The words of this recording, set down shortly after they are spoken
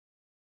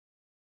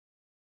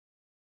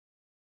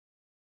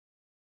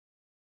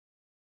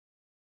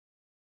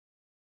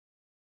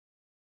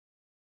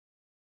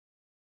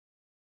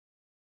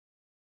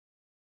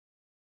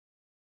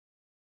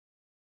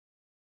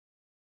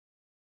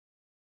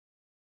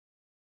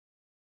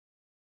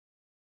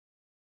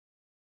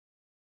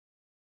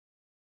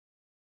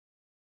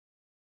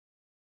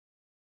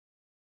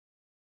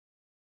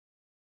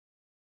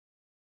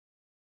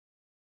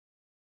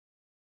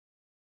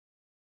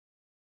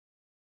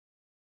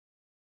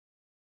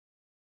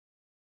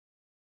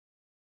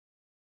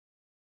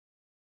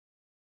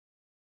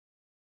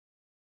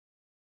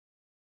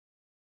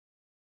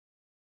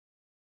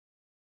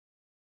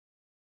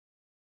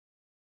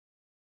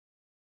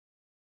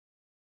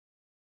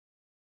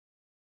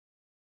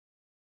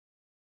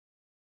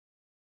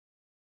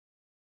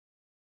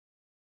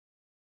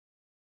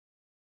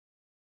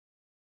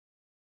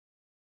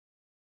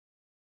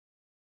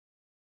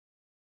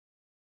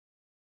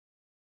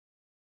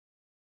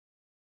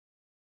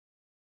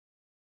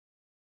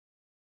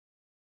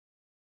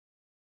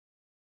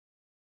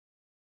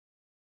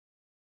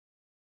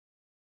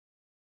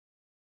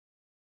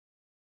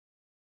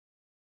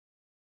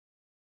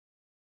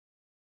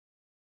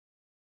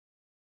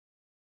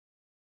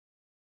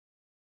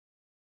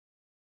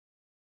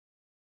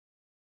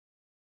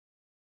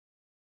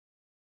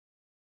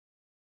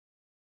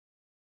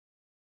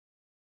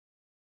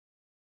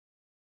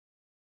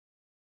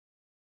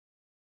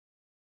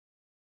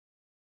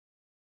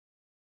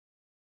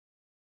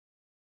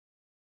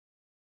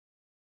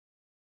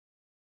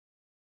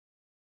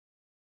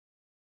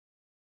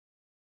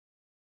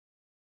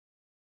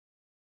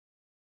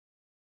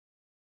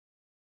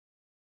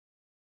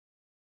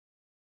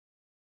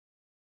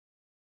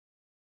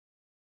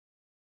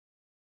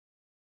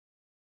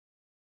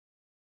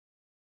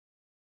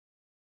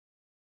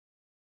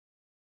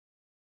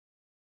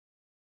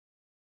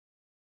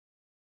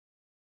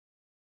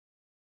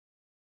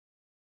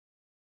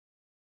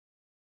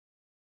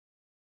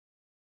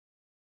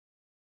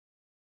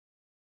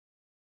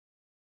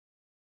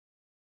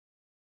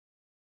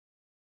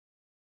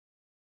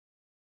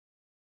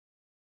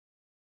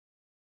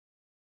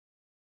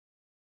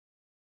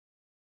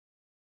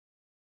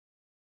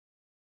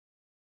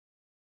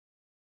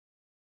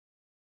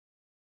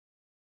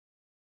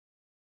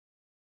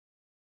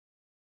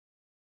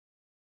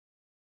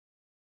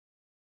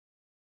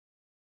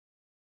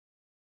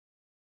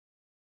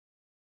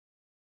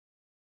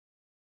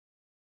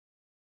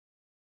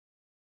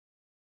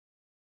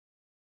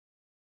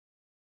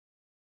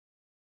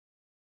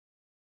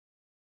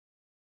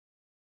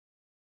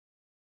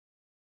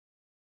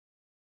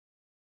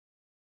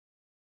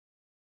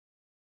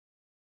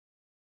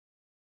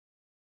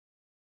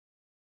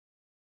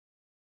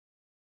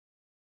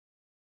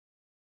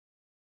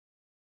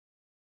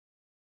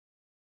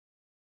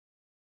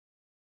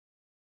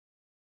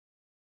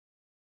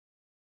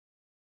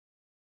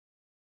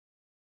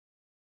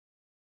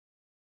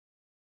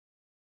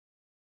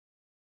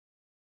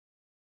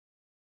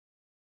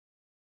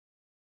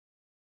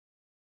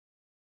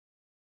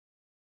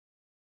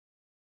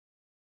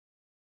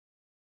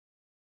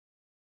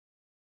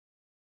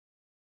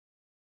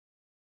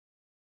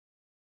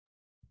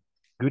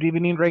Good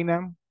evening right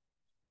now.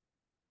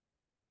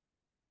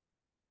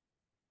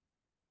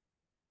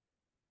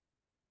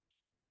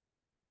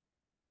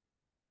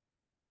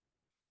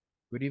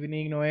 Good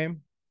evening, Noem.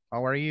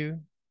 How are you?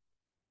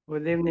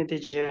 Good evening,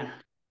 teacher.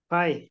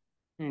 Hi,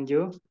 and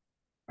you?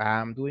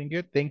 I'm doing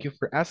good. Thank you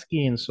for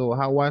asking. So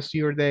how was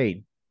your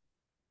day?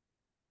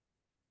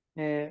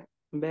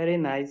 Very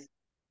nice.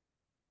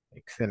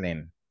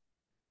 Excellent.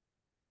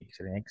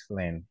 Excellent,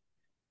 excellent.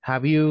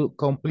 Have you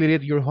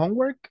completed your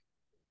homework?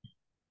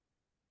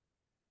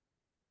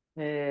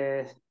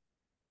 Uh,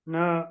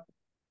 no,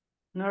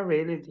 not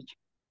really, teacher.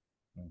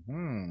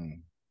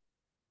 Mhm.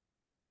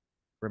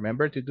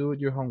 Remember to do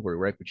your homework,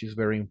 right? Which is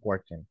very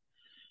important.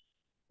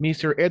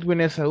 Mr.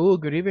 Edwin Esau,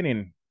 good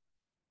evening.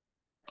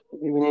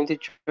 Good evening,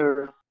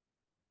 teacher.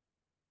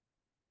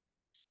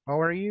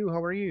 How are you?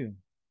 How are you?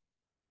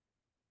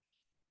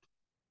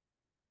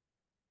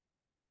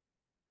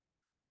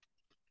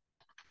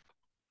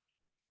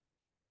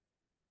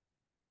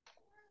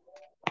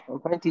 I'm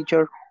fine,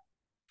 teacher.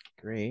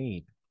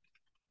 Great.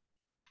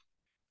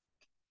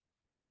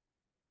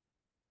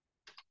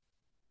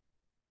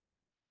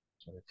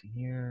 So let's see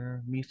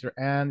here. Mr.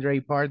 Andre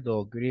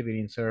Pardo, good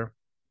evening, sir.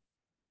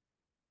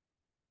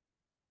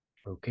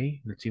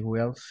 Okay, let's see who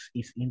else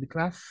is in the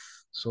class.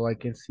 So I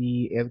can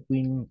see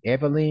Edwin,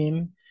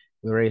 Evelyn,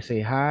 we already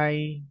say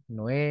hi,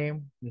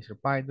 Noem, Mr.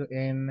 Pardo,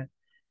 and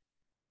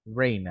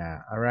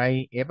Reina. All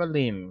right,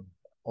 Evelyn,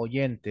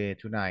 oyente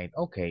tonight.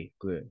 Okay,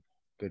 good.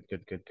 Good,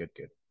 good, good, good,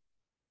 good.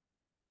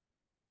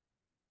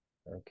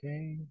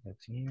 Okay,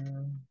 let's see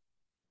here.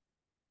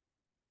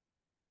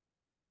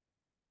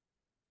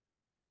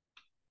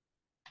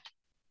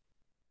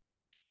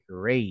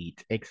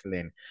 Great,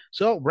 excellent.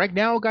 So right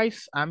now,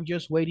 guys, I'm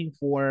just waiting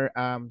for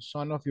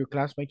some of your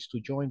classmates to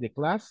join the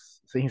class.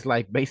 Seems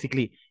like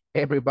basically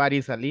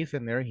everybody's a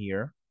listener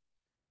here,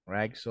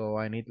 right? So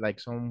I need like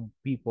some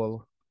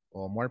people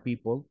or more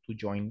people to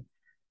join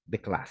the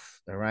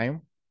class, all right?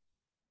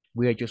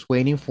 We are just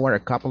waiting for a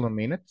couple of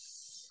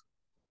minutes,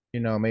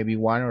 maybe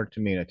 1 or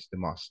 2 minutes the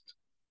most.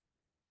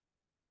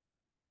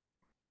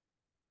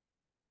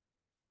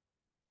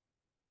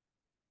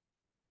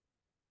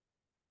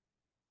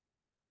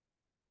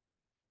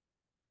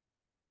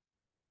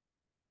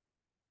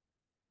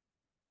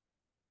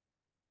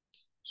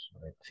 So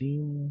let's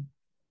see.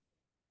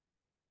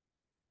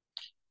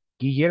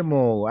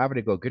 Guillermo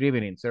Abrego, good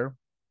evening, sir.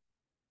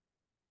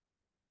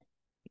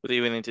 Good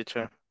evening,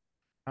 teacher.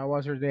 How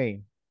was your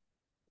day?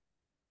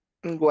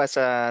 It was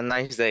a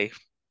nice day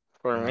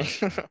for me.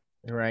 Okay,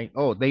 all right.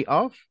 Oh, day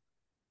off?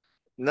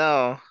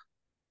 No,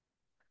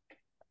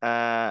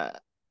 uh,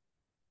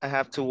 I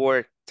have to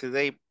work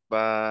today,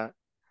 but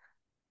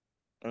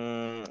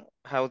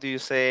how do you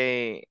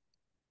say?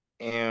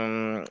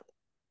 Um,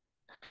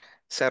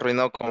 Se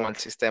arruinó como el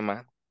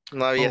sistema.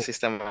 No había Oh,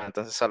 sistema,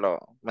 entonces solo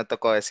me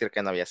tocó decir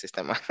que no había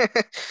sistema.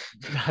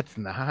 that's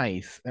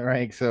nice. All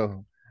right,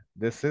 so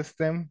the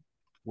system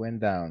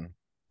went down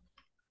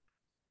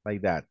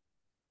like that.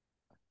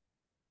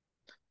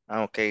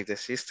 Okay, the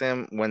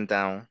system went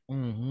down.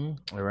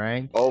 All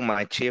right. Oh,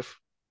 my chief,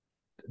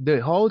 The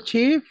whole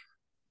chief?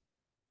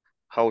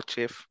 how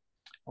chief,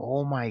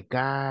 Oh my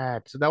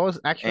God. So that was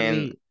and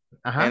actually,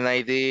 uh-huh. and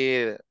I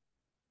did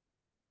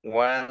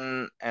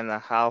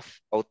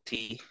 1.5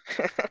 OT.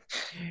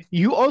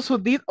 You also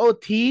did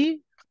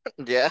OT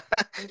Yeah,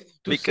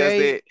 to because say,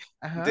 they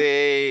uh-huh,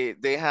 they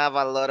they have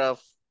a lot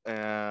of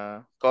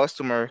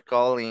customer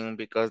calling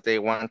because they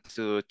want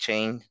to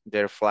change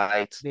their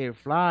flights their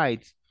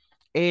flights.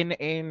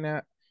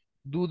 And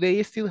do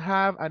they still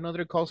have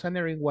another call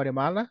center in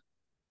Guatemala?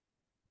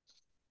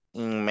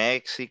 in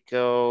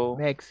Mexico,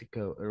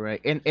 Mexico, all right.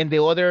 And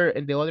the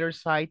other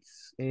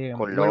sites were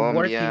working.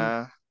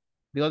 Colombia.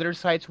 The other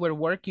sites were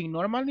working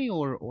normally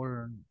or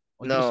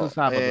just El No,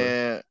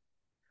 Salvador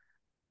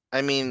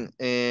I mean,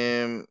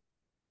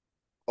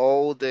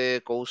 all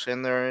the call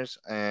centers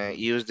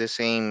use the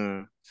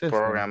same system,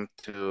 program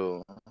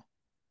to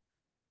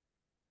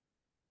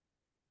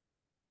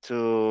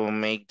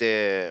make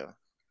the,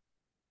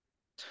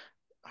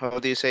 how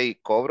do you say,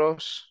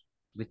 cobros,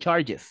 the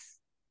charges.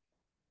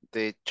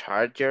 the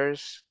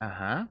chargers.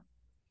 Uh-huh.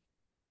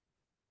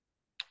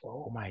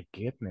 Oh my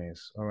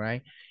goodness. All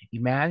right.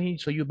 Imagine,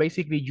 so you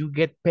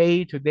get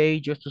paid today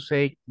just to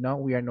say, no,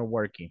 we are not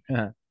working.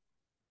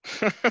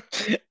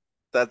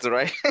 That's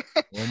right.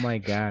 Oh my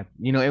God.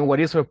 And what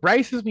is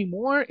surprises me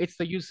more, it's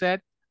that you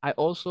said, I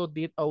also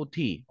did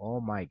OT.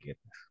 Oh my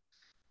goodness.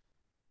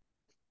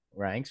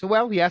 Right. So,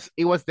 well, yes,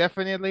 it was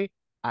definitely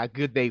a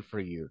good day for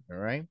you. All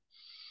right.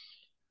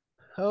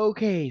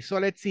 Okay. So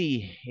let's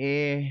see.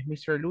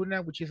 Mr.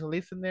 Luna, which is a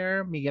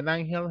listener, Miguel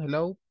Angel,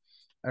 hello.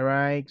 All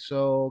right.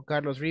 So,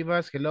 Carlos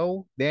Rivas,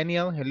 hello.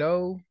 Daniel,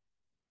 hello.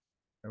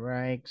 All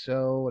right.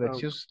 So, let's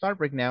Um, just start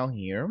right now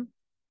here.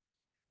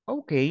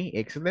 Okay,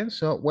 excellent.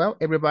 So, well,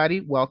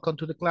 everybody, welcome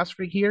to the class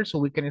right here. So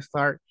we can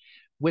start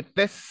with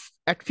this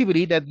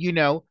activity that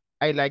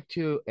I like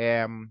to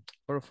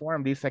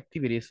perform these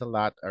activities a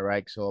lot. All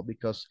right. So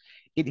because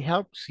it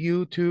helps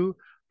you to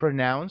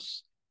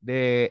pronounce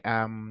the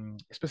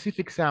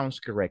specific sounds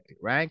correctly,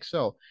 right?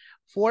 So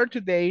for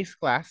today's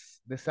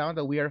class, the sound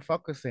that we are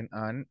focusing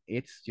on,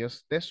 it's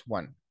just this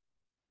one,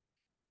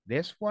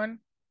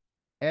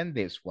 and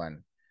this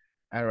one,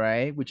 all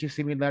right? Which is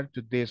similar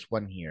to this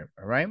one here,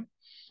 all right?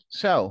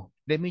 So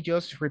let me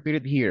just repeat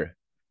it here.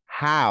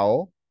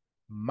 How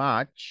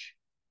much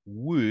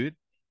would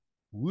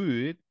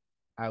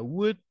a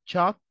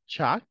woodchuck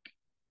chuck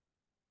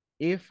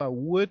if a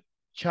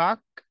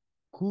woodchuck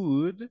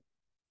could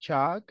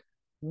chuck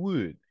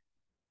wood?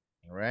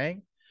 All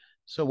right.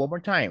 So one more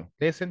time,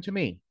 listen to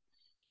me.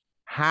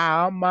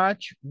 How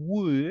much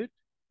would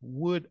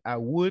a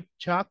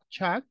woodchuck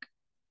chuck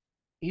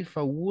if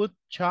a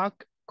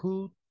woodchuck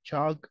could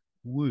chuck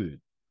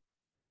wood?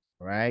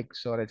 Right.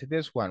 So let's do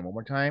this one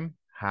more time.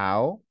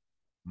 How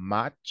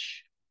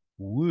much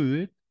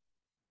would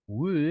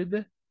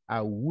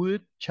a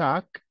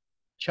woodchuck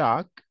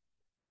chuck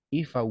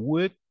if a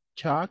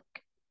woodchuck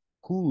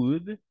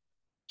could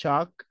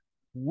chuck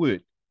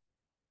wood?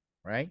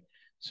 Right?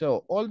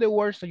 So all the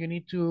words that you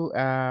need to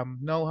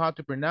know how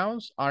to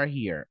pronounce are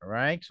here,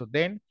 right? So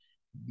then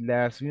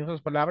las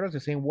mismas palabras, the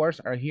same words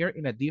are here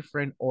in a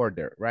different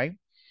order, right?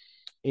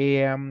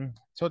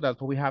 So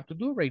that's what we have to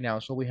do right now.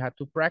 So we have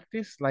to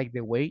practice like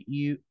the way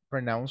you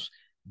pronounce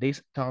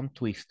this tongue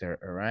twister,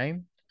 all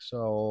right?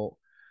 So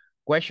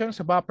questions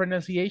about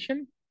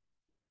pronunciation?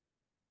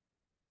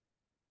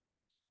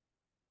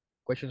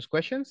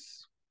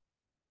 Questions?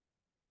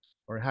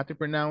 Or how to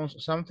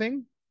pronounce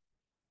something?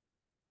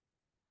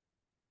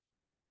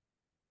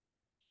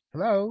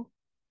 Hello?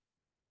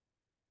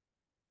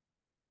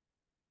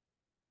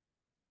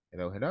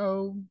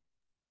 Hello?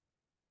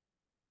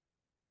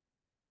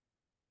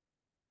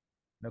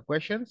 No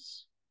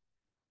questions?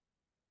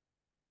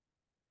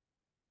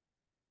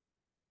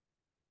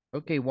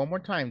 Okay, one more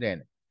time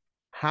then.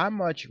 How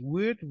much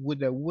wood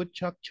would a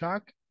woodchuck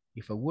chuck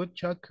if a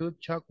woodchuck could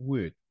chuck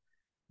wood?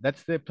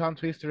 That's the tongue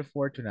twister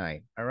for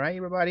tonight. All right,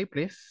 everybody,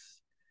 please.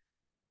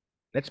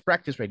 Let's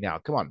practice right now.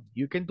 Come on,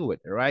 you can do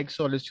it. All right,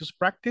 so let's just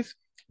practice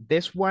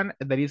this one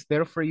that is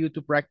there for you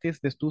to practice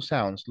these two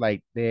sounds,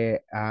 like the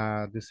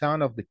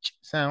sound of the ch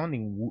sound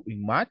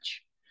in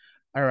much,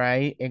 all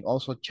right, and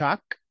also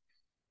chuck,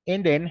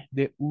 and then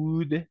the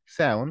wood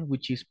sound,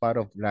 which is part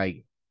of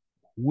like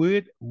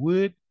wood,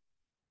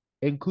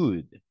 and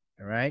could.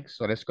 All right,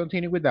 so let's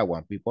continue with that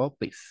one, people,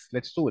 please.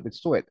 Let's do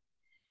it.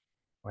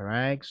 All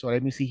right, so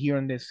let me see here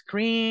on the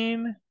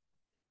screen.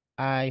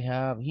 I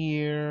have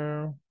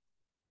here,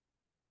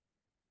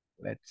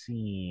 let's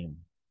see,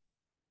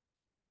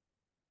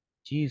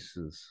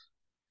 Jesus.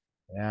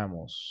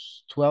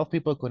 Veamos. 12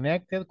 people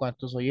connected.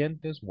 ¿Cuántos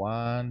oyentes?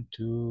 1,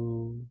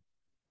 2,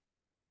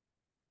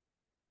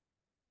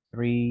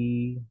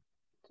 3,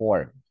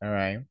 4. All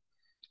right.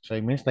 So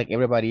it means like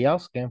everybody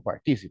else can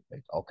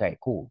participate. Okay,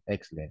 cool.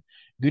 Excellent.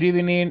 Good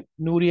evening,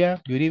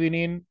 Nuria. Good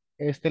evening,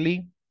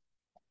 Esteli.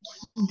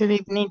 Good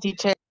evening,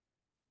 teacher.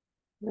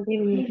 Good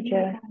evening,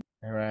 teacher.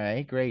 All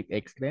right, great.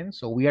 Excellent.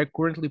 So we are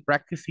currently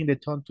practicing the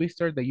tongue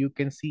twister that you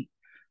can see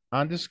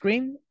on the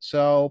screen.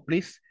 So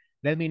please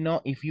let me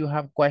know if you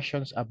have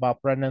questions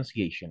about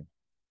pronunciation.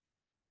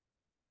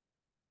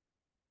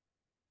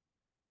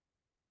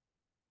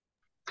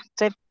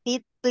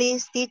 Repeat,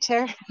 please,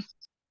 teacher.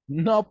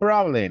 No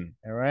problem.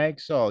 All right.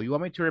 So you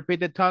want me to repeat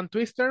the tongue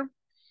twister?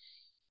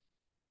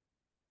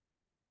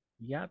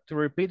 Yeah, to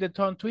repeat the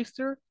tongue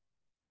twister?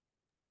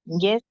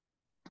 Yes.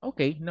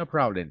 Okay, no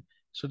problem.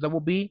 So that will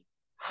be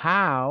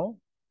how,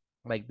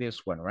 like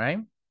this one, right?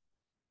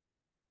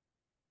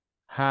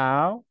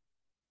 How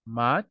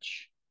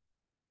much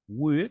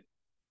would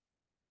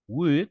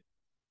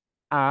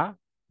a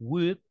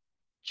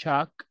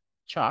woodchuck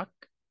chuck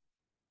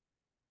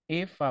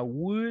if a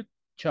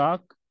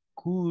woodchuck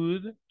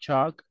could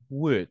chuck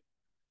wood?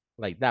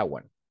 Like that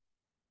one.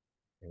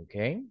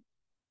 Okay.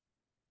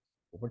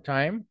 Over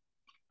time.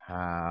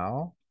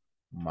 How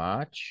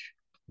much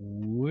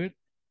would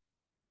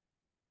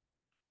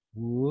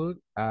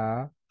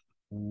a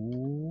woodchuck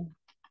chuck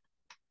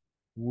if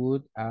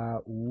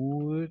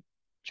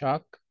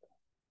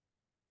a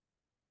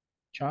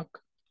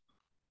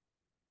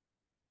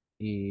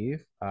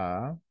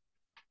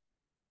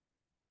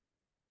woodchuck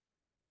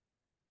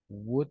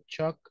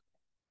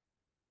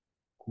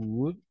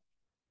could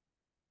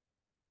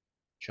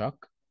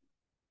chuck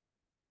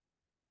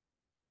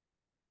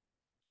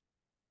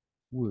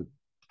wood?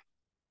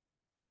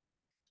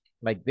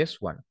 Like this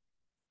one.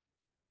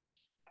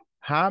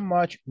 How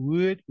much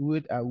wood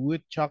would a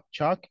woodchuck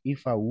chuck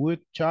if a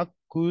woodchuck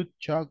could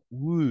chuck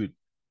wood?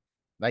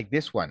 Like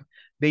this one.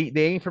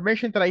 The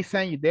information that I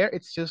sent you there,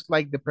 it's just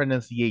like the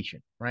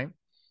pronunciation, right?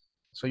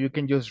 So you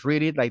can just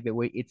read it like the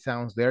way it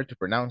sounds there to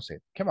pronounce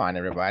it. Come on,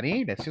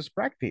 everybody. Let's just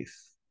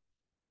practice.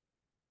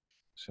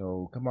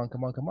 So come on.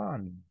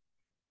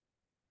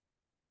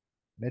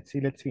 Let's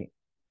see.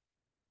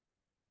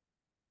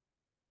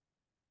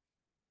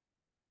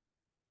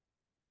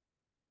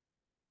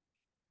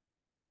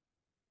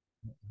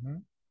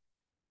 Mhm.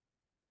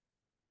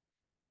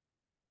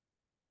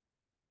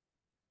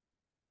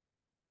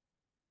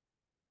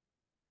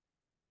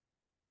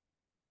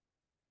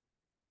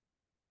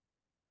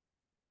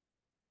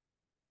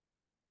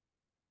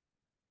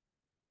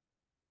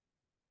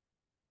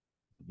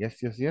 Yes,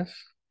 yes, yes.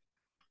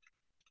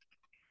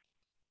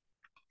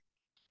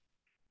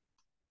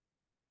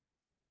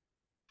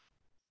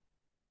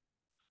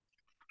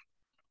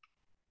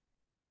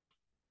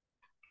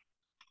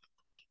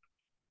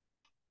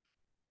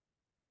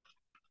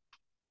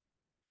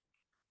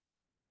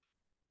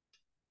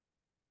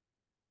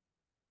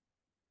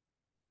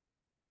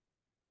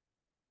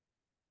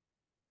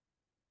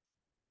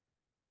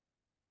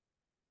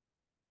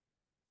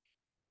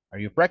 Are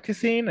you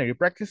practicing? Are you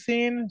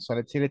practicing? So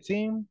let's see, let's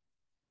see.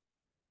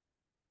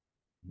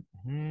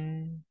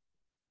 Mhm.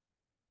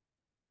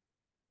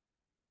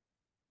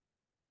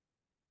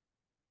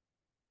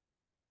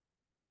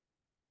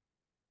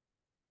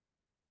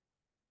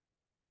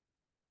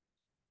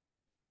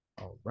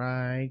 All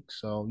right.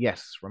 So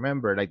yes,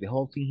 remember, like the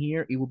whole thing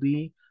here, it will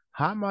be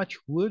how much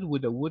wood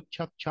would a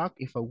woodchuck chuck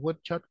if a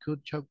woodchuck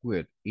could chuck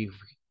wood? If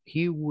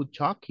he would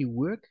chuck, he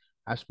would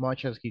as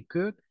much as he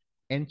could,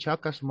 and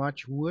chuck as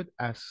much wood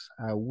as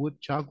a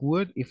woodchuck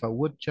would if a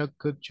woodchuck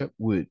could chuck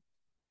wood.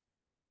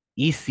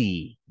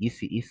 Easy,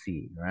 easy,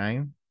 easy,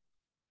 right?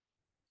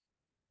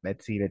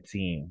 Let's see, let's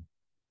see.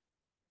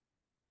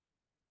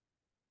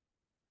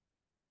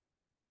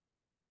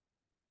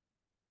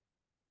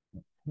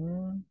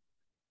 Hmm.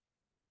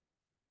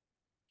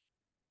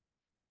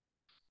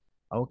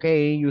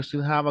 Okay, you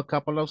still have a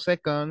couple of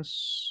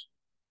seconds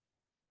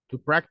to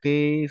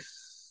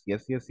practice.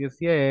 Yes, yes, yes,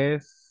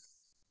 yes.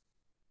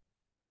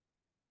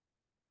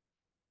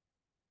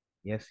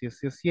 Yes, yes,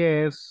 yes,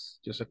 yes.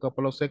 Just a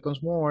couple of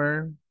seconds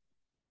more.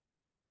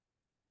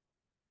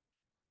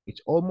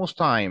 It's almost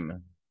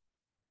time.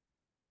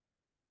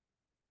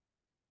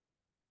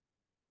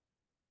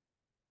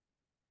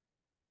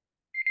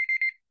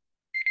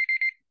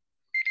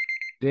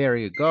 There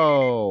you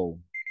go.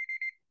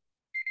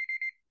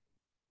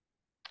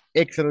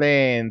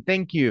 Excellent.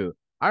 Thank you.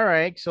 All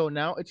right, so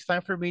now it's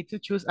time for me to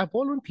choose a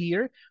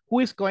volunteer who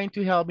is going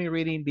to help me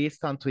reading this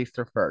tongue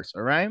twister first,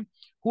 all right?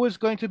 Who is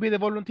going to be the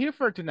volunteer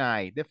for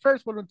tonight? The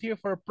first volunteer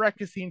for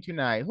practicing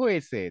tonight. Who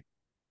is it?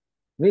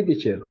 Me,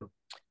 teacher.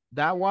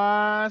 That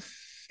was,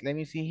 let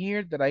me see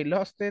here, that I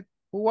lost it.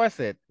 Who was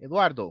it?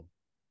 Eduardo.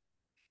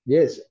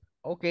 Yes.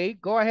 Okay,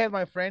 go ahead,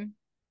 my friend.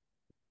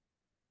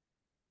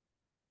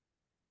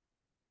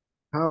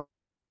 How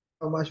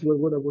much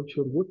would a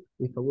butcher would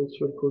if a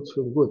butcher could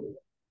shoot wood?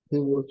 He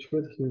would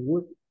shoot his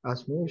wood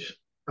as much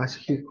as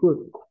he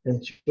could,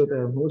 and shoot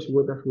as much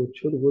wood as would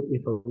shoot wood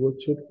if a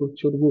butcher could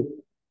shoot wood.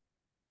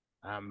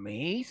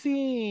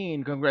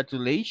 Amazing.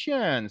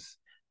 Congratulations.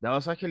 That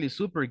was actually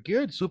super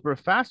good, super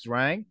fast,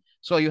 right?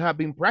 So you have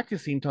been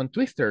practicing tongue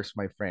twisters,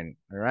 my friend.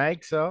 All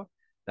right. So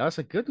that was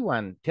a good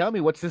one. Tell me,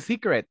 what's the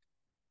secret?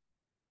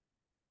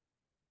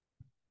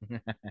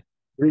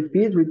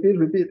 Repeat, repeat,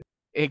 repeat.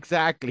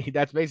 Exactly.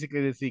 That's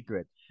basically the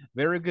secret.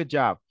 Very good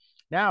job.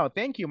 Now,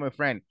 thank you, my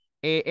friend.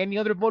 Any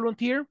other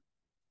volunteer?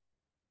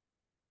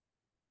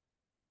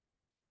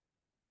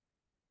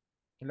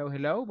 Hello,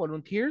 hello,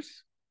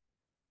 volunteers?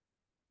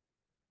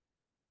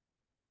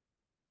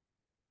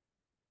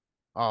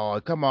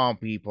 Oh, come on,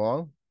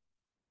 people.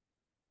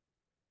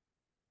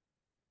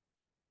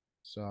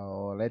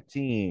 So let's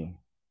see.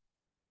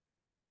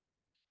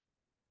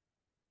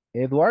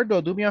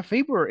 Eduardo, do me a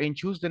favor and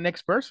choose the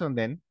next person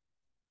then.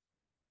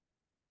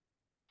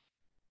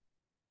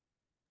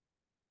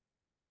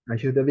 I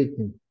shoot the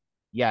victim.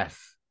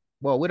 Yes.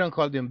 Well, we don't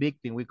call them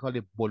victim, we call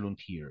it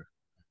volunteer.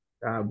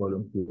 Ah,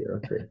 volunteer,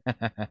 okay.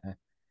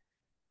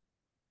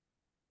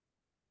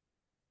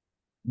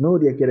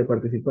 Nuria quiere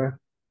participar.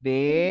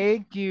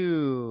 Thank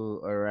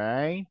you. All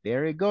right.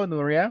 There you go,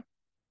 Nuria.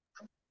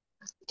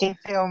 Qué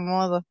feo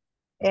modo.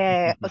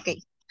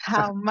 Okay.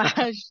 How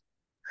much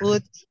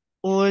would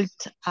would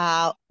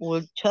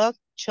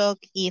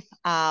if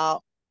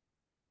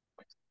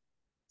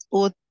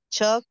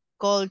woodchuck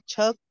could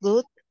chuck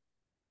wood?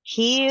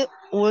 He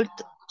would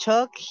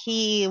chuck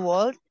he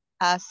would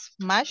as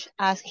much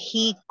as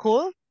he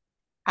could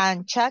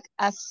and chuck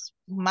as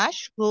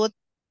much wood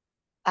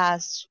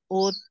as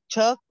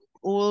woodchuck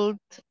would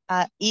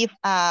if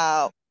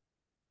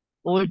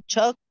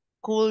woodchuck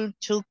could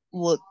chuck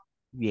wood.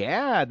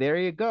 Yeah, there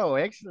you go.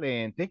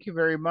 Excellent. Thank you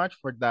very much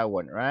for that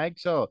one, right?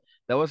 So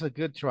that was a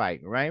good try,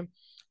 right?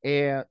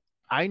 And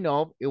I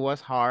know it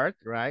was hard,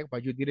 right?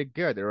 But you did it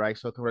good, all right?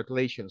 So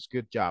congratulations.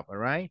 Good job, all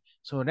right?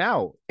 So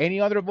now, any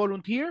other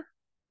volunteer?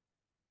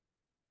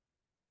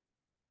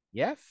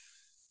 Yes?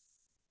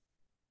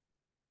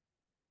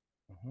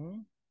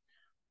 Mhm.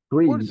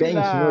 Revenge,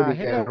 Ursula. Hello,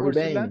 Nuria, Ursula.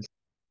 revenge.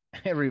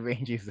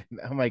 Revenge is,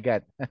 oh my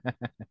God.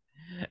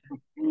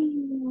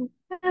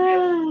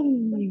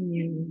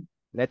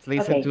 Let's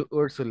listen Okay. to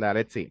Ursula.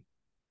 Let's see.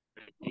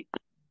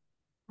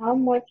 How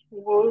much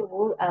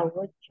wool a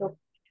woodchuck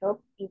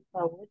chop if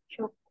a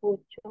woodchuck could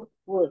chop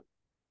wood?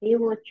 He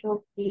would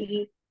chop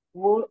the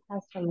wool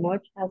as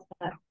much as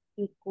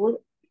he could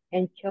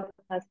and chop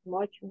as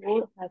much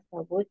wool as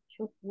a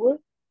woodchuck would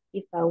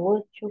if a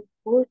woodchuck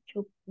could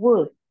chop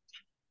wood.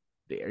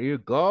 There you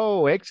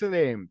go.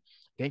 Excellent.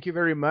 Thank you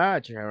very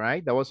much. All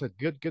right. That was a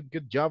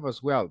good job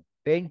as well.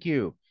 Thank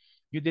you.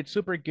 You did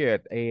super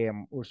good,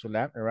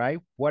 Ursula, all right?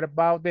 What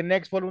about the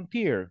next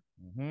volunteer?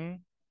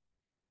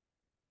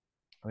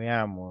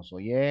 Veamos,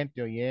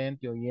 oyente,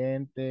 oyente,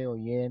 oyente,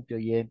 oyente,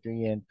 oyente,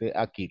 oyente.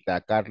 Aquí está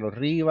Carlos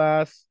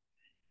Rivas,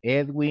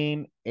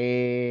 Edwin,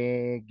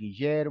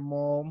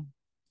 Guillermo,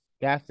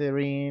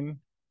 Catherine,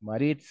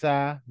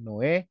 Maritza,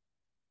 Noé.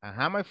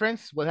 My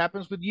friends, what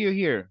happens with you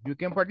here? You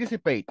can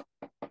participate.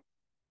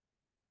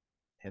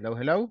 Hello,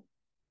 hello.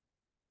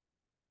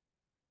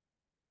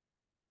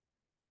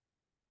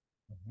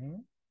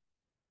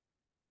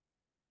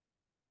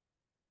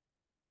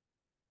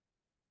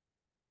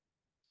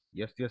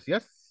 Yes, yes,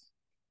 yes.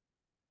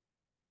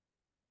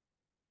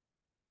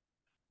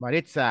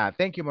 Maritza,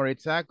 thank you,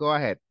 Maritza. Go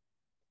ahead.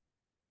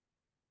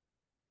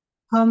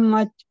 How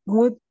much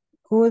good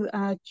could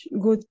a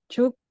good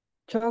chuck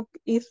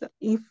is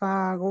if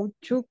a good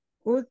chuck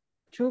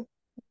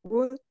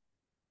good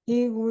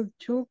he would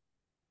chuck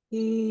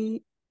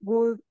he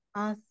would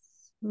as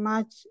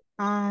much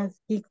as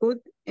he could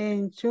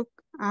and chuck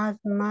as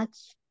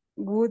much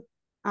good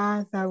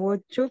as a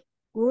good chuck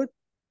good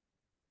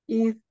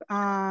if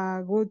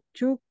a good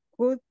chuck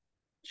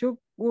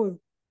good.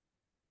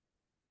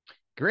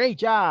 Great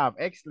job.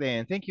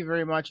 Excellent. Thank you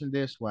very much on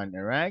this one.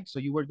 All right. So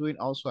you were doing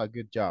also a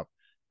good job.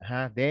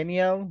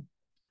 Daniel,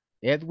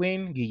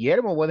 Edwin,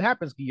 Guillermo. What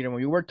happens, Guillermo?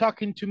 You were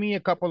talking to me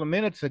a couple of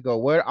minutes ago.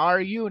 Where are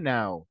you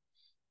now?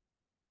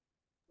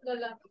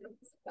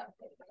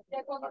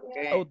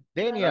 Okay. Oh,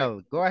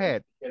 Daniel, go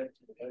ahead.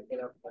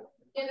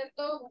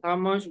 How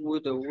much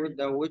would the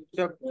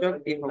woodchuck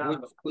chuck if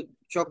a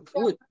woodchuck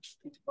would?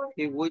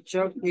 He would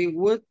chuck he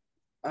would,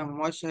 and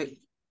much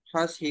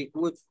has he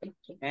would,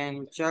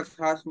 and chuck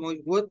has much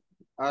wood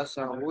as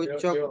a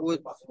woodchuck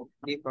would.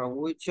 If a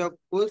woodchuck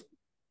would,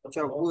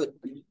 chuck would.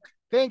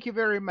 Thank you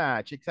very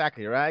much.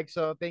 Exactly, right?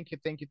 So thank you,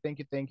 thank you, thank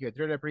you, thank you. I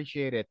really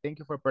appreciate it. Thank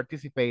you for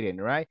participating,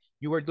 right?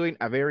 You were doing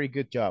a very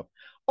good job.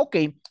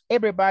 Okay,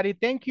 everybody,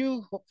 thank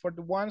you for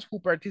the ones who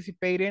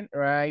participated,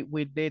 right,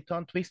 with the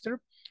tongue twister.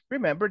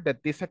 Remember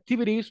that this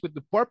activity is with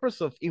the purpose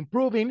of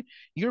improving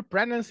your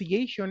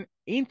pronunciation,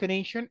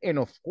 intonation, and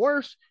of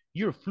course,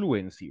 your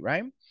fluency,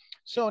 right?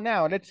 So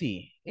now let's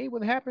see. Hey,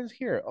 what happens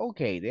here?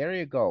 Okay, there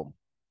you go.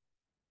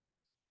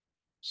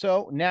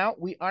 So now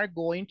we are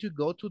going to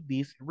go to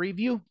this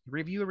review.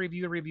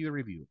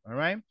 All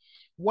right.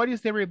 What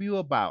is the review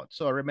about?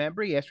 So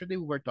remember yesterday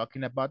we were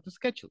talking about the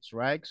schedules,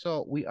 right?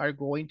 So we are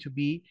going to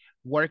be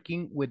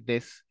working with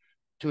this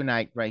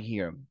tonight right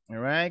here. All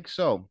right.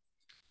 So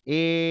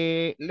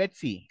let's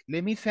see.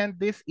 Let me send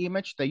this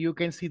image that you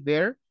can see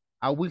there.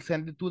 I will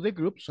send it to the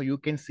group so you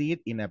can see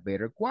it in a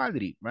better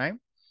quality, right?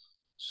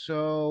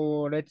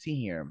 So let's see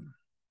here.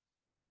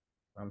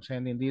 I'm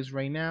sending this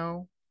right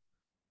now.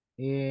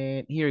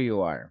 And here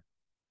you are.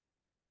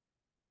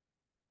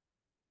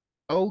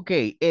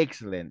 Okay,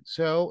 excellent.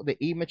 So the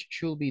image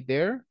should be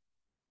there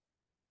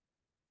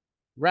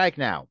right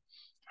now.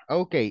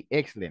 Okay,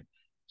 excellent.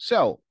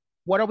 So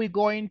what are we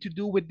going to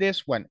do with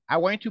this one? I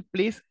want you to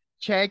please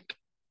check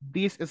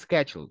this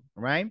schedule,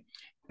 right?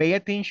 Pay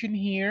attention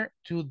here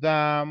to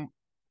the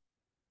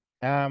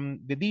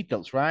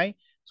details, right?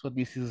 So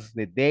this is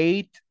the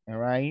date, all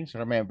right? So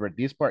remember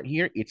this part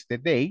here, it's the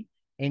day.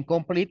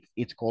 Incomplete,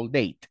 it's called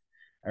date.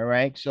 All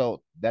right,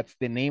 so that's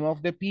the name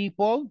of the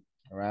people,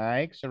 all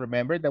right? So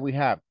remember that we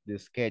have the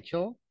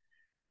schedule,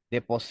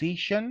 the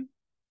position,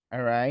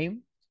 all right?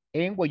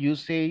 And when you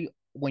see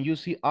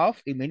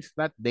off, it means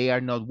that they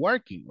are not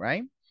working,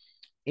 right?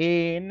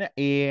 And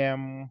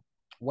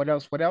what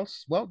else? What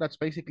else? Well, that's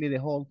basically the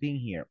whole thing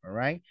here, all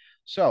right?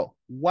 So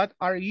what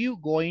are you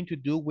going to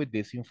do with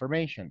this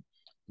information?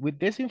 With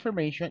this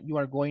information, you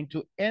are going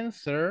to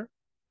answer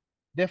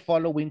the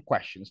following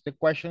questions, the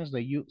questions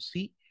that you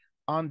see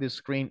on the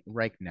screen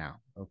right now,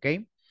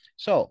 okay?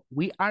 So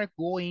we are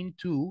going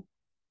to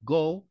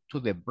go to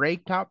the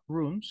breakout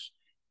rooms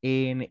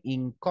in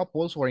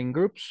couples or in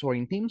groups or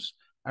in teams,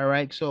 all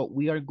right? So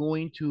we are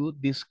going to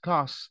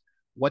discuss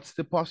what's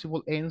the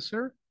possible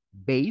answer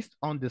based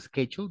on the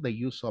schedule that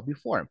you saw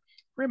before.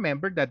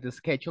 Remember that the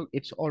schedule,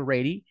 it's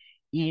already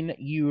in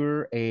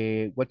your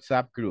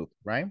WhatsApp group,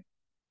 right?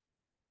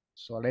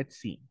 So let's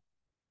see.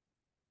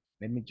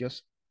 Let me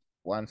just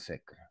 1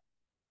 second.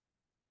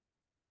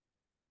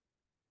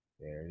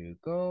 There you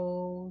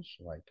go.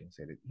 So I can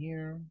set it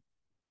here.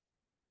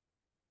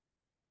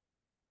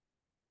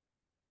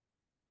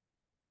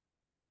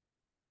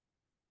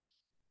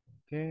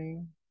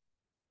 Okay.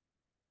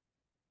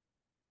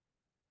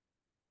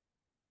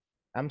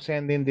 I'm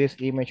sending this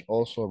image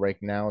also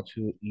right now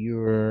to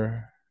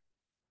your...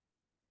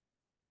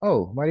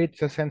 Oh,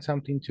 Maritza sent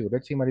something too.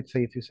 Let's see, Maritza,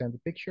 if you send the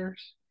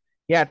pictures.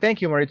 Yeah,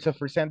 thank you, Maritza,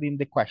 for sending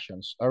the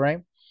questions. All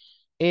right.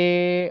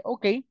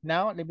 Okay,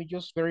 now let me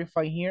just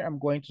verify here. I'm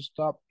going to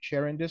stop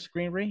sharing the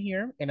screen right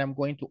here, and I'm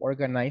going to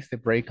organize the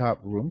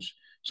breakout rooms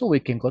so we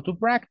can go to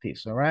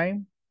practice, all right?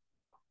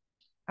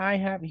 I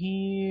have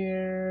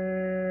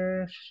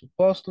here,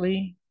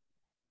 supposedly,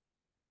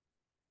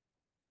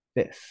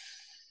 this.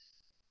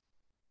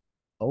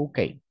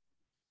 Okay,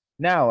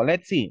 now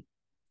let's see.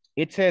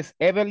 It says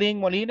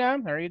Evelyn Molina,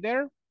 are you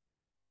there?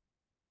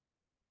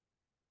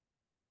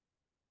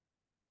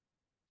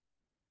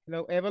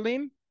 Hello,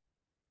 Evelyn.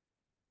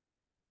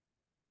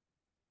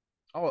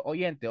 Oh,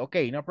 oyente.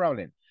 Okay, no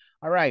problem.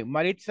 All right,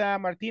 Maritza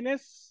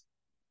Martinez,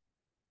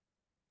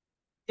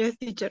 Yes,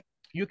 teacher.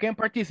 you can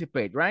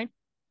participate, right?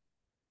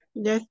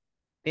 Yes.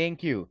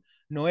 Thank you.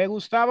 Noé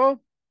Gustavo,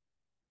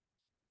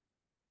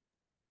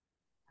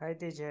 Hi,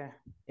 teacher.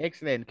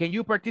 excellent. Can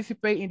you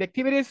participate in the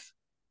activities?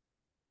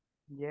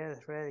 Yes,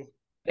 ready.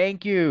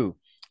 Thank you.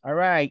 All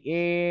right,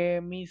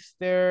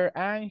 Mr.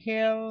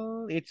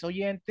 Angel, it's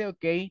oyente,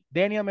 okay.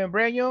 Daniel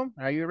Membreño,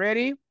 are you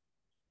ready?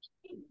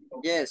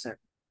 Yes, sir.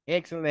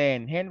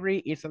 Excellent. Henry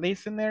is a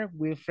listener.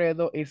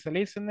 Wilfredo is a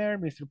listener.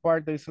 Mr.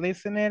 Pardo is a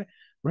listener.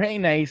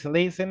 Reina is a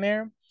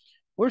listener.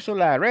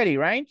 Ursula, ready,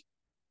 right?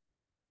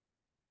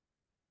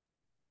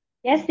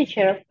 Yes,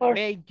 teacher, of course.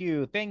 Thank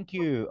you. Thank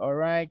you. All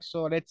right,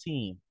 so let's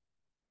see.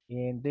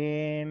 And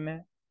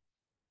then,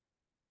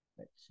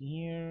 let's see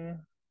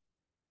here.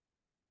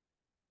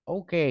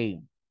 Okay.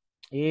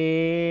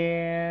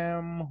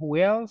 Who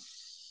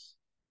else?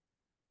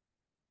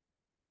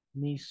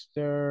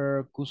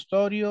 Mr.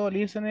 Custodio,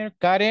 listener.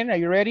 Karen, are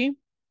you ready?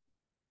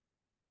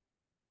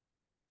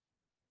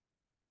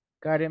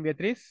 Karen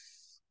Beatriz.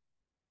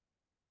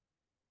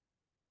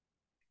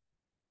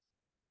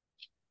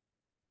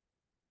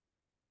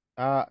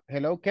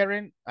 Hello,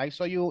 Karen. I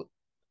saw you.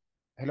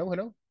 Hello,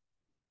 hello.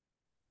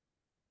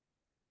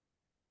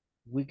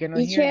 We cannot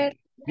hear you. Teacher,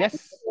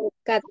 Yes,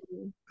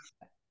 Catherine.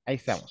 ahí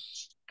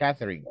estamos.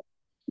 Catherine.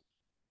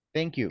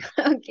 Thank you.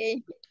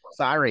 Okay.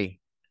 Sorry.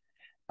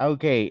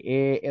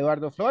 Okay,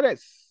 Eduardo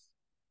Flores.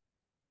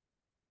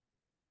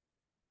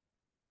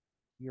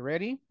 You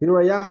ready?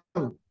 Here I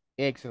am.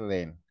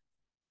 Excellent.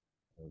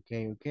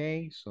 Okay,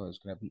 okay. So it's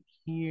gonna be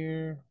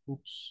here.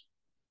 Oops.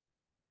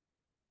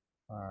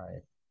 All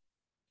right.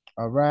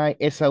 All right.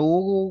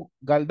 Esaú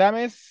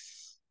Galdames.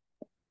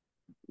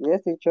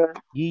 Yes, teacher.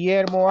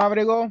 Guillermo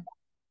Abrego.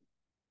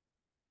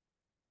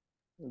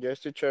 Yes,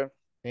 teacher.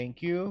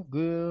 Thank you.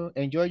 Good.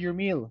 Enjoy your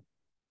meal.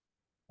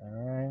 All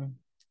right.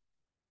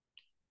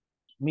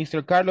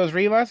 Mr. Carlos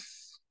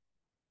Rivas.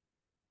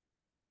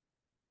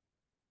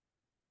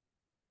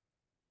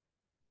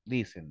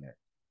 Listener.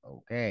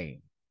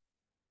 Okay.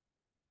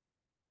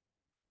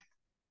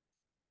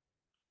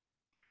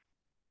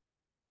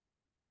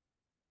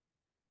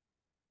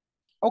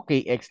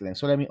 Okay, excellent.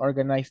 So let me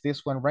organize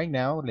this one right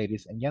now,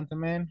 ladies and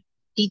gentlemen.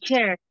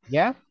 Teacher,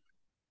 Yeah?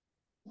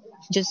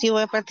 yo sí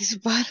voy a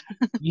participar.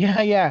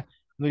 Yeah, yeah.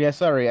 Nuria,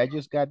 sorry, I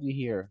just got you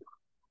here.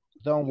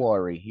 Don't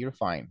worry, you're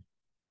fine.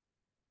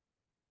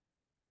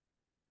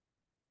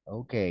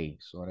 Okay,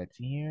 so let's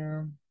see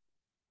here.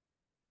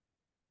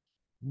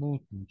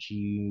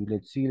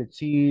 Let's see, let's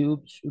see.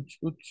 Oops, oops,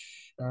 oops.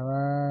 All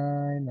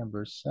right,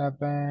 number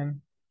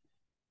 7.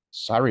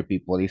 Sorry,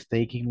 people, it's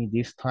taking me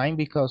this time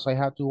because I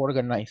have to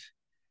organize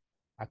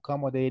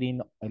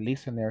accommodating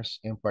listeners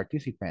and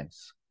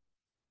participants.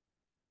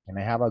 And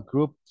I have a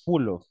group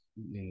full of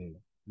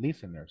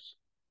listeners.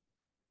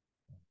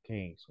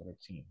 Okay, so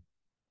let's see.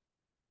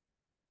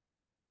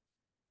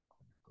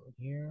 Go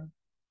here.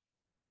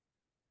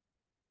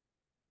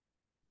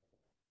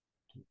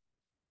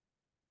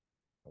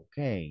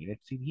 Okay,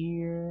 let's see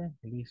here.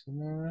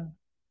 Listener.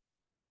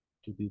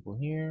 2 people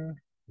here.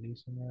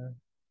 Listener.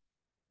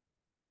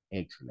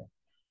 Excellent.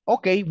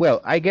 Okay,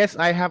 well, I guess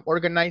I have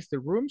organized the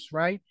rooms,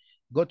 right?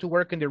 Go to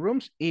work in the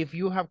rooms. If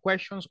you have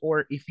questions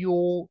or if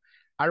you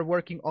are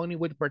working only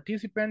with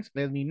participants,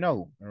 let me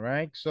know. All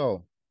right.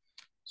 So,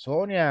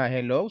 Sonia,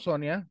 hello,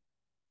 Sonia.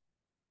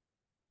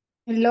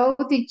 Hello,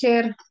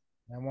 teacher.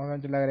 Vamos a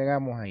ver si la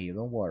agregamos ahí.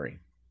 Don't worry.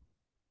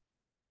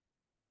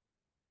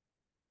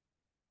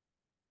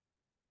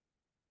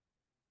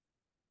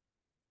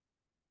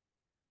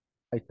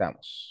 Ahí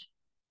estamos.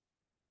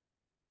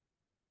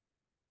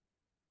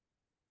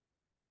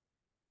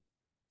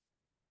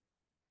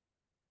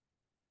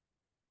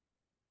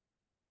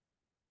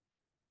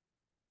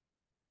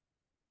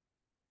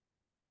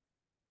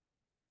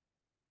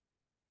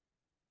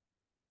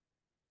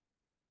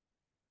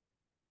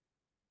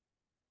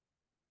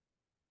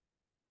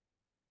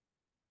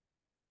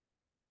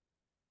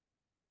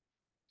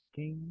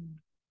 Okay.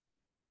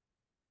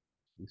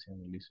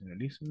 Listener, listener,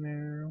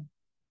 listener.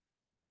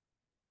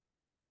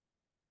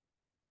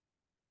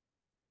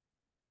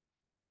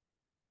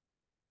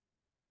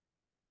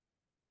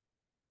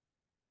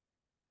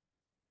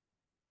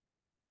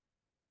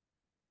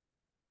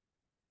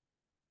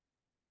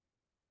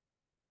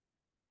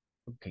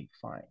 Okay,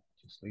 fine.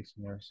 Just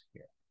listeners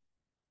here.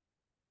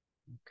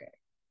 Okay.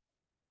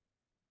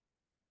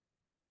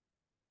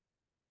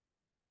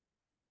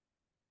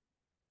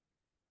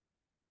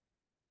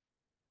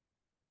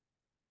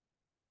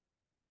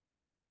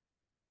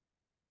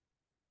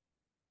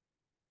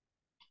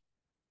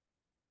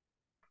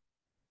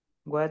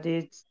 What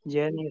is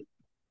Jenny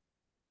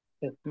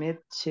Smith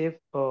shift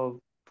of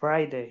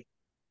Friday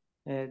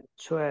at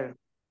 12?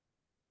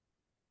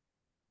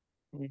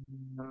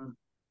 Um,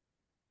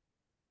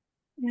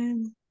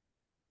 Mm,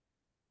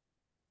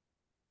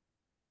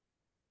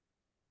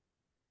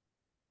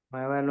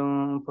 muévalo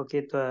un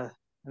poquito a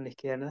la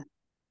izquierda.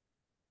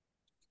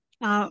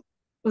 ah,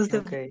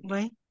 Usted Okay.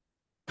 va.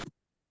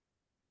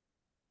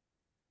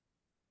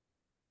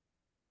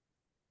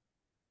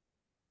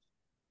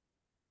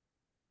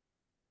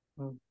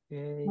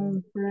 Okay.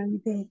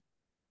 Frente.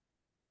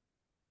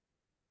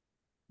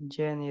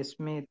 Jenny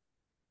Smith.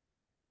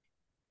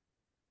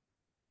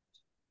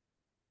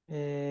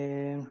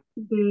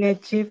 The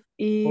shift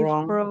is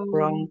From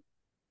 4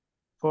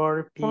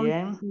 4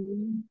 p.m.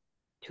 p.m.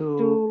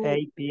 to to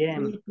 8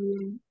 p.m. 8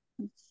 p.m.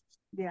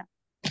 Yeah.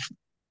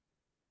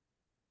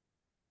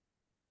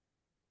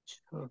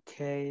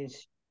 Okay.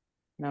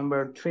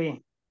 Number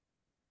 3.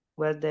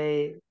 What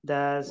day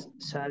does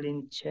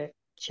Salim check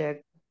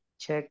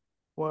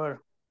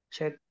work?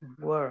 Check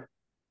work.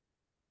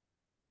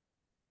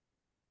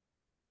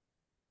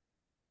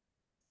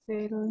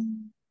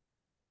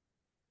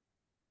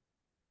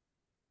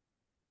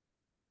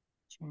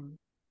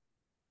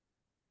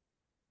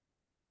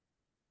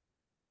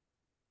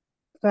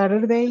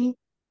 Saturday.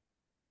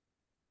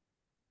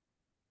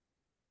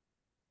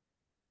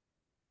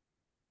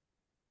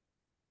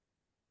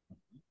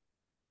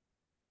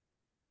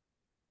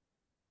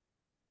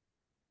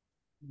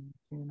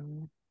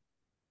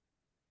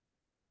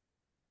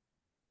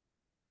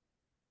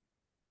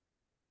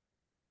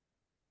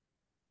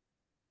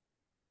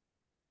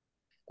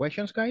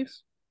 Questions,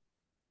 guys?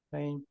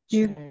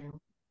 You-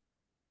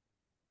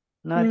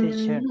 No,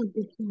 teacher. no,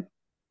 teacher.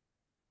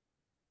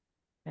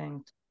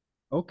 Thanks.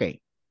 Okay.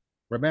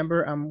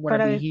 Remember, I'm gonna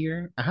Para be de-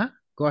 here.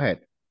 Go ahead.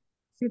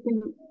 sí,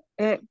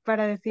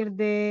 para decir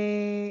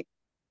de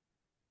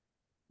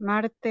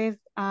martes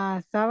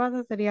a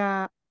sábado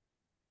sería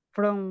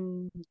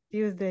from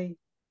Tuesday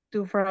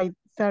to Friday,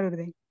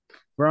 Saturday.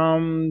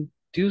 From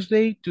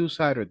Tuesday to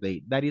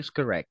Saturday. That is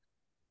correct.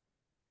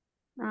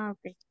 Ah,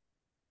 okay.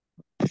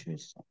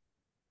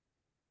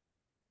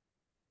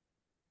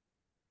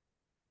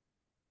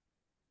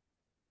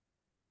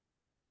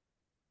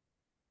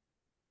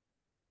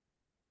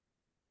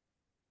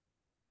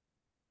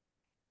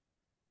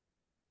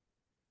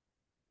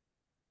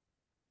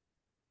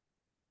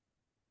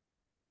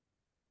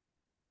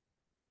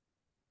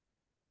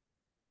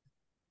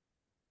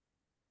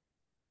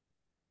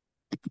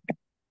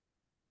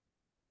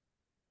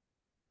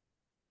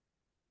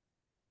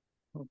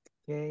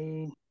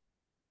 Okay.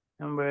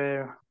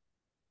 Number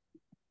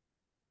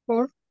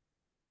 4.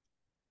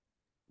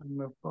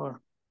 Number 4.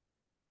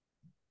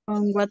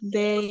 On what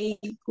day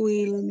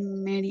will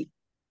Mary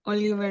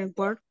Oliver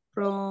work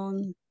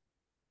from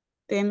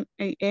 10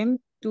 a.m.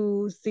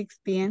 to 6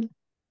 p.m.?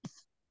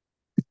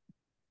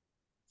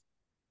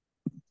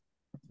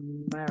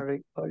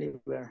 Mary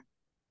Oliver.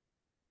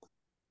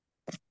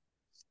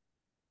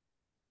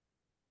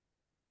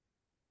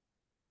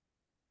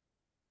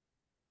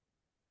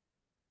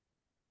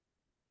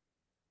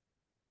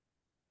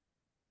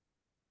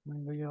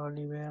 Mary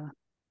Oliver.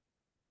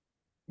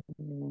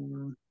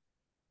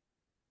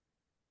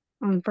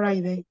 On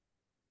Friday.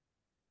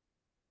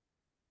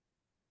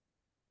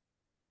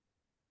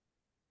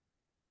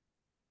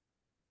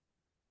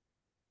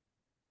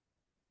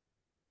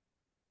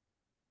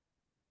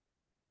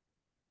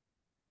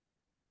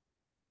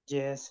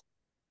 Yes.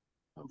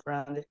 On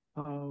Friday.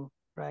 On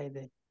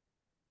Friday.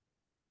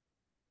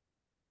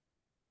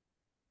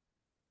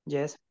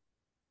 Yes.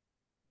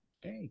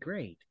 Okay,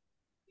 great.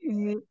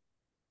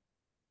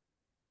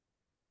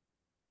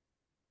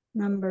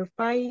 Number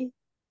 5.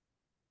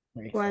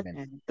 What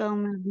Excellent.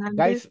 Tom Hernandez?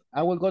 Guys,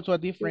 I will go to a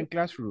different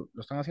classroom.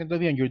 Lo están haciendo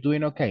bien. You're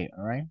doing okay,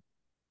 all right?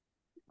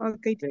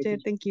 Okay, teacher,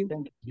 thank you.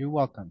 Thank you. You're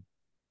welcome.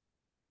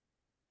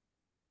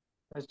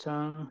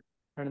 Tom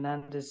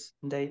Hernandez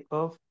day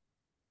off.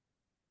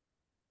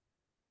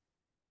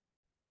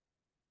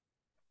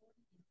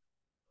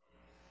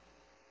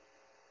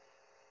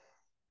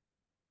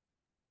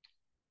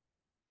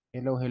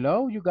 Hello,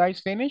 hello. You guys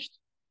finished?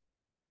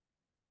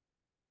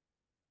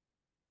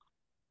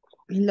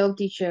 Hello,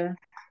 teacher.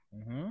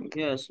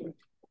 Yes.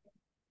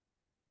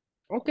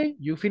 Okay,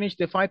 you finished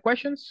the 5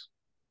 questions?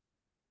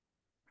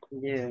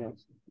 Yes.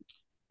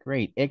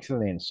 Great,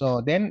 excellent.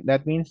 So then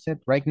that means that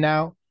right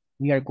now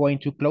we are going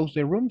to close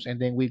the rooms and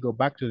then we go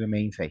back to the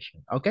main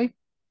session. Okay?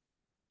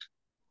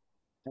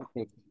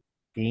 Okay.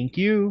 Thank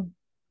you.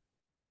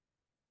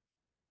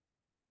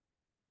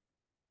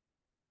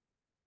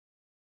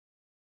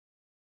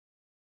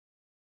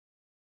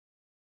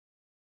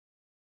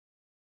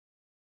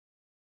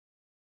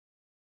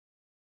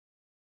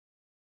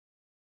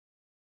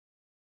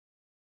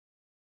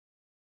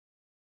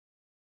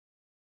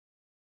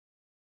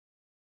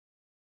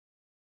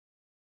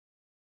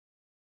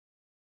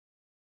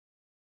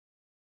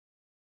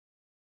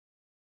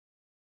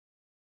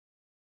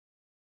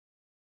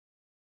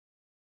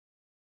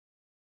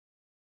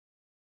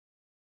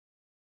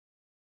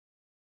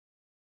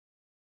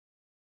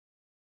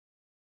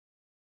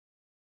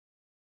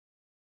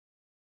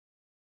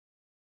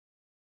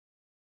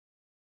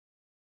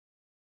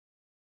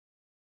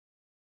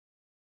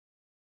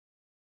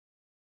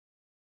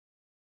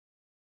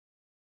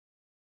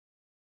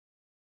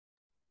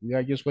 We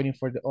are just waiting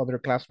for the other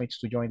classmates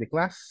to join the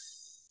class.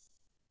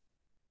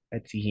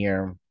 Let's see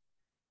here.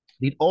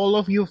 Did all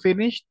of you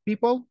finish,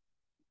 people?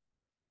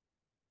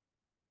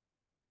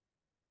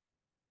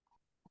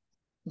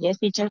 Yes,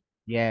 teacher.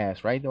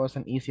 Yes, right? That was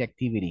an easy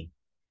activity.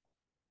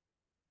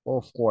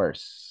 Of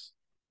course.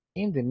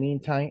 In the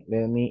meantime,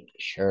 let me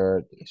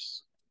share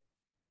this.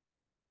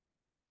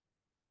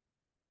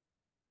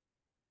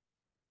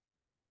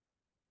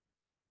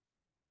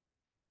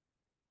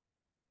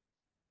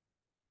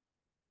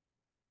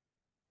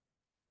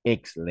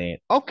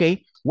 Excellent.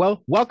 Okay.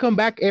 Well, welcome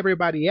back,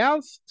 everybody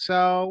else.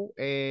 So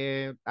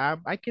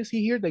I can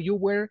see here that you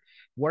were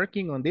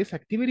working on this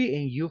activity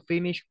and you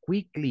finished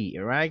quickly.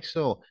 All right.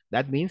 So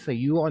that means that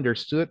you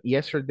understood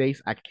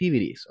yesterday's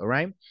activities. All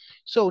right.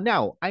 So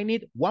now I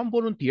need one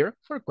volunteer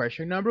for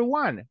question number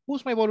 1.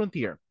 Who's my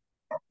volunteer?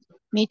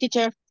 Me,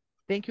 teacher.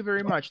 Thank you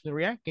very much,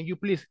 Nuria. Can you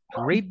please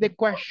read the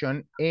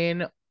question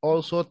and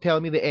also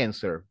tell me the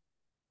answer?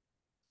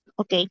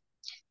 Okay.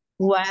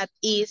 What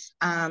is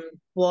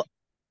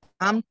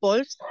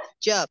Paul's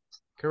job?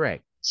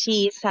 Correct.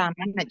 She is a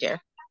manager.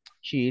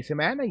 She is a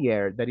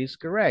manager. That is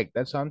correct.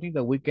 That's something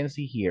that we can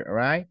see here. All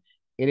right.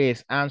 It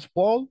is Anne's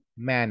Paul,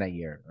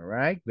 manager. All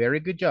right. Very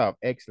good job.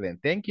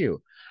 Excellent. Thank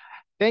you.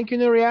 Thank you,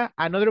 Nuria.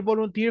 Another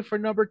volunteer for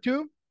number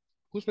 2.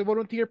 Who's my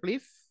volunteer,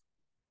 please?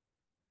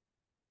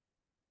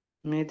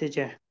 Me,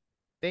 teacher.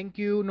 Thank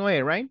you,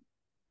 Noé, right?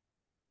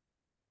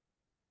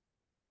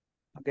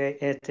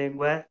 Okay,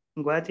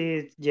 what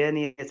is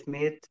Jenny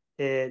Smith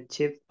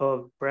chief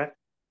of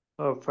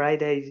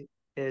Friday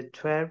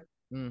 12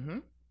 Mm-hmm.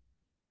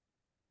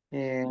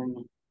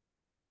 and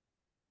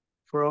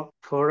from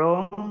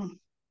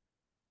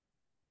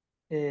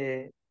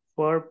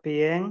 4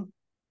 p.m.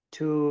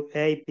 to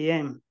 8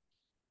 p.m.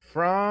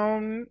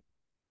 From,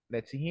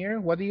 let's see here.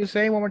 What do you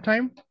say one more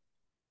time?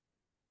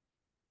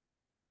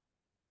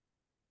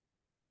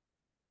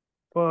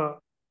 For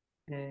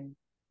uh,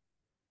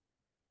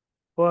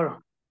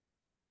 4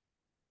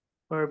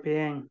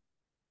 p.m.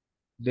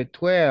 The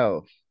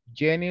 12th.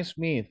 Jenny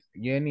Smith.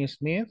 Jenny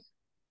Smith.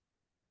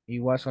 It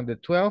was on the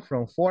 12th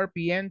from 4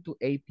 p.m. to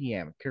 8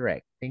 p.m.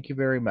 Correct. Thank you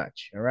very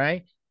much. All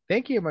right.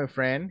 Thank you, my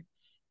friend.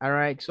 All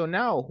right. So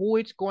now who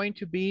is going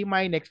to be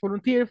my next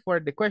volunteer for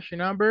the question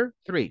number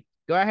 3?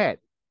 Go ahead.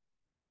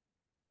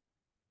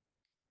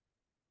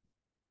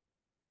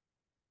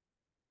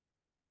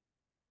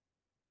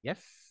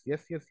 Yes,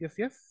 yes, yes, yes,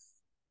 yes.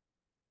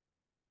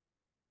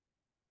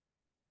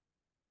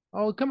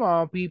 Oh, come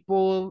on,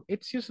 people.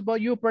 It's just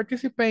about you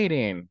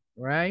participating,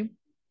 right?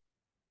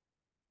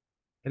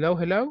 Hello,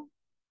 hello.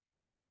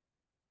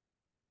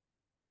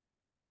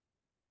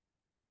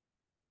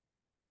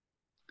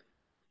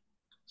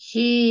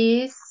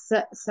 She is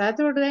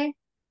Saturday.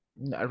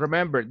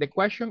 Remember the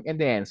question and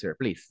the answer,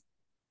 please.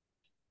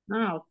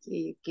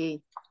 Okay,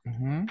 okay.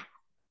 Mm-hmm.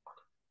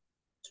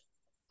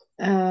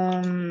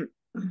 Um,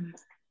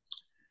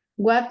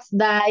 what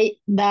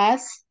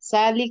does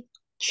Sally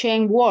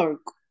Chen work?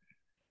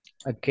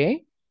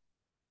 Okay.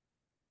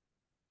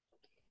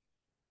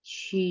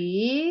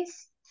 She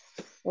is,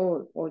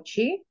 or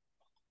she,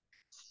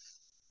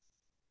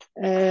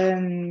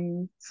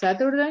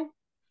 Saturday.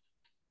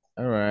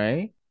 All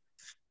right.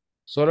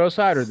 Solo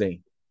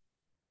Saturday.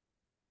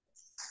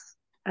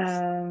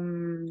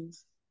 Um,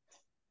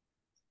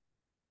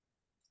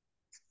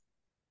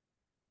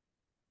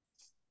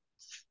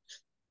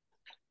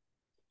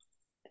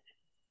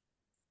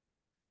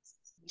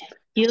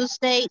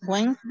 Tuesday,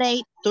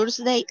 Wednesday,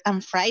 Thursday,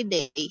 and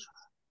Friday.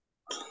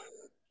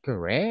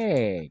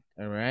 Correct.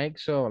 All right.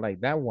 So like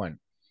that one.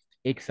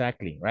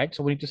 Exactly. Right.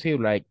 So we need to see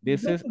like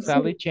this is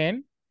Sally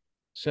Chen.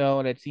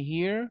 So let's see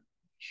here.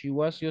 She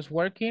was just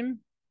working.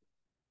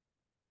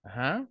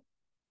 Uh-huh.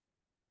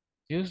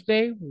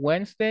 Tuesday,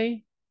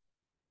 Wednesday,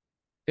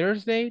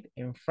 Thursday,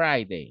 and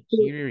Friday.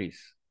 Here it is.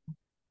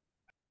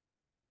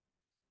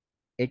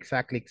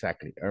 Exactly,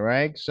 exactly. All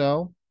right.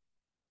 So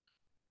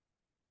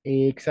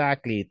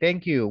exactly.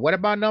 Thank you. What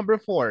about number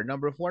 4?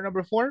 Number 4,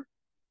 number 4?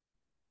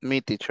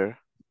 Me, teacher.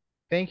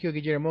 Thank you,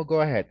 Guillermo.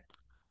 Go ahead.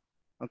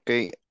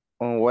 Okay.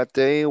 On what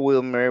day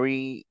will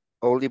Mary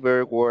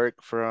Oliver work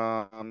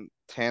from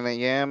 10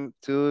 a.m.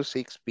 to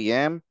 6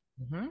 p.m.?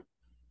 Mhm.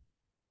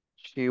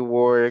 She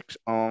works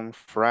on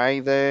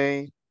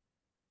Friday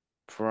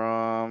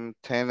from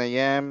 10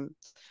 a.m.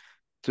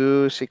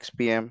 to 6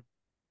 p.m.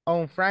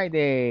 On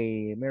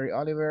Friday, Mary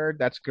Oliver,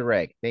 that's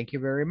correct. Thank you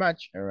very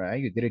much. All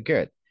right, you did it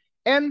good.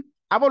 And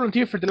I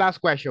volunteer for the last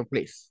question,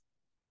 please.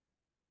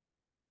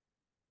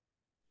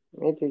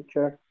 Me,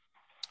 teacher.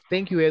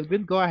 Thank you,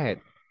 Edwin. Go ahead.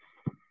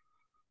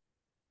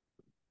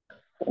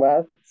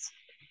 What's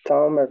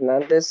Tom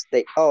Hernandez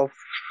day off?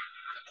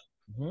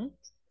 Mhm.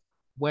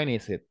 When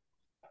is it?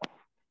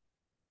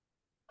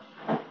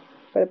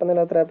 Puede poner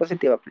la otra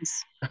diapositiva,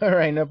 please. All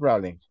right, no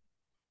problem.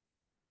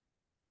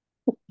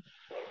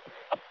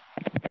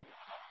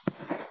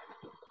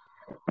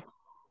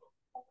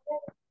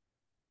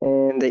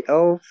 And day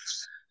off,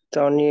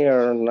 Tom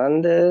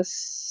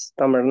Hernandez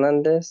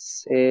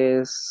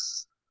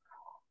is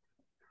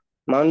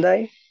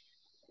Monday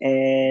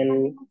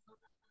and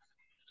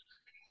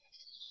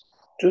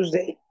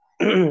Tuesday.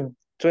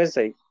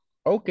 Tuesday.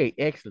 Okay,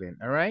 excellent.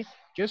 All right.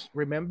 Just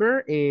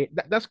remember,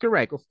 that's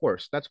correct, of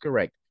course, that's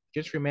correct.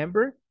 Just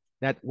remember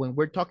that when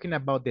we're talking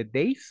about the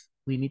days,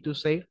 we need to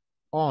say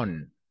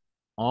on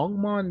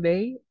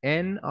Monday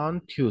and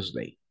on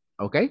Tuesday.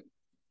 Okay.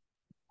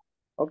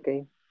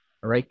 Okay.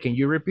 All right. Can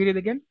you repeat it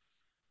again?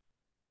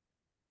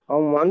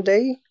 On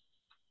Monday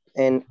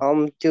and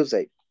on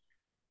Tuesday.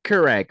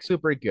 Correct.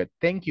 Super good.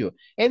 Thank you.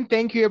 And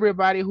thank you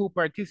everybody who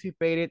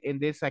participated in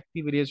these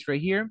activities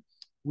right here.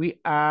 We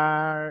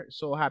are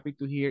so happy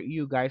to hear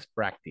you guys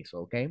practice,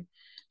 okay?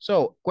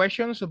 So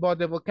questions about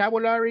the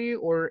vocabulary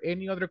or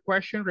any other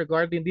question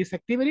regarding this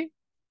activity?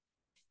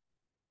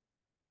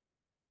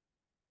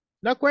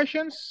 No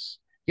questions?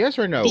 Yes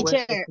or no? Pues,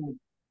 Teacher,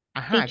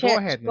 Ajá, go teacher,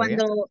 ahead, Nuria.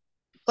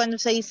 cuando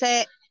se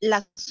dice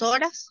las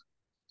horas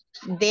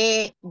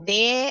de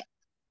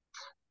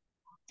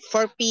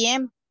 4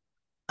 p.m.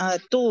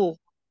 To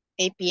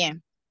 8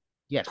 p.m.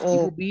 Yes, it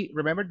will o be,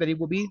 remember that it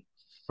will be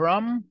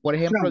from, por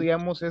ejemplo, from.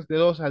 digamos, es de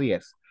 2 a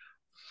 10.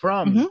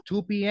 From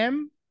 2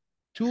 p.m.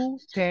 to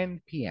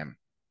 10 p.m.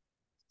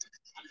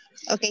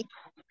 Okay,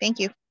 thank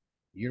you.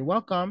 You're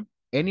welcome.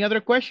 Any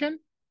other question?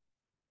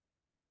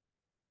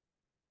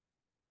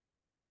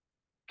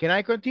 Can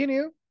I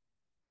continue?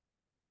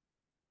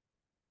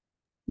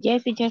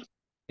 Yes, teacher.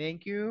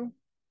 Thank you.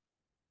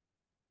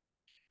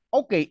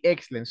 Okay,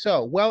 excellent.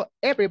 So, well,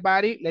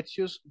 everybody, let's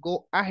just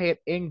go ahead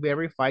and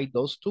verify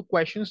those two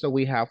questions that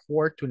we have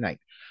for tonight.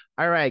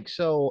 All right,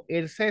 so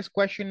it says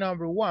question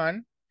number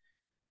 1.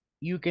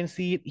 You can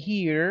see it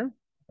here.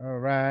 All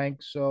right,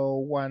 so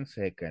 1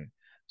 second.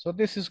 So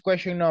this is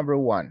question number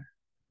 1,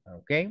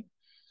 okay?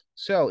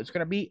 So it's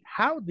gonna be,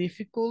 how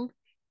difficult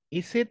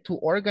is it to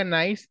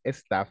organize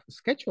staff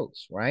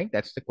schedules, right?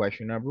 That's the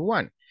question number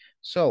 1.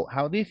 So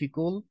how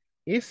difficult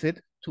is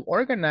it to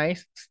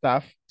organize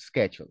staff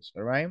schedules,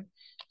 all right?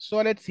 So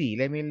let's see,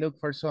 let me look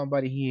for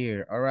somebody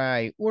here. All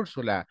right,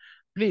 Ursula,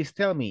 please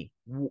tell me,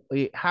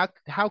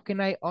 how can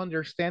I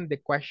understand the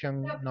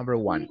question number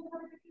 1?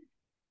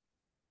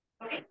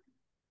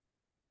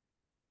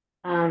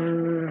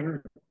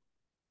 Um,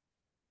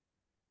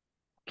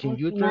 Can how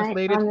you can I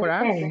translate it for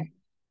us? understand?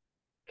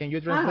 Can you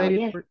Oh, translate it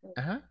yes, for,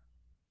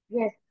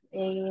 yes.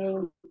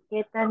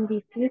 ¿Qué tan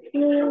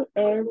difícil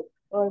es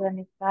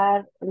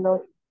organizar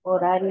los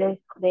horarios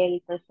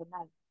del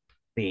personal?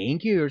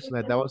 Thank you,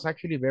 Ursula. That was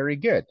actually very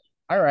good.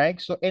 All right,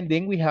 so and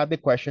then we have the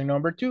question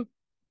number 2.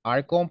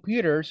 Are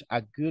computers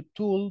a good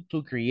tool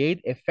to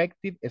create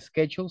effective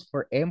schedules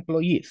for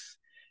employees?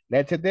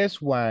 Let's say this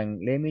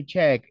one. Let me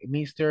check.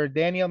 Mr.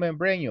 Daniel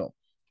Membreño,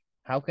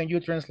 how can you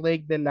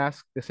translate the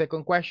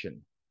second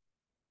question?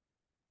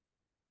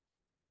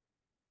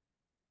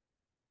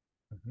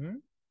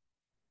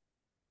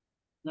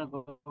 La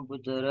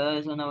computadora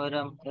es una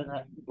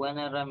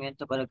buena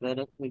herramienta para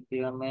crear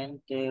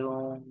efectivamente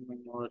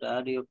un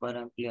horario para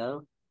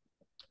empleados.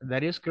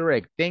 That is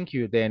correct. Thank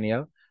you,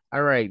 Daniel.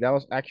 All right, that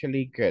was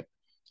actually good.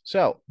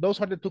 So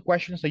those are the two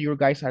questions that you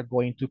guys are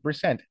going to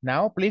present.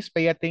 Now, please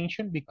pay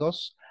attention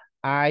because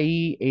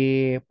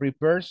I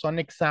prepared some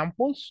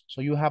examples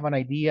so you have an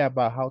idea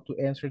about how to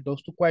answer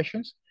those two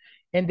questions.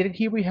 And then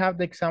here we have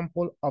the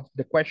example of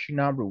the question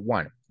number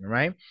 1,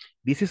 right?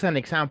 This is an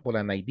example,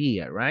 an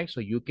idea, right?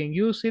 So you can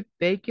use it,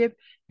 take it,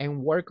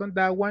 and work on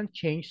that one,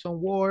 change some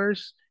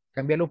words,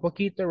 cambiarlo un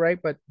poquito, right?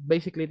 But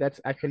basically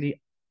that's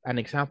actually an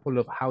example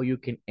of how you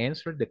can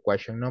answer the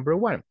question number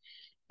 1.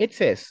 It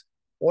says,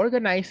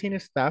 organizing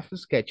staff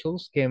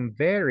schedules can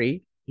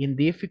vary in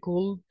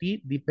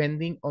difficulty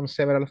depending on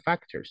several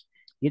factors.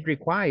 It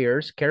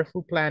requires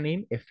careful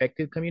planning,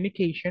 effective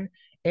communication,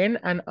 and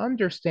an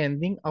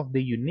understanding of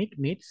the unique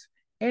needs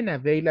and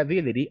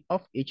availability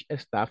of each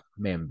staff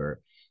member,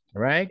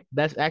 right?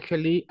 That's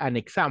actually an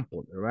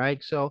example,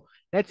 right? So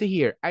let's see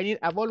here. I need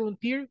a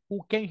volunteer who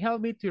can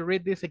help me to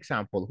read this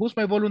example. Who's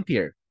my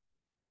volunteer?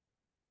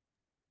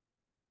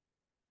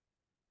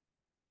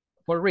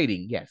 For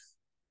reading, yes.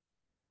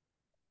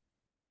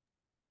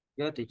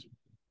 Yo, teacher.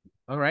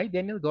 All right,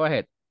 Daniel, go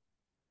ahead.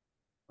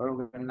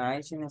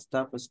 Organizing a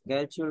staff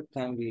schedule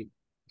can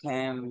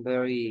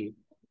vary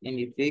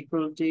in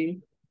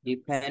difficulty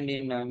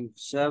depending on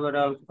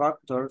several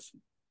factors.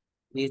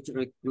 It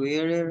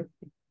requires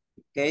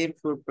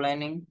careful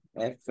planning,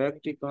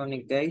 effective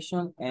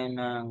communication, and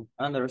an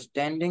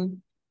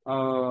understanding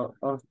of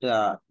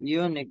the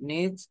unique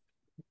needs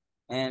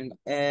and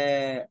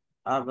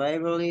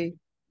availability,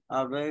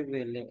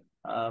 availability,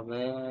 ¿cómo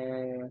se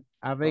dice?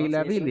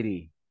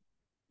 Availability.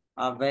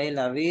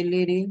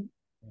 Availability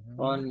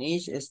on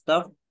each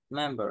staff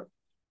member.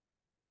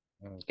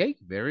 Okay,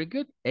 very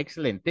good.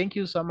 Excellent. Thank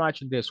you so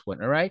much on this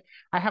one. All right.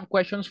 I have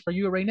questions for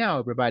you right now,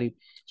 everybody.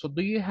 So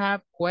do you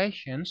have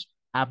questions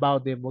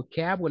about the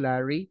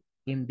vocabulary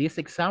in this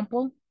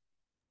example?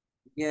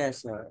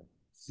 Yes, sir.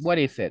 What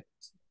is it?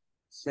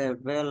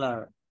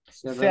 Several.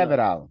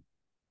 Several.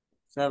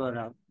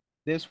 Several.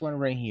 This one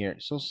right here.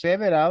 So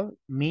several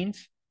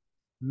means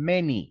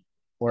many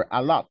or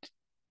a lot.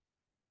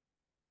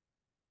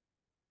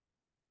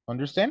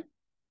 Understand?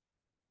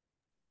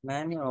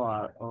 Many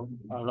or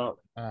a lot.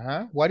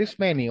 What is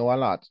many or a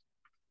lot?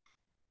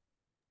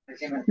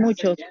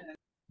 Muchos.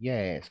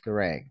 Yes,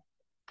 correct.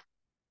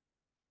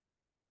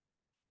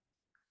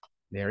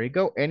 There you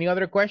go. Any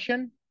other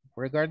question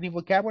regarding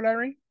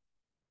vocabulary?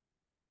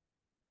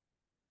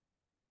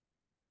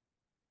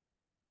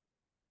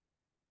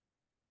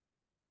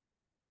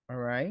 All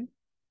right.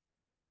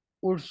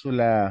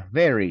 Ursula,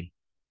 very.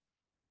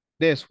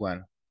 This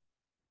one.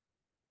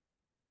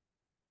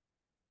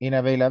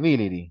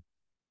 Inavailability.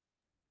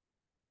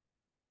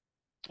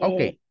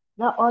 Okay.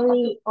 Not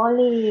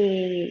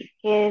only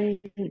can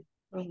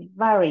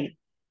vary.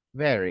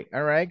 Very.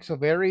 All right. So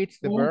very, it's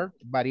the verb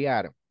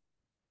variar.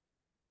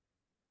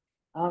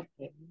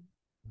 Okay.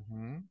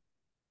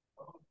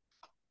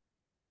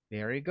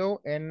 There you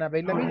go. And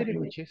availability,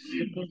 which is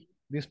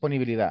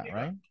disponibilidad,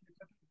 right?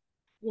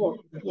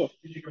 Yes,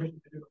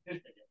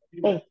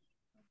 yes.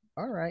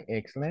 All right.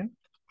 Excellent.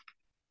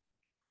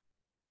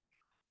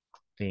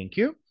 Thank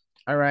you.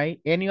 All right.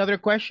 Any other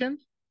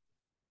questions?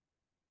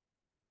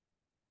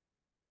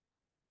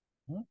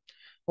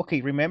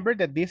 Okay, remember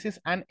that this is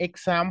an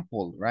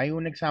example, right?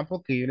 Un example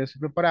que yo les he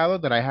preparado,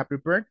 that I have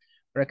prepared,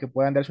 para que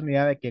puedan darse una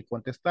idea de qué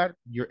contestar.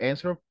 Your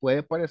answer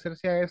puede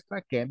parecerse a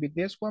esta, can be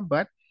this one,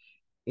 but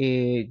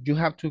you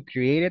have to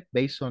create it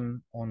based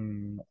on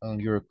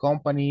your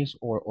companies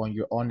or on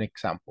your own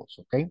examples,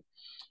 okay?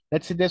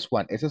 Let's see this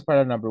one. This is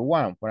para number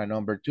one. Para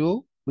number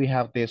two, we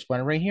have this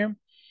one right here.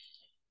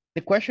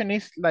 The question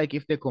is like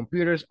if the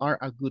computers are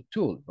a good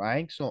tool,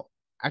 right? So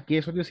aquí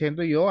estoy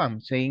diciendo yo, I'm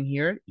saying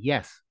here,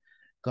 yes.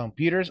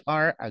 Computers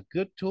are a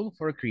good tool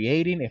for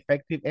creating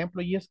effective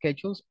employee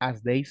schedules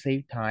as they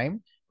save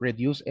time,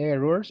 reduce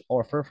errors,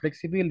 offer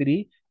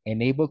flexibility,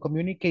 enable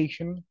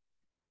communication,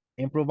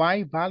 and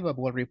provide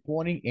valuable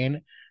reporting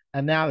and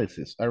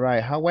analysis. All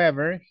right.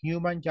 However,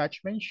 human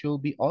judgment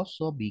should be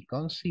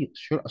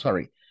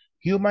considered.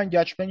 Human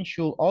judgment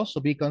should also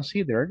be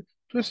considered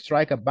to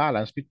strike a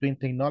balance between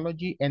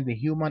technology and the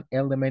human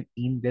element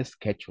in the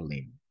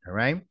scheduling. All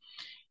right.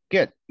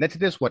 Good. Let's do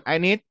this one. I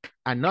need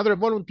another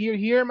volunteer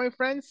here, my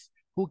friends,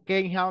 who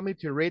can help me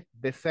to read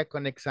the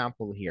second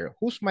example here.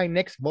 Who's my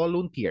next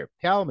volunteer?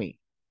 Tell me.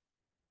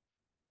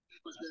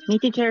 Me,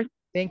 teacher.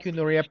 Thank you,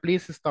 Nuria.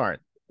 Please start.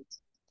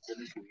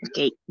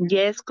 Okay.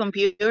 Yes,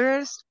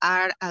 computers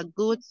are a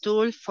good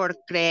tool for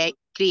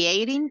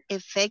creating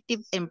effective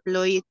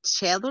employee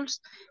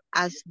schedules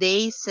as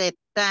they save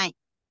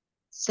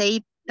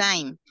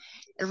time,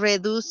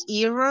 reduce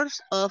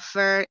errors,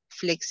 offer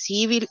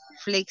flexibility,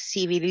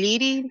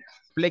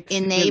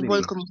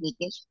 enable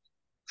communication,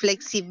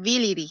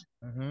 flexibility,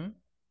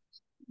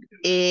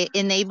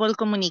 enable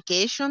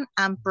communication,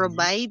 and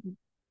provide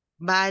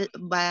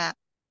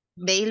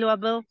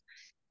valuable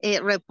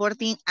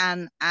reporting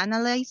and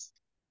analysis.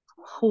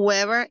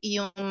 However,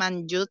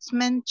 human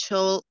judgment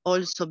should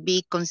also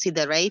be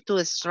considered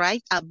to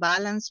strike a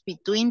balance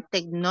between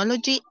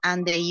technology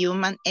and the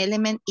human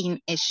element in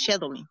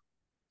scheduling.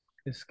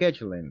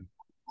 Scheduling.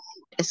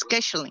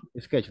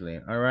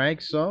 Scheduling. All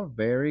right. So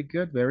very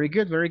good, very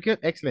good, very good.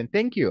 Excellent.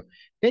 Thank you.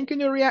 Thank you,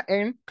 Nuria.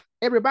 And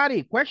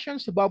everybody,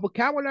 questions about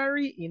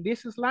vocabulary in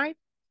this slide?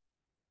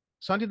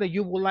 Something that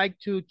you would like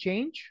to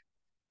change?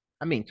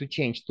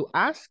 To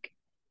ask?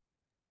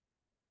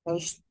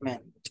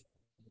 Judgment.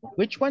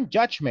 Which one?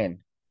 Judgment.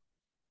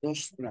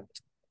 Judgment.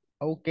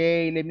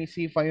 Okay, let me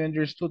see if I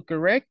understood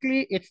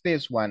correctly. It's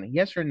this one.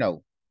 Yes or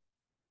no?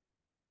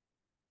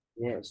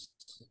 Yes.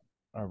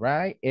 All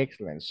right,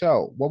 excellent.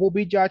 So what will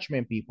be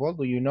judgment, people?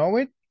 Do you know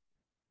it?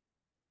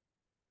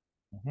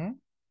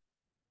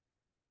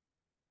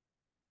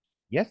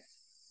 Yes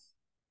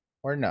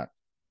or not?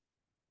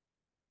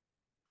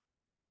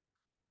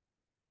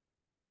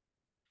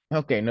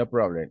 Okay, no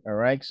problem. All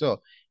right,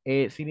 so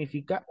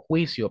significa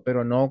juicio,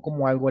 pero no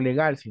como algo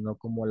legal, sino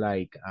como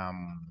like,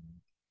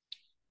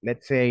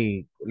 let's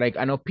say, like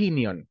an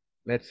opinion,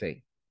 let's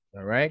say.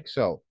 All right,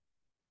 so,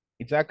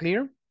 is that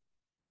clear?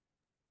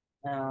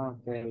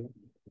 Okay.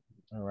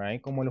 All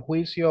right, como el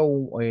juicio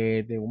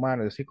de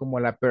humano, es decir, como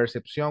la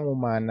percepción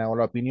humana o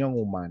la opinión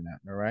humana,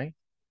 all right?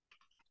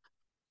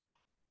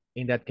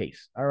 In that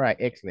case. All right,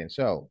 excellent.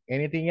 So,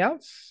 anything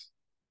else?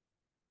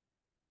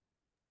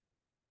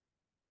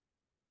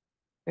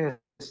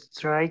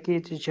 Strike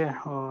it, teacher.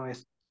 Or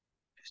strike.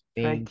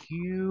 Thank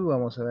you.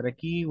 Vamos a ver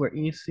aquí. Where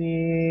is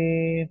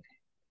it?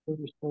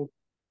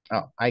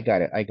 Oh, I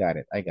got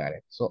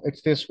it. So,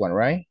 it's this one,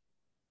 right?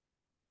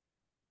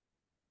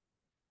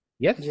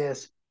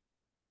 Yes?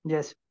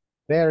 Yes.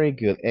 Very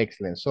good,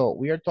 excellent. So,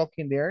 we are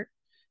talking there.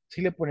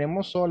 Si le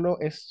ponemos solo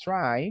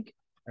strike,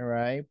 all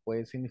right,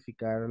 puede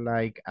significar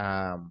like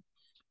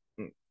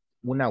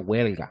una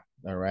huelga,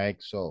 all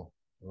right, so,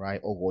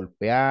 right, o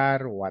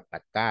golpear o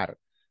atacar,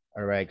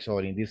 all right, so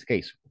in this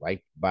case,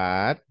 right,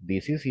 but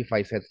this is if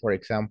I said, for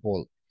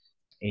example,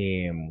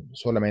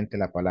 solamente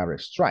la palabra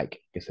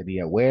strike, que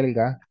sería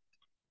huelga,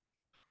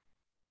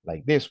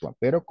 like this one,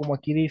 pero como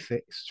aquí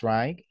dice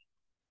strike,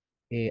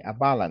 a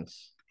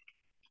balance,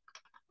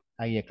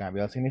 ahí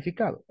cambia el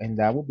significado, and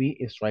that would be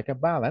strike a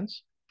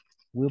balance,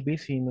 will be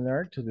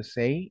similar to the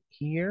say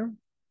here,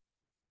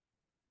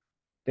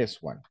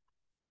 this one,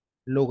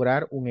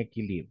 lograr un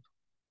equilibrio.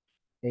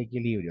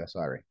 Equilibrio,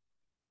 sorry.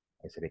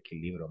 I said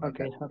equilibrio, my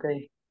Okay, God.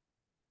 okay.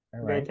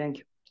 All Okay, right. thank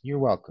you. You're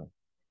welcome.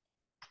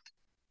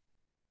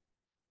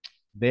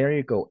 There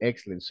you go.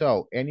 Excellent.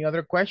 So, any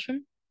other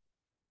question?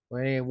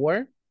 Any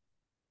word?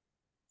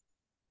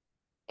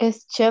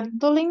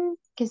 Scheduling,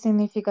 ¿qué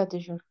significa,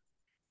 teacher?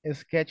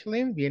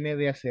 Scheduling viene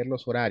de hacer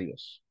los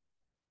horarios.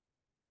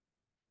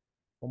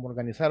 Como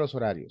organizar los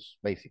horarios,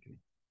 basically.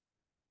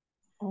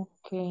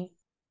 Okay.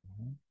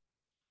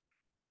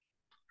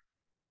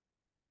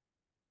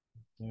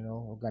 You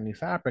know,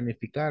 organizar,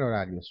 planificar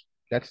horarios.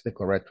 That's the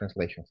correct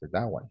translation for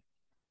that one.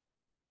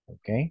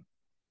 Okay.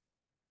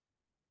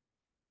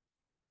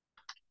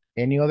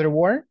 Any other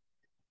word?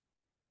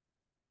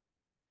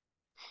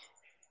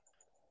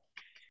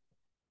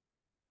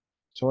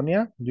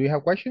 Sonia, do you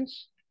have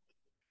questions?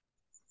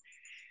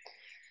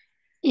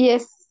 Y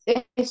es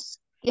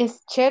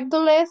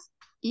schedules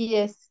y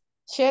es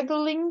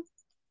scheduling.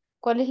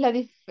 ¿Cuál es la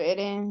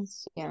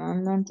diferencia?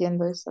 No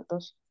entiendo esas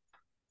dos.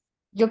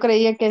 Yo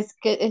creía que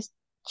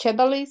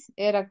schedules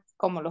era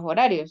como los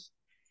horarios.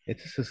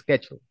 It's a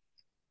schedule,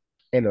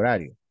 el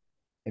horario.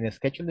 En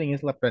scheduling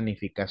es la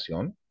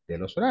planificación de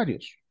los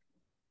horarios.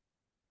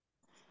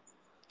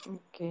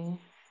 Okay.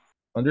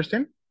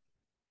 Understand?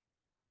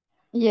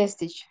 Yes,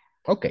 teacher.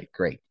 Okay,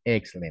 great.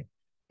 Excellent.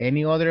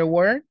 Any other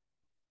word?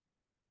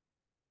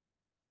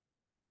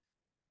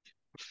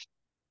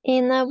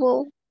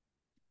 Enable.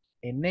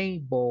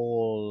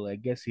 Enable, I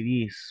guess it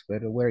is,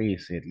 but where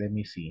is it? Let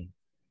me see.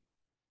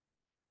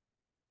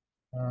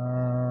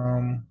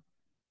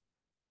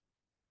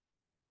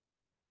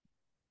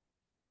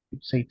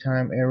 Say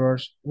time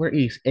errors. Where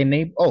is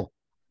enable? Oh,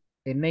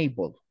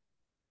 enable.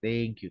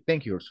 Thank you.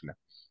 Thank you, Ursula.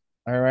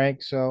 All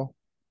right, so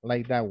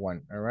like that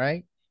one, all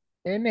right?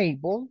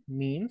 Enable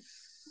means,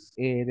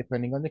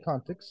 depending on the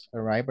context,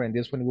 all right? But in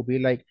this one, it will be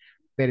like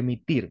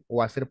permitir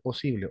o hacer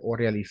posible o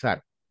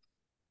realizar.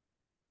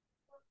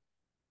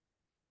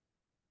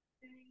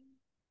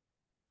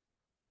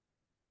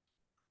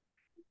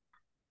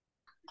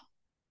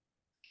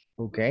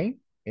 Okay,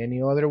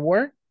 any other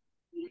word?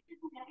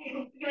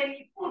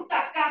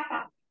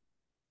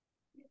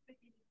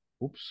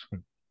 Oops.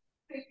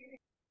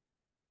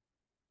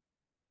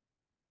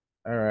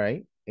 All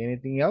right,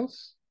 anything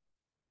else?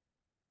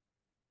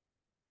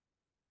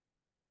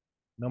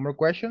 No more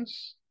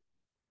questions?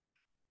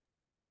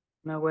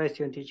 No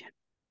question, teacher.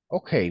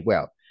 Okay,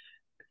 well,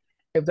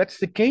 if that's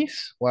the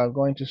case, we're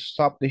going to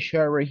stop the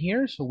share right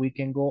here so we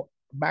can go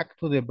back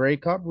to the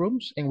breakout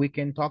rooms and we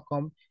can talk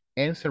on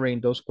answering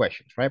those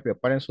questions, right?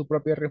 Preparen su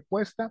propia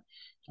respuesta.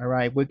 All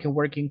right, we can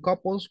work in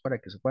couples para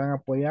que se puedan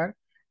apoyar.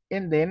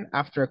 And then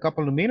after a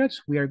couple of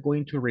minutes, we are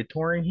going to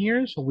return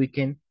here so we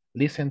can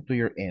listen to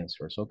your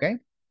answers, okay?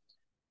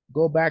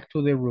 Go back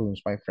to the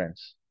rooms, my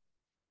friends.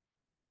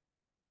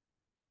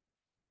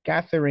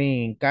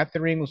 Catherine,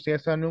 ¿usted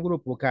está en un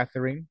grupo,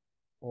 Catherine?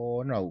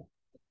 ¿O no?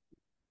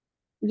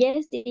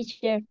 Yes,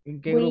 teacher.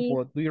 ¿En qué We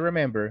grupo? Do you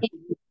remember?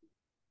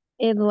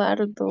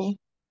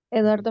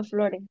 Eduardo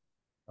Flores.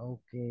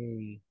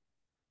 Okay.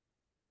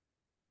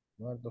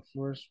 Well, the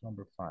first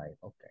number 5.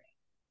 Okay.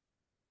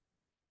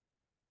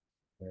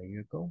 There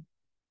you go.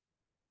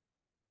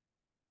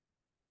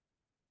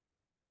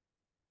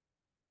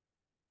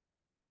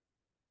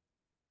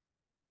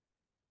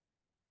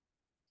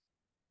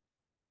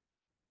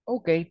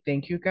 Okay,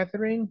 thank you,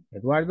 Catherine.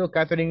 Eduardo,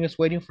 Catherine is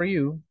waiting for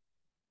you.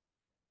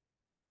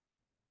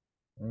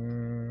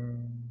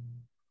 Mm,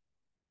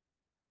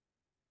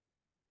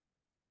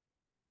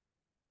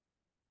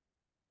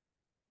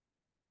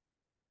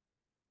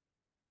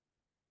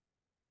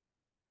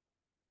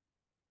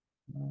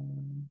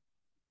 mm.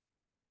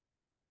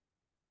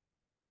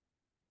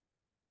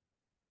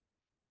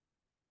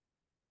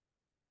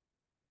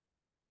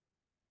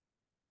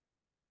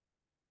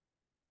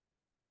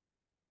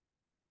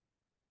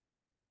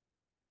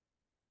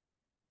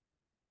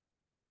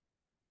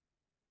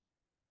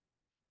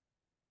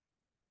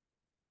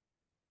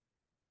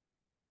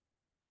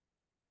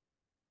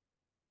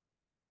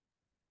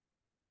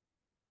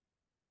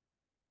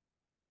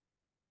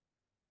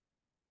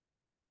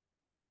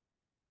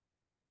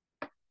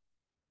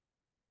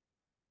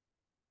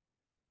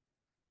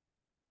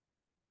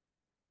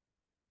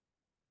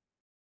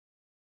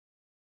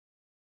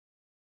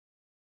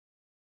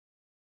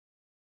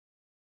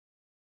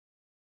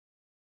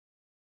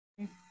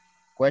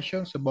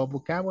 Questions about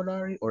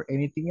vocabulary or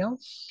anything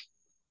else?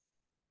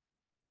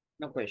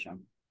 No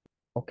question.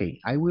 Okay,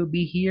 I will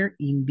be here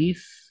in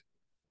this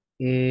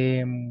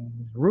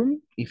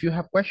room. If you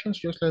have questions,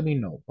 just let me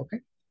know,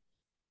 okay?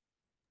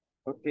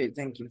 Okay,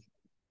 thank you.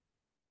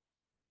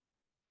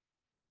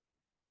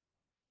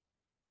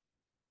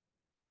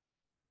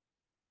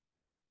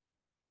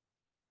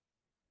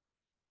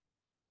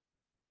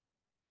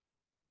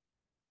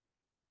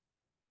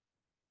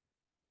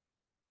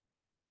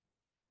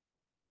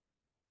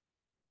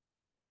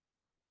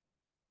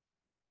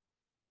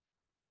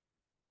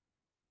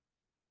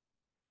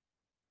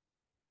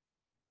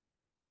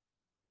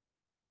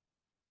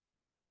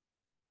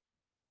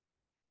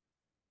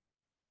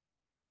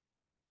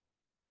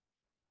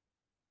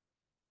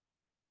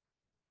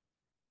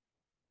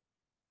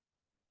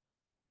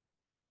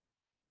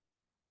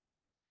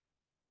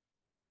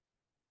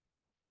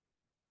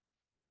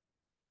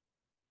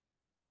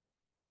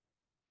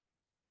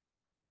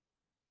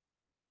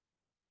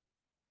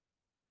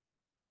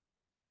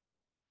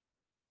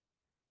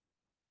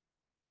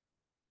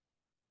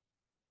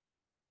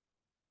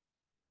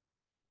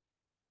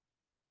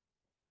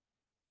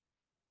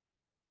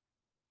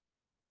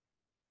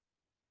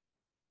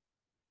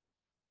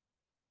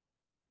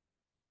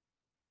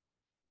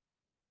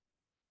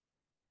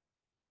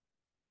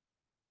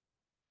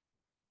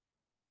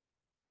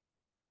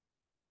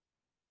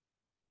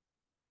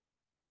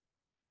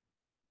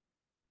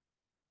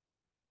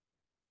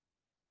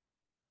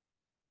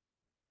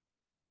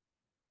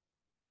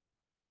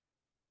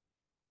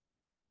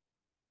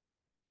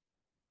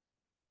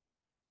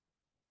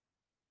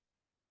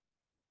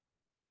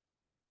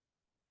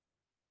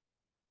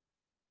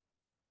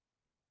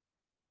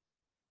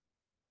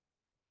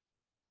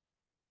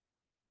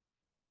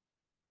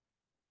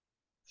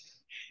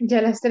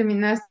 Ya las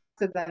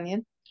terminaste,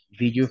 Daniel.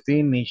 Did you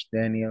finish,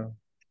 Daniel?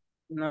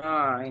 No,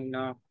 I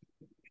know.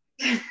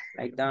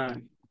 I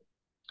don't.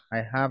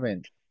 I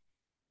haven't.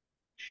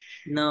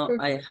 No,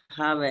 I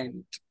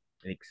haven't.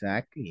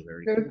 Exactly,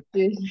 very good.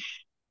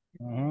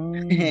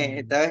 Okay.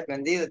 Estaba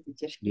escondido,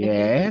 teacher.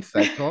 Yes,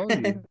 I told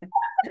you.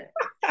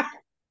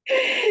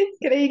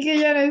 Creí que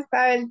ya no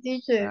estaba el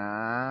teacher.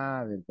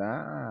 Ah,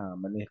 ¿verdad?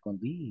 Me lo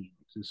escondí.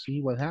 To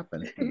see what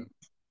happens. Bueno.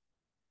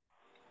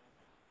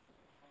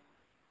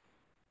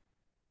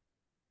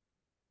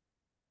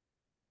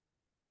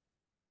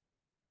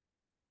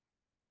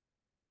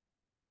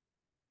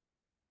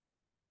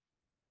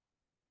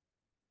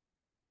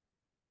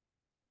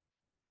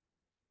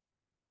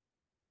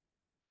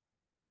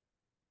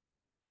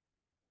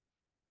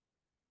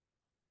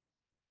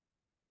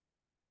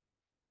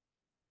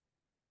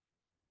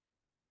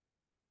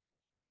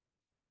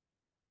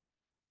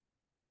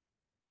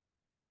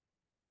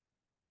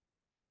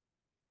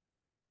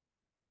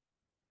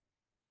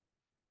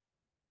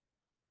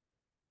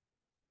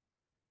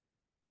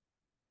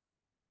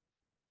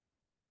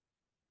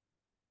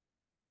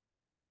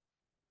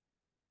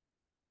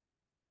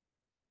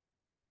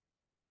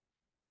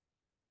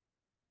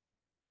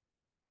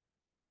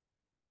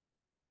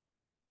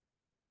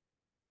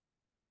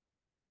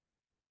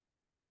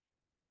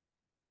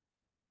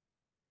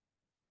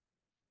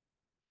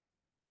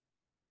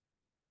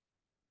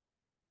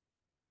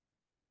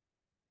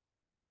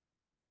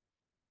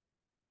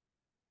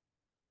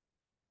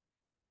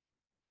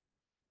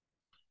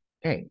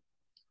 Okay.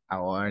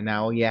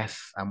 Now,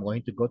 yes, I'm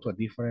going to go to a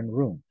different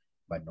room,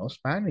 but no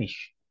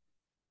Spanish,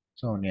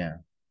 Sonia.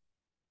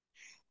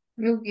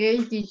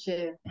 Okay,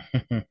 teacher.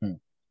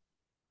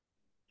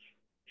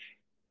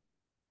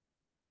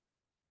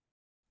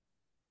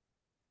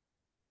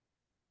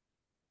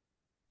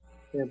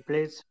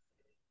 Please.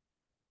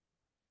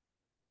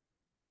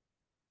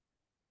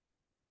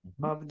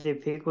 Mhm. Of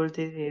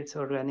difficulty is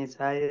organized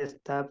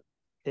staff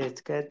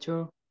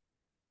schedule.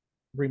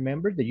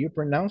 Remember that you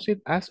pronounce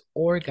it as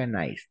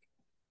organized.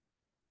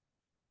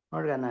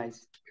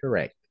 Organized.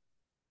 Correct.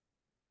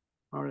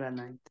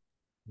 Organized.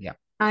 Yeah.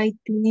 I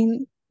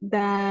think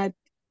that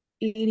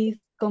it is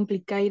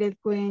complicated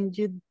when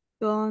you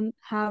don't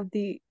have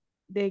the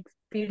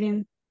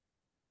experience.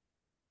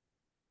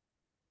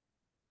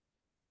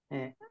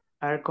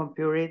 Are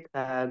computed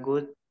a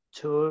good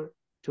tool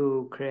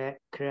to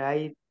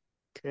create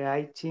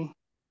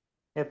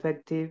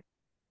effective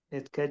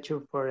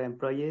schedule for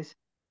employees.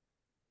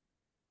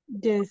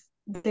 Yes,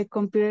 the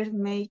computers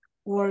make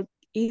work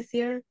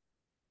easier,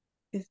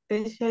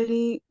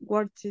 especially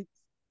worksheets.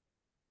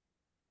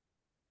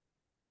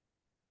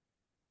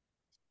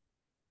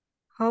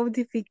 How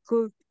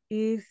difficult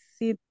is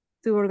it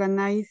to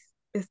organize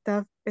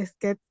staff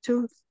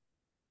schedules?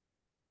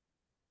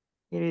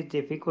 It is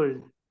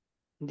difficult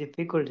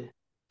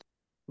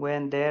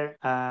when there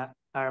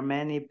are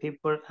many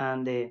people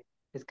and the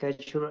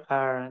schedule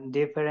are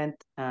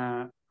different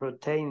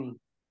rotating.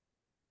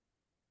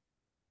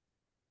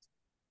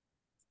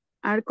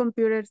 Are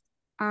computers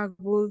a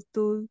good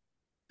tool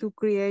to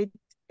create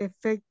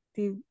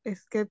effective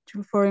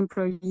schedule for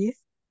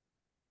employees?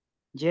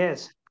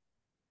 Yes,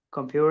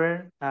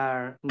 computers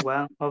are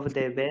one of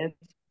the best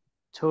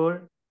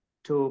tools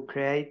to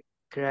create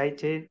a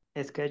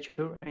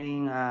schedule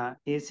in an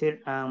easier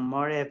and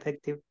more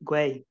effective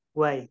way.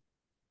 Way.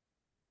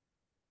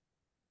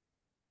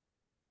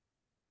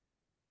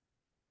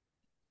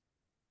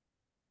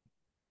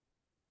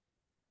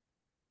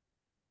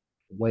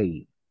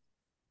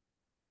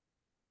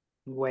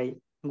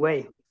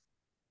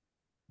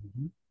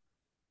 Mhm.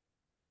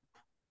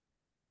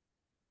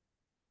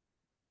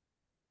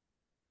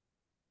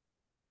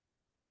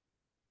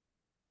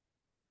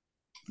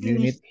 Do you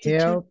need Finish, teacher.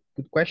 help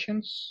with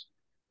questions?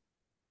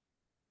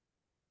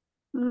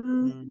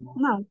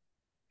 No.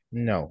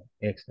 No.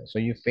 Excellent. So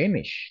you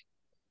finish.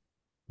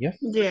 Yes.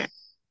 Yeah.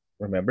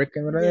 Remember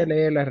que no era de Yeah.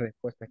 leer las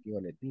respuestas que yo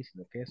les di,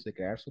 sino que es de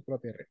crear su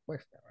propia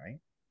respuesta, right?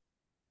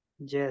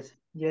 Yes,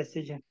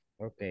 teacher.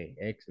 Okay,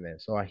 excellent.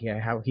 So I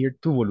have here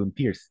two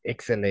volunteers.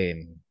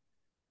 Excellent.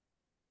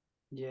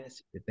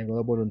 Yes. Yo tengo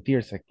dos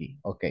volunteers aquí.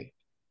 Okay.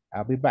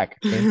 I'll be back.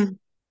 Okay.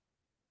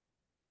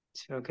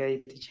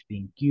 Okay, teacher.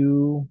 Thank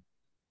you.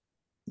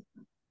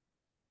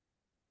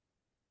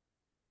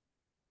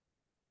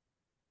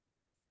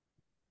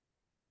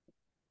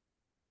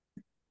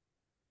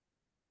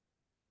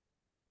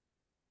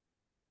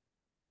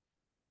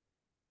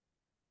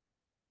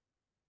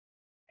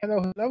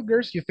 Hello,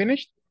 girls. You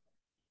finished?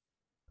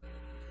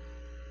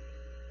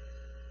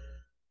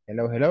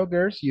 Hello,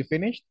 girls. You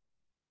finished?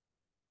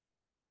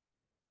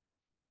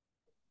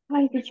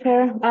 Hi,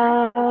 teacher.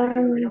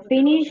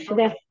 Finish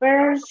the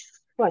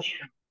first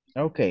question.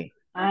 Okay.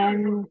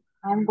 I'm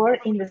bored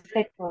in the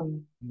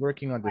second.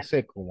 Working on the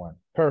second one.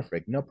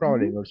 Perfect. No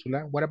problem,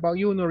 Ursula. What about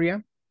you,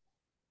 Nuria?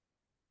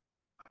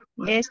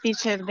 Yes,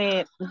 teacher,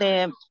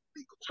 the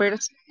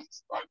first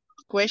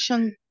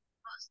question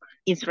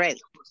is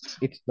ready.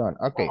 It's done.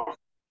 Okay.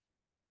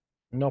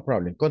 No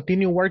problem.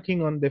 Continue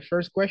working on the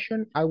first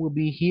question. I will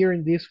be here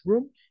in this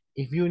room.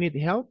 If you need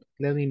help,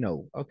 let me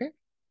know, okay?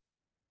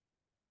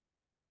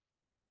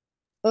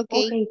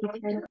 Okay. Okay,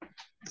 teacher.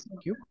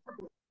 Thank you.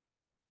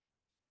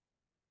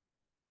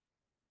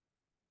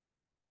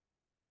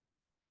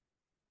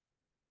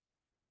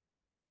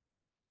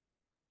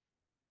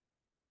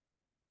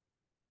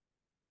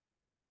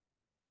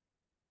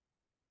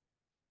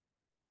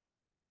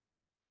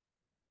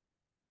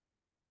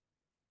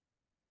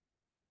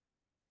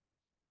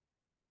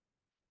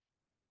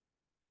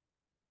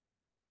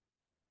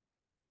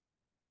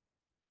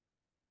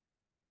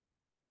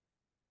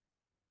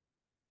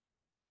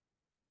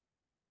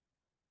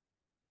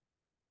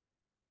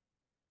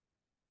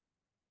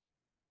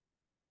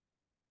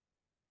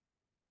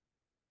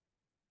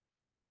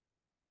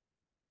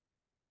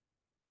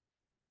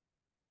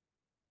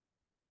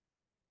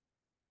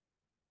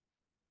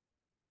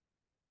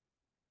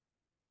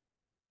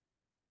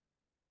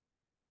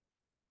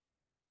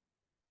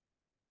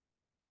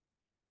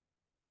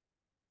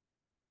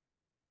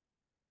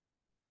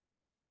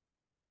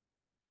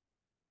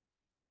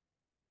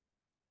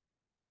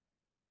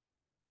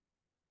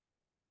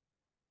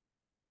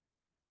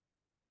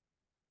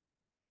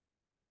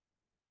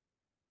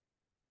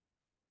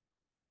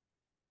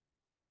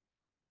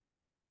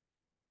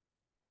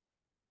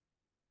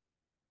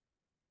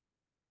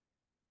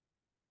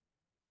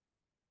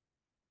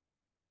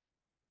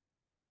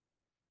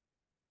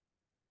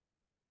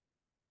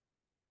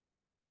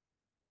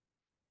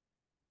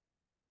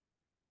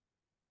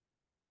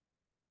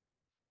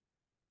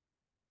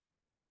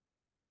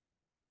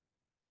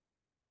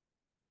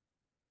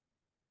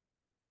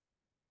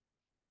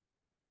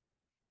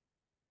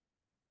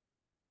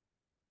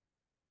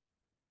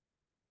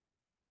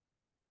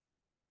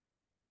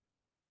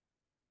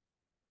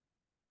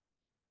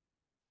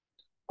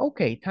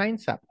 Okay,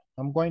 time's up.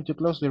 I'm going to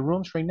close the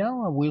rooms right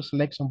now and we'll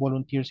select some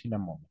volunteers in a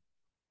moment.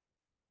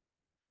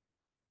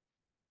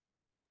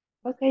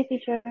 Okay,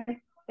 teacher. All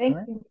Thank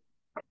right? you.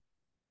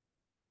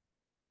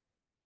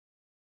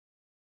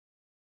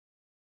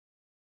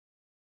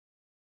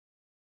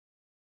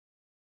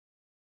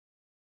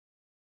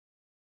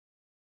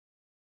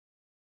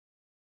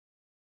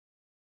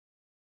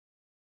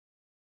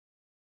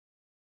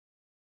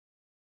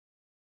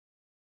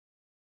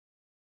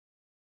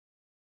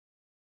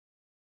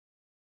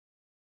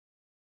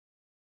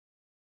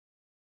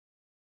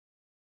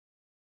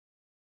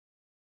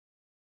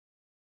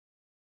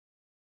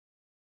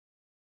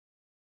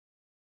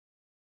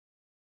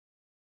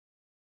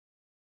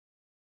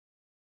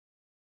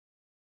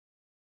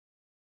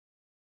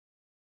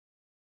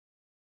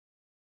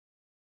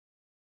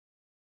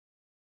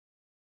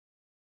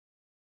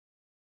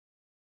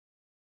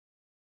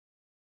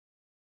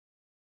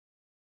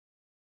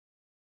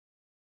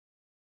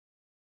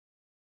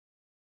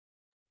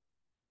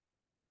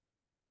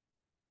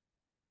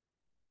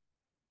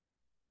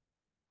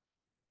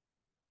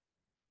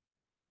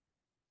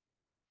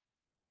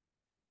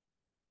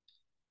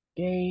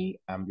 Okay,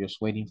 I'm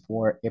just waiting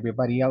for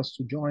everybody else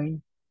to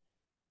join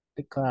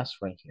the class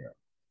right here.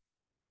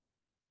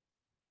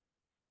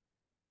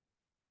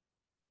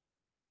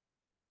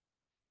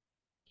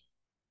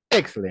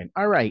 Excellent.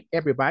 All right,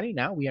 everybody.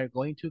 Now we are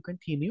going to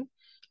continue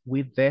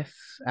with this,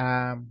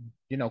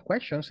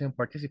 questions and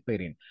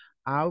participating.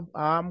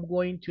 I'm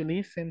going to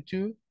listen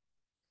to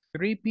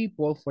 3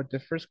 people for the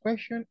first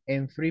question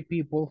and 3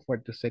 people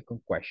for the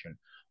second question.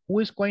 Who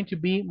is going to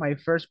be my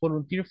first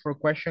volunteer for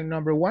question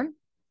number 1?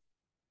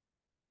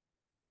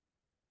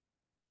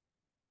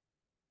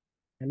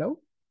 Hello?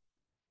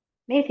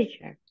 Me,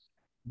 teacher.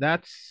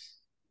 That's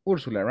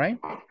Ursula, right?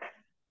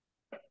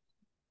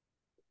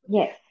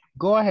 Yes.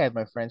 Go ahead,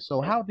 my friend.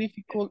 So how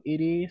difficult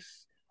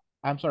is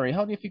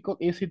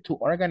it to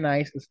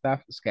organize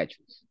staff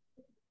schedules?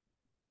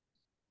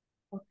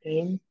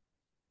 Okay.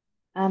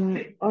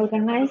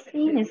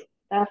 Organizing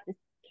staff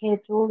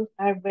schedules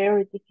are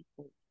very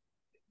difficult.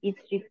 It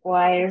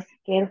requires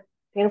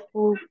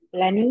careful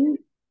planning,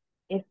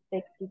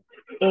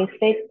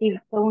 effective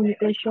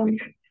communication,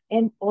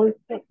 and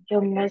also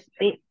you must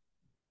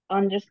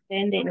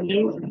understand the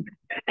needs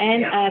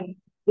and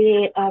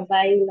the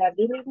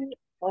availability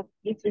of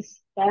each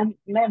staff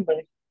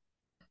member.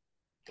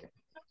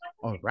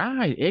 All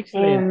right,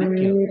 excellent. Thank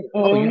you.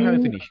 Oh, you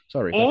haven't finished.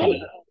 Sorry, And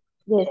continue.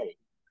 yes,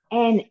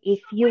 and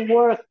if you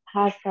work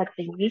as a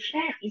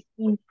technician, it's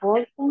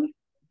important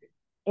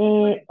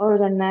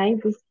organize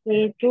the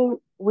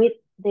schedule with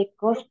the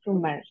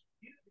customers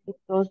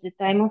because the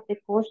time of the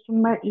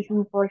customer is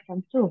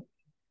important too.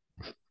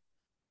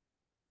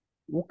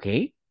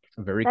 Okay,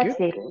 very That's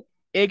good. it.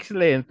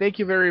 Excellent. Thank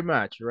you very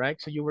much. Right.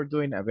 So you were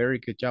doing a very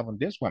good job on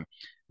this one.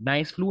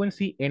 Nice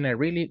fluency and a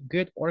really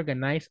good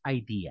organized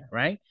idea,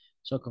 right?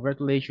 So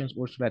congratulations,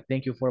 Ursula.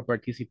 Thank you for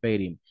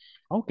participating.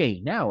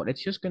 Okay, now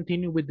let's just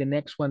continue with the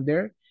next one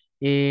there.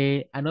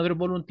 Another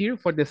volunteer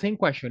for the same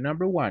question.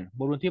 Number 1.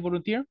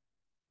 Volunteer.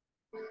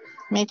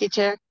 Me,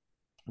 teacher.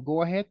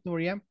 Go ahead,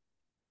 Nuria.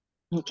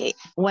 Okay.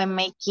 When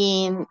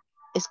making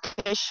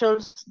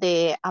schedules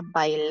the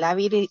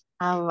availability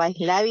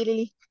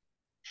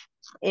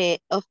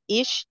of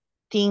each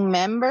team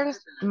member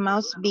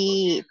must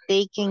be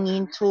taken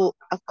into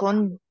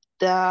account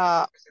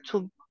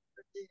to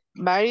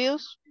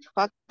various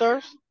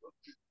factors: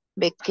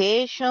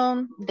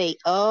 vacation, day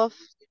off,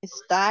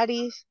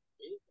 studies,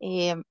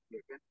 um,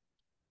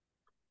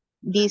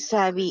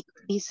 disabilities,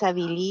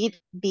 Disabilities.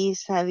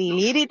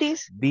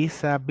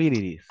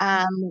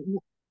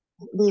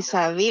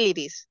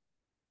 disabilities.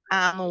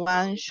 And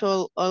one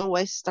should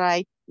always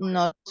try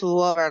not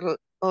to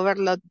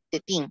overload the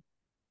team.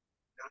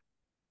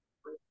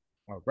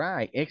 All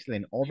right,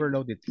 excellent.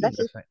 Overload the team. That's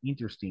it. That's an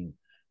interesting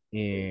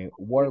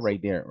word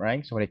right there,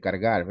 right?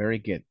 Sobrecargar, very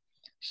good.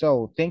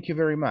 So thank you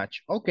very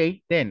much.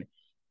 Okay, then.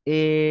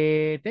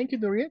 Thank you,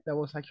 Doria. That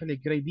was actually a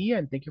good idea,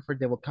 and thank you for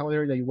the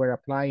vocabulary that you were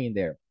applying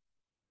there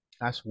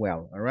as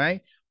well. All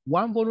right.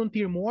 One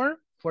volunteer more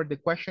for the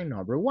question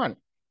number one.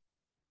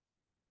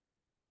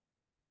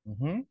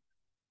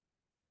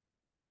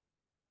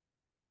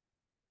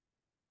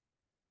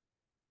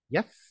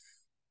 Yes.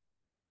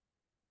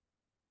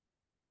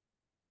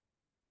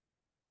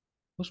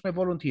 Who's my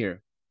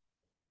volunteer?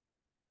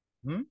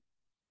 Me,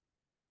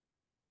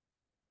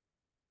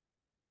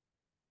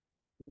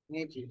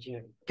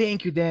 teacher.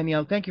 Thank you,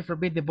 Daniel. Thank you for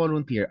being the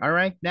volunteer. All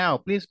right, now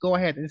please go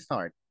ahead and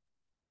start.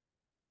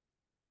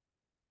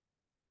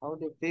 How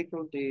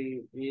difficult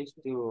it is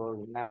to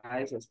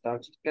organize a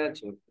stock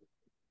schedule?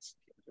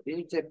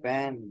 It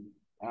depends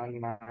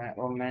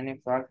on many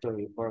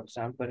factors. For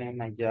example, in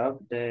my job,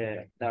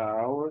 the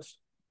hours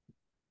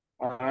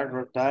are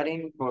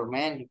rotating for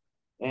many,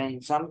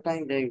 and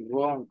sometimes they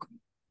wrong.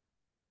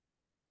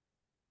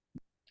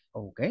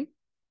 Okay,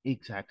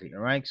 exactly.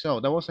 All right, so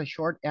that was a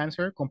short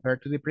answer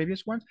compared to the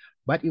previous ones,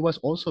 but it was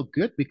also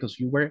good because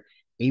you were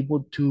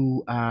able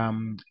to,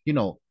 you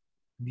know,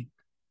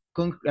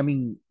 I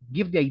mean,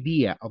 give the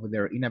idea over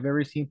there in a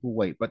very simple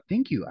way. But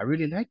thank you, I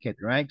really like it,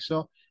 right?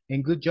 So,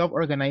 and good job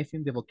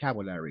organizing the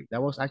vocabulary.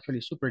 That was actually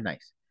super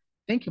nice.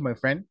 Thank you, my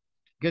friend.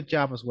 Good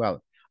job as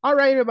well. All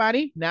right,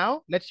 everybody.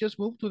 Now let's just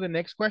move to the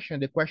next question,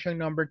 the question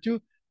number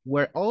two,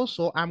 where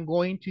also I'm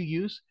going to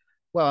use,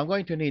 well, I'm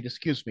going to need,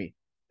 excuse me,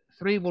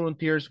 3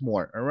 volunteers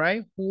more. All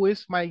right. Who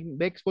is my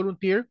next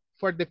volunteer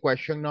for the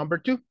question number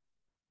two?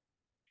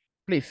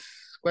 Please,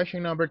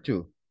 question number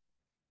two.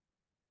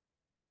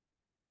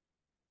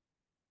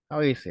 How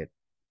is it?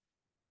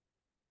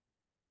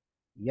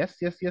 Yes,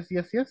 yes, yes,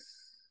 yes, yes.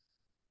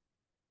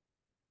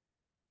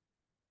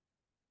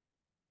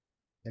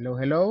 Hello,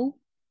 hello.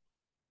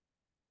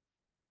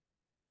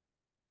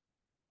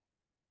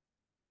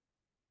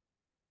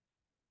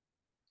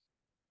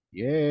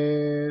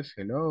 Yes,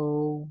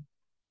 hello.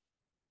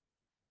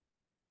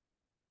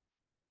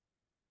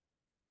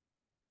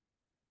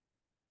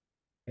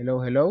 Hello,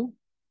 hello.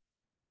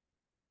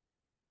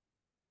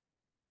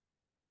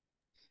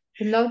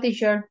 Hello,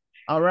 teacher.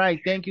 All right,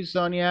 thank you,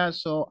 Sonia.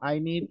 So I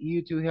need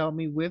you to help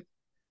me with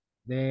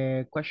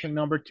the question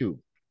number two.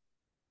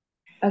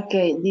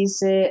 Okay,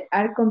 this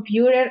are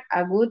computer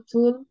a good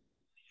tool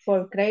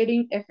for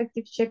creating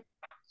effective check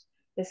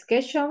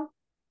schedule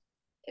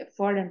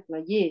for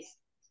employees?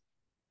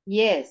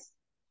 Yes,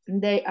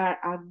 they are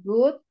a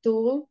good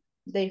tool.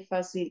 They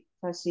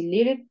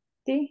facilitate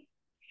the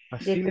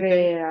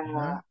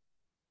Facilitate.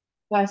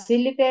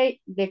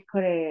 facilitate the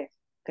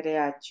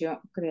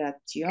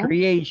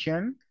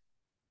Creation.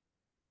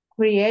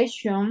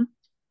 creation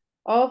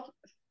of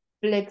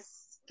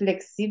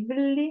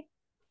flexibly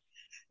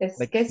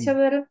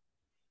schedule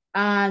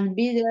and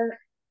better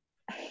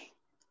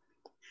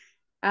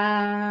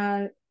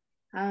uh,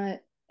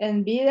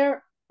 and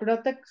better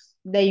protects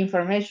the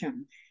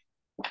information.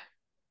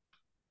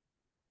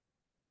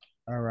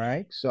 All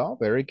right, so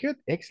very good.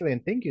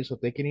 Excellent. Thank you. So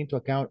taking into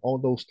account all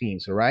those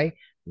things, all right?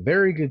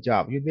 Very good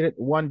job. You did it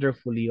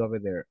wonderfully over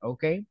there,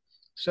 okay?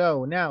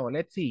 So now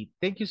let's see.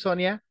 Thank you,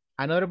 Sonia.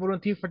 Another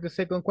volunteer for the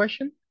second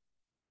question.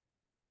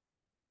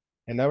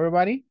 Hello,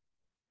 everybody.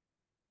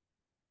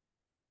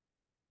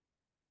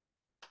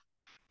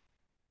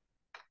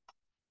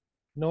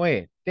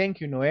 Noé.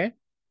 Thank you, Noé.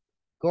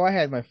 Go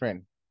ahead, my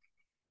friend.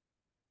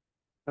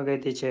 Okay,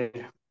 teacher.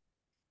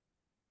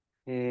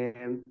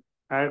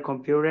 Are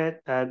computers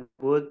a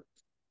good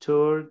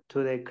tool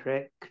to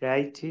the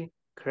creating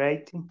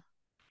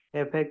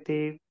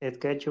effective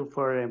schedule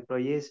for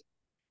employees?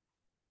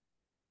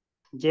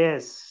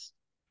 Yes,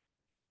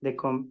 the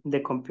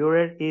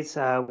computer is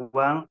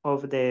one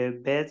of the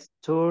best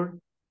tools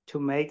to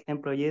make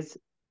employees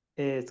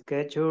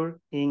schedule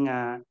in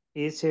a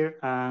easier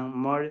and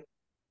more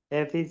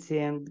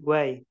efficient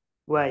way.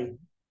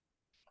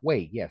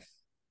 Yes.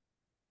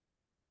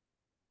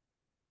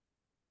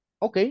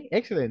 Okay,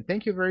 excellent.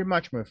 Thank you very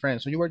much, my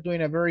friend. So you are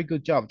doing a very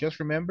good job.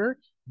 Just remember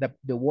that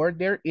the word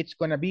there, it's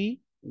gonna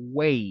be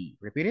way.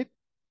 Repeat it.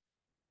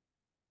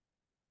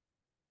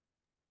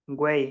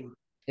 Way.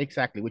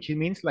 Exactly, which it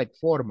means like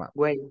forma.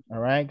 Way. All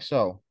right,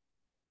 so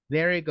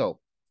there you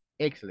go.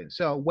 Excellent.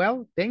 So,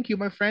 well, thank you,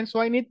 my friend. So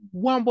I need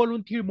one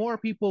volunteer more,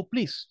 people,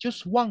 please.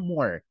 Just one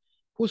more.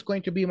 Who's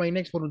going to be my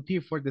next volunteer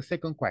for the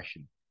second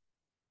question?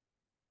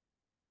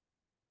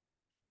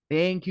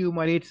 Thank you,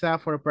 Maritza,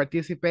 for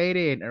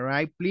participating. All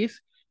right,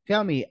 please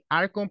tell me,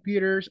 are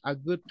computers a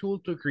good tool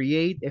to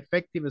create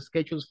effective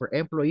schedules for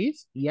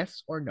employees?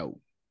 Yes or no?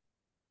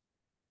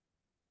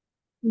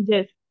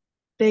 Yes,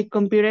 the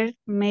computers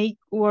make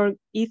work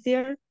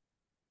easier,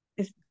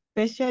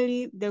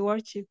 especially the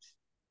worksheets.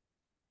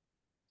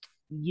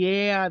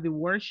 Yeah, the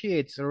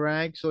worksheets, all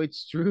right? So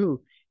it's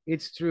true.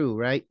 It's true,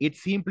 right? It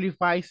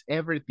simplifies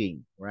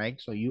everything,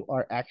 right? So you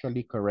are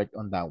actually correct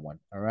on that one,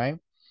 all right?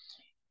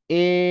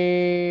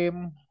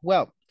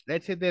 Well,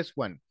 let's say this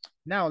one.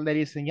 Now,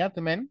 ladies and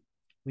gentlemen,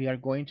 we are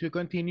going to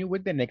continue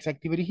with the next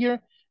activity here.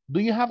 Do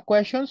you have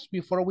questions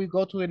before we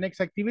go to the next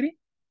activity?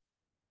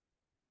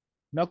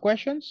 No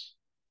questions?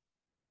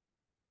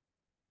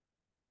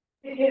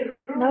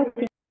 No,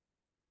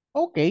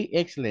 Okay,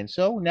 excellent.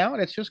 So now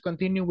let's just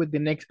continue with the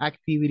next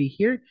activity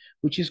here,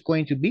 which is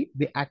going to be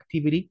the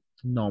activity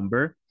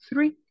number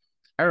 3.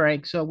 All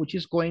right, so which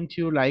is going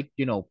to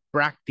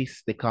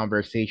practice the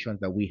conversation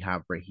that we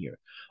have right here.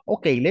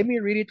 Okay, let me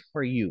read it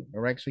for you, all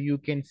right? So you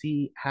can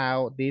see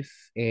how this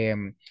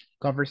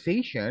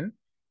conversation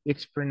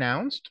it's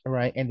pronounced, all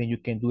right? And then you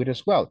can do it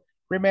as well.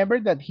 Remember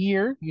that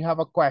here you have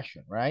a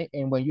question, right?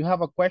 And when you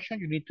have a question,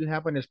 you need to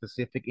have a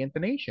specific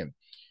intonation.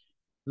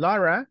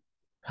 Laura,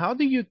 how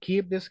do you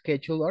keep the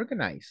schedule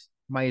organized?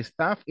 My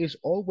staff is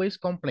always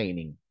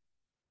complaining.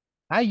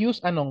 I use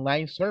an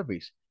online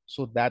service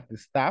so that the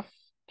staff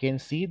can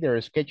see their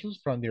schedules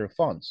from their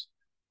phones.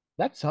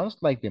 That sounds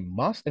like the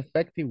most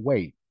effective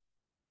way.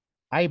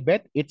 I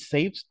bet it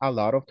saves a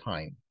lot of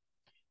time.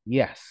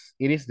 Yes,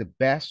 it is the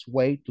best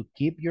way to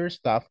keep your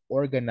stuff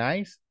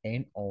organized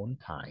and on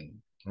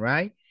time,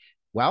 right?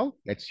 Well,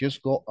 let's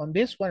just go on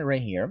this one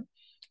right here.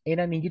 And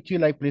I need you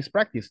to please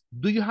practice.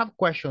 Do you have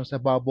questions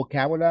about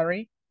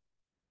vocabulary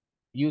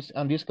used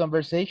on this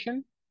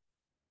conversation?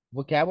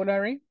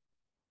 Vocabulary?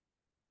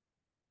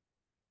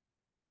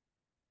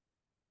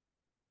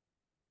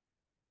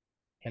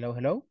 Hello,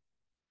 hello?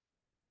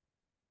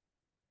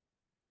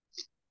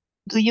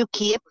 Do you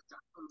keep?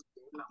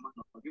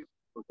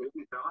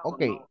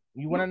 Okay,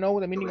 you want to know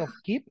the meaning of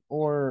keep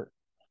or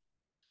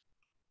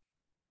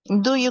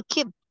Do you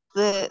keep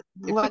the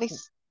it's a what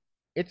is?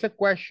 it's a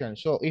question.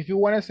 So if you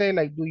want to say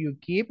do you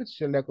keep, it's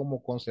like como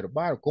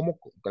conservar, como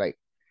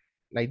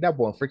like that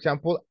one. For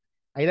example,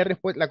 ahí la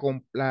respuesta,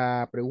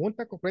 la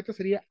pregunta completa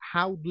sería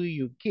how do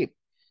you keep?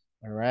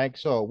 All right,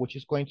 so which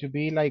is going to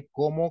be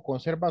cómo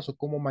conservas o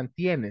cómo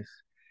mantienes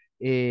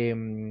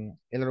el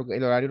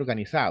horario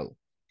organizado.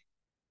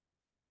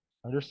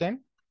 Understand?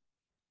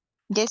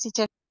 Yes,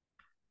 teacher.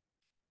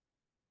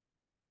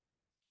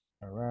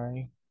 All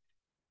right,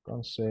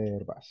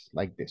 conservas,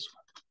 like this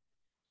one.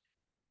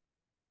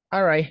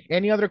 All right,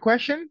 any other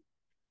question?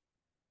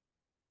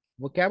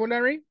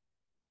 Vocabulary?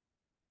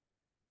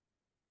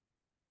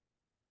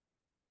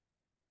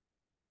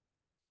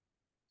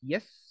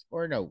 Yes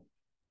or no?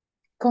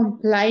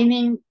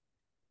 Complaining is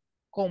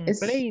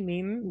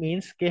Complaining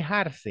means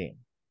quejarse.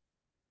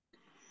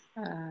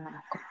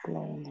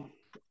 complaining.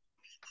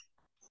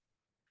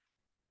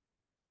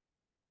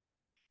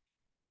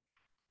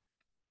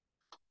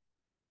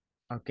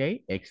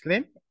 Okay,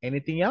 excellent.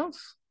 Anything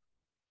else?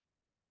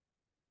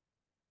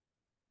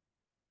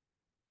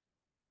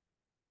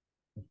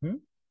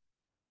 Mhm.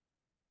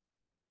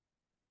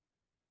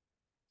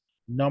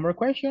 No more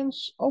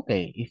questions?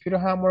 Okay, if you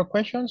don't have more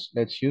questions,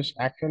 let's just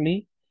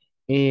actually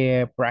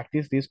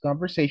practice this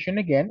conversation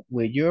again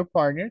with your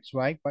partners,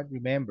 right? But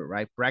remember,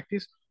 right?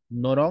 Practice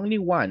not only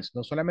once,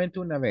 no solamente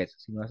una vez,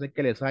 sino hace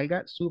que le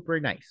salga super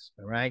nice,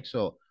 all right?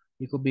 So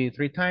it could be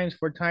 3 times,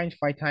 4 times,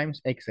 5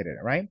 times,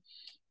 etc., right?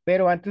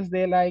 Pero antes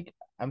de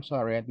I'm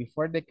sorry,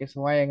 before de que se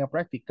vayan a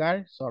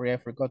practicar, sorry, I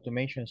forgot to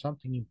mention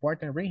something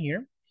important right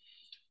here.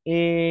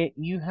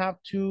 You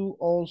have to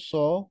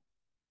also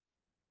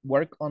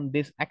work on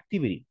this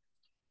activity.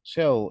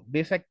 So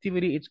this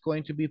activity is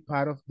going to be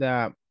part of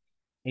the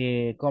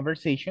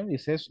conversation.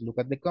 It says, look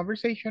at the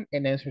conversation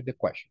and answer the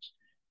questions.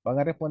 Van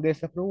a responder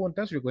estas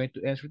preguntas. You're going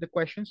to answer the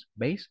questions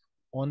based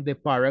on the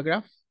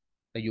paragraph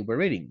that you were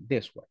reading,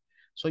 this one.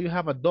 So you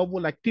have a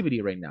double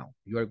activity right now.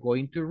 You are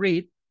going to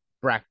read,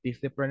 practice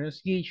the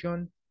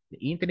pronunciation, the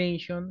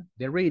intonation,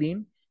 the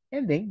reading,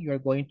 and then you are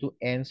going to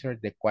answer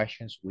the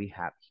questions we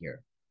have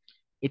here.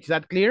 Is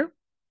that clear?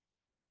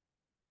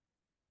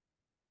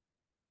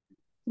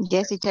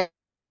 Yes, teacher.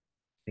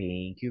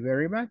 Thank you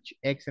very much.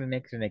 Excellent,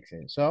 excellent,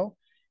 excellent. So,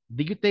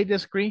 did you take the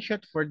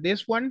screenshot for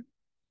this one?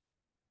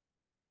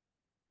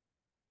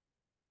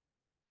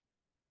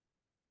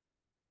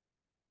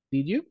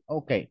 Did you?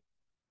 Okay.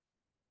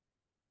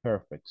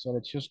 Perfect. So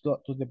let's just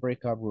go to the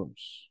breakout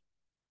rooms.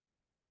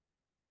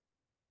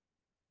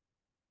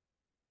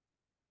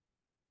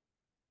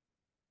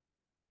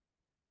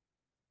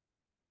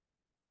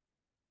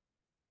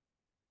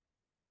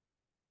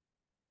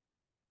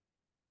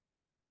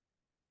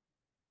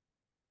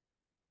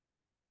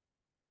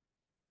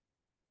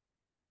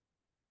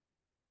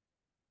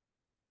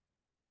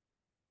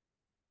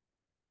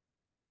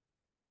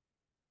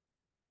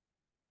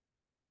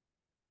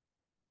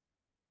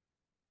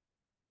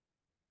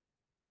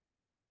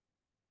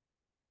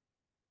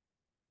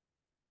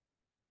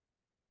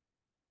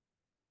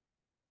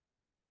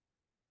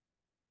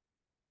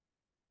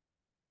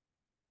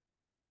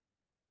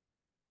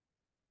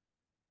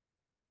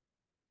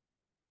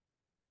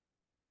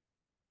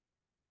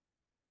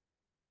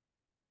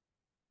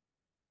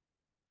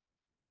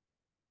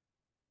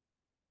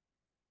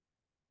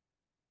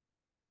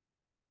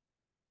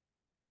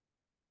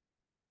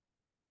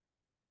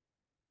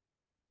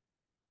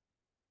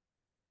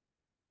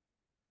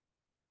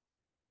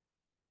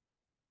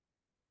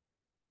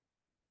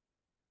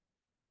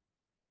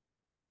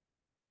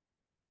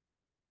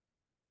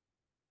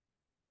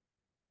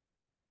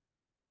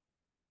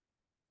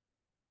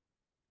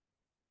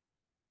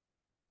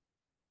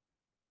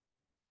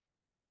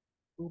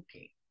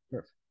 Okay,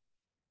 perfect.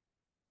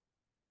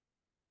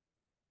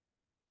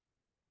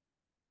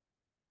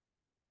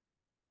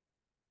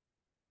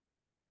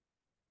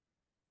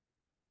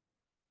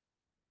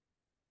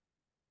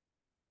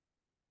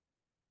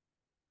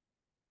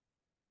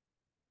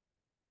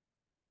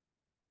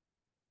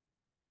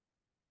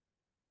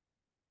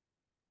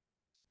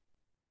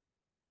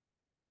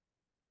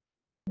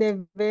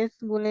 The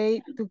best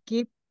way to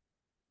keep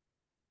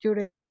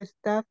your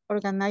stuff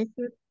organized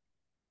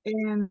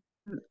and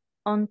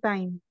on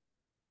time.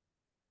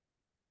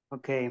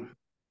 Okay.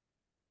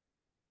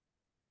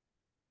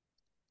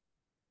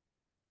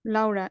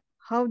 Laura,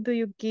 how do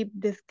you keep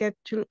the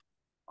schedule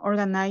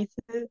organized?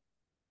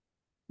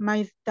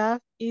 My staff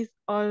is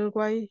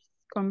always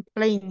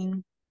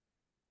complaining.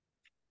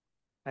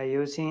 I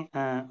using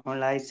an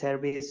online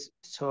service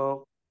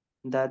so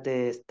that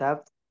the staff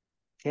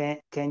can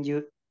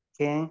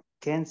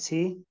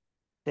see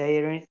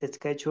their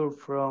schedule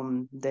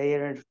from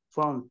their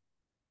phone.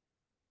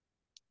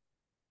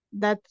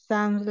 That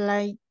sounds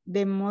like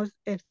the most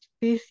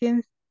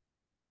efficient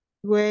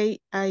way.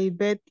 I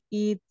bet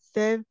it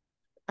saves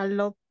a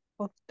lot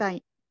of time.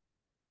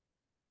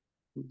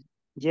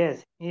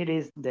 Yes, it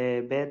is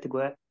the best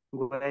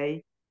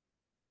way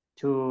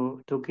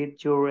to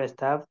keep your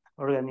staff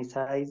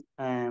organized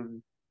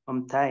on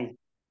time.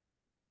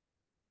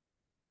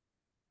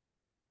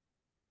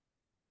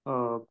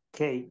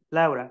 Okay,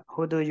 Laura,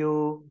 how do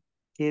you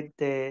keep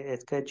the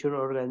schedule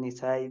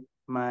organized?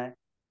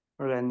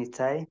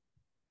 Organized?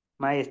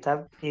 My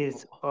staff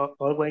is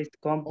always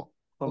Okay,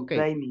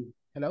 complaining.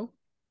 hello?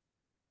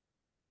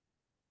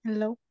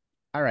 Hello?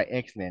 All right,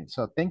 excellent.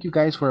 So thank you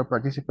guys for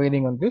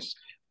participating on this.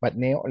 But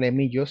now let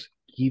me just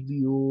give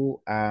you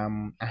a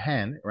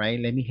hand, right?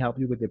 Let me help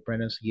you with the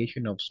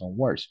pronunciation of some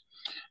words.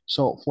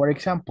 So for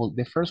example,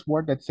 the first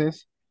word that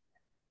says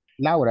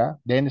Laura,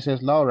 then it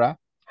says Laura,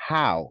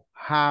 how,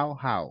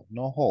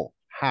 no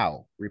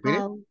how. Repeat it.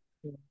 How?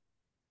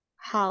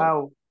 How?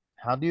 How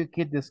How do you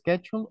keep the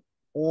schedule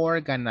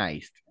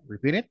organized?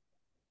 Repeat it.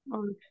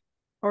 Or-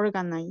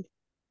 Organized.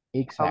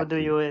 how do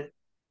Exactly. you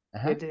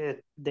Uh-huh.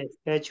 get the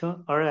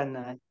schedule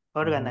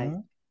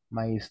organized?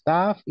 My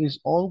staff is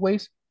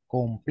always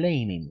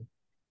complaining.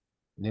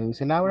 Le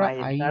dice Laura,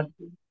 My staff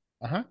ahí.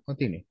 Ajá,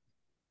 continue.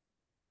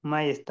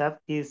 my staff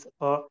is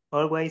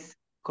always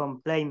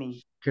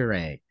complaining.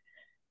 Correct.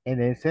 And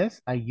then it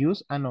says, I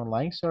use an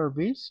online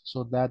service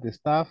so that the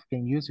staff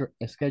can use their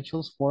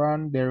schedules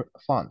from their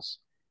phones.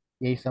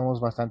 Y ahí estamos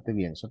bastante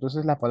bien. So,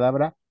 entonces la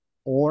palabra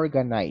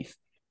organized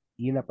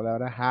y la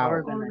palabra how.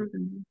 Organized.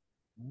 In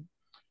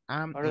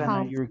How?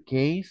 Organized. your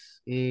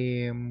case,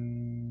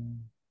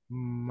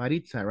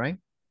 Maritza, right?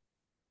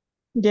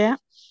 Yeah.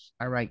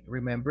 All right,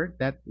 remember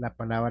that la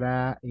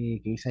palabra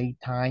que dice ahí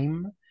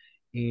time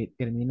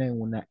termina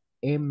en una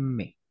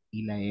M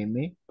y la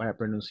M para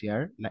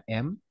pronunciar la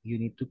M, you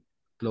need to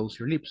close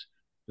your lips.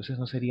 Entonces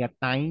no sería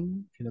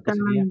time, sino que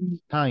sería Time.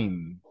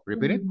 time.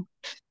 Repeat it?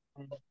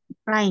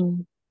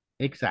 Time.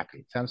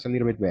 Exactly. Sounds a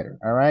little bit better.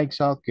 All right,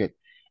 so good.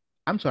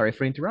 I'm sorry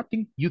for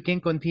interrupting. You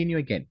can continue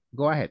again.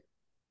 Go ahead.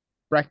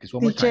 Practice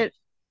one more time. Teacher,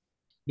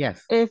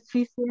 Yes.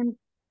 efficient.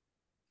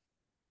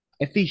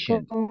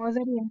 Efficient. ¿Cómo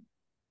sería?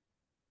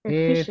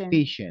 Efficient.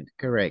 Efficient.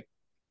 Correct.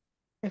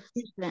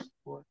 Efficient.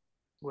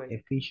 Wait.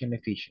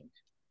 Efficient.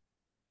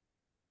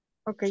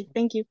 Okay,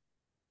 thank you.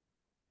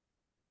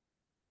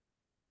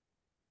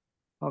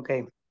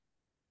 Okay.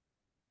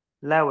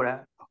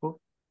 Laura,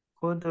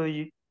 who do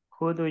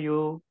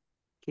you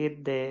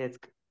keep the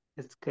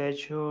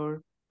schedule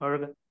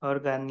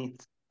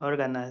organized?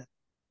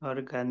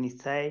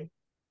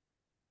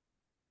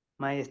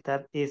 My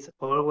staff is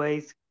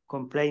always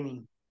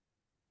complaining.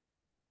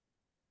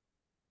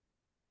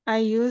 I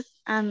use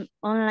an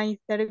online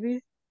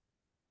service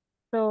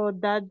so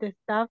that the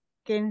staff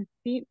can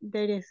see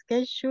their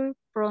schedule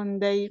from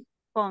their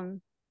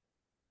phone.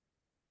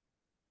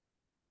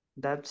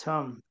 That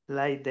sounds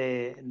like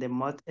the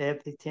most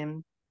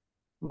efficient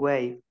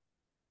way.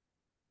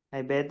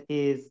 I bet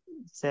is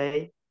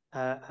say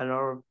a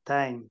lot of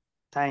time.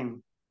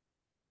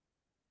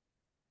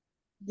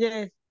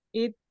 Yes,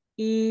 it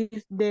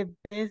is the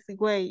best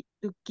way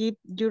to keep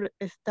your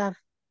stuff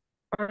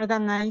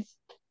organized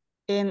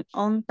and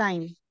on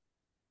time.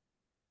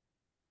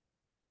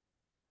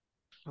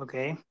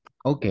 Okay.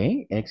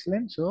 Okay,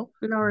 excellent. So,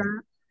 Laura,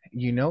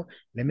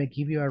 let me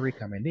give you a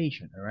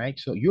recommendation, all right?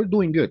 So you're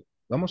doing good.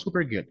 Vamos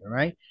super good, all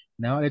right?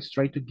 Now let's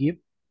try to give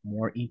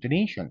more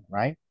intonation,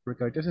 right?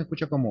 Porque ahorita se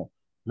escucha como,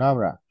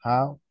 Laura,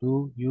 how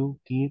do you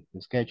keep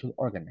the schedule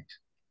organized?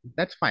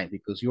 That's fine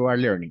because you are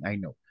learning, I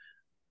know.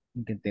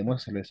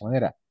 Intentemos hacerlo de esa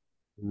manera.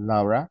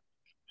 Laura,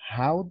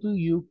 how do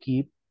you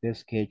keep the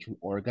schedule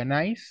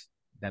organized?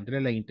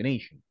 Dándole la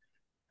intonation.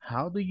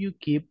 How do you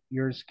keep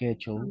your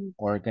schedule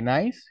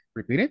organized?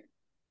 Repeat it.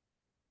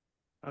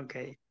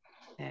 Okay.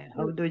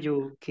 How do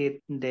you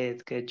keep the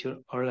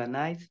schedule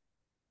organized?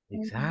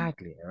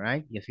 Exactly, all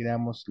right? Y así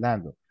damos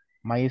dando.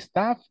 My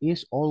staff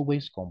is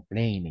always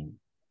complaining.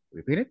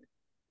 Repeat it.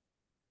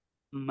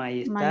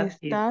 My My staff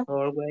is staff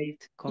always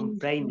is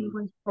complaining.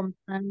 always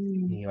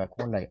complaining. Y va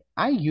con like,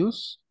 I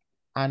use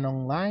an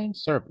online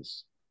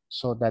service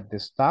so that the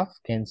staff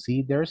can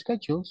see their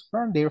schedules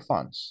from their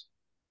phones.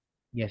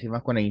 Y así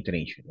va con la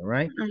intonation, all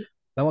right?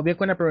 Vamos bien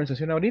con la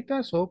pronunciación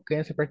ahorita, so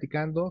quédense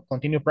practicando.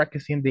 Continue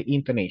practicing the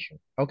intonation,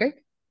 okay?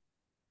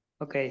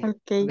 Okay.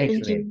 Okay, thank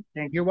Excellent. you.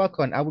 Thank You're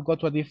welcome. I will go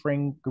to a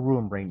different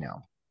room right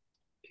now.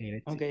 Okay,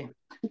 let's see. Okay.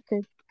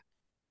 Okay.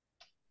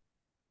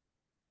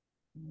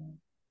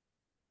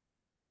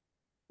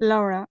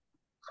 Laura,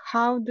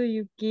 how do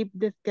you keep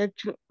the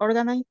schedule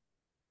organized?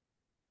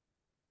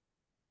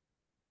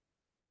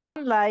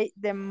 Like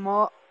the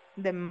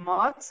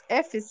most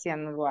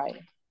efficient way.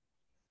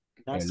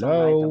 That sounds like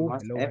the Hello,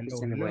 most hello, hello,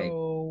 efficient way.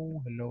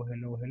 hello, hello,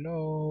 hello,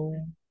 hello.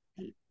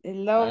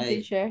 Hello, I,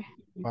 teacher.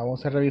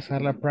 Vamos a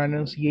revisar la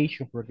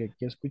pronunciation porque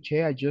aquí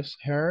escuché, I just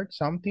heard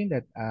something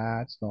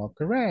that's not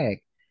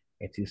correct.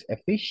 It is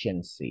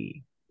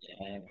efficiency,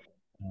 yeah,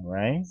 all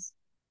right?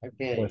 Or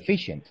okay.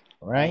 efficient,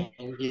 all right?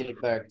 I am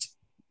Gilbert.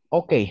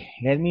 Okay,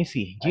 let me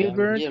see. I am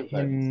Gilbert Gilbert.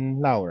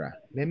 and Laura,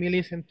 let me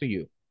listen to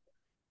you.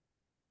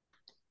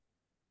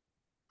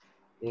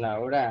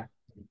 Laura,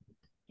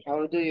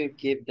 how do you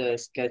keep the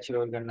schedule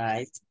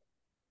organized?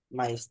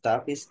 My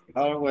staff is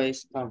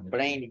always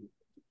complaining.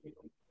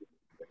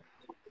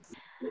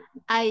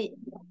 I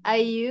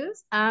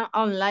use an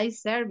online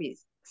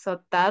service so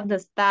that the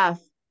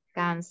staff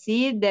can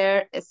see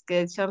their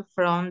schedule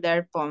from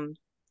their phone.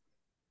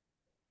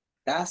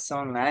 That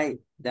sounds like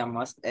the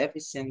most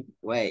efficient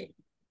way.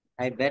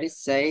 I bet it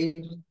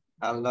saves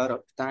a lot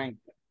of time.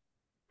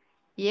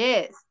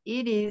 Yes,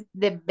 it is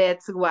the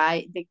best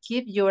way to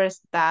keep your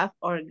staff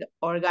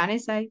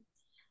organized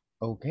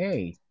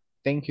Okay,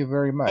 thank you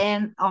very much.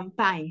 and on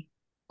time.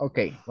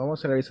 Okay,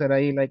 vamos a revisar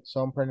ahí like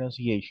some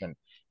pronunciation.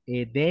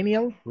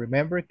 Daniel,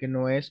 remember que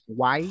no es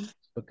why,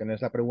 porque no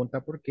es la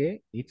pregunta por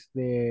qué. It's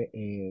the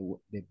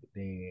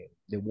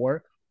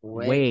word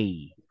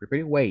way.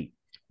 Repeat way.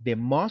 The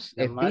most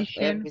The most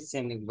efficient.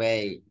 efficient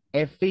way.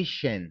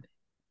 Efficient.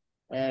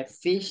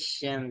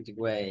 Efficient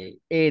way.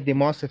 The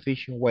most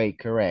efficient way,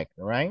 correct,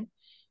 right?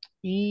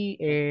 Y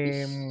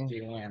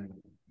Efficient.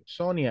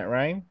 Sonia,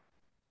 right?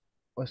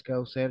 O es que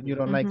usted, you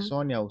don't like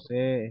Sonia,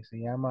 usted se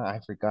llama, I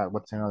forgot,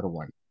 what's another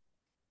one?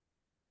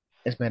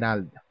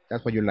 Esmeralda,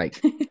 that's what you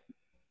like.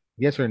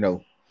 Yes or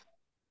no?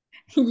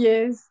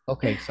 Yes.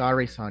 Okay,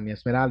 sorry, Sonia.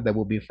 Esmeralda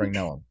will be from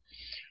now on.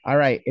 All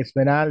right,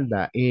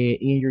 Esmeralda,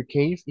 in your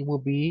case, it will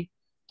be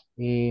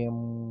the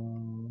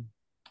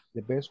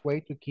best way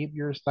to keep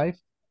your life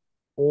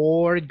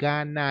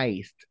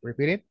organized.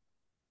 Repeat it.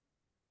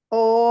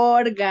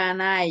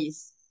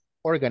 Organize.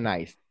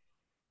 Organized.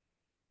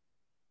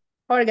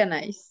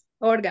 Organize.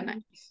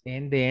 Organize.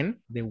 And then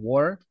the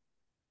word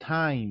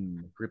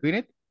time. Repeat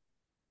it.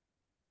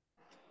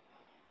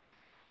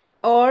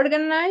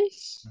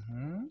 Organize.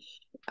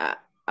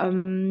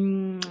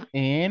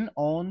 And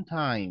on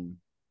time.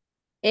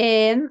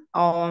 And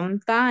on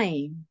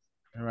time.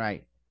 All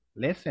right.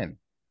 Listen,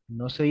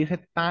 no se dice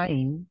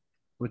time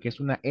porque es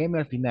una M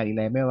al final y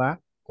la M va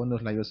con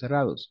los labios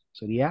cerrados.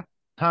 Sería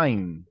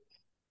time.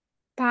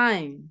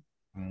 Time.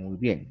 Muy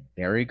bien.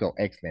 There you go.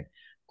 Excellent.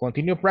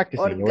 Continue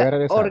practicing. Le voy a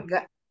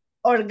regresar.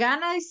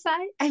 Organize.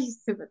 Ay,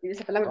 se me olvidó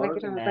esa palabra.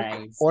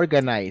 Organized.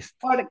 Organized.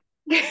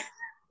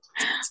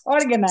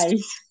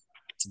 Organize.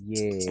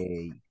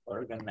 Yay.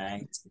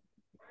 Organized.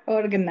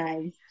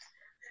 Organize.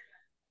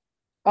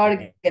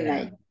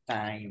 Organize.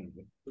 Time.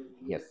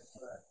 Yes.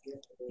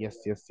 Yes,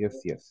 yes,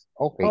 yes, yes.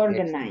 Okay.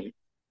 Organize.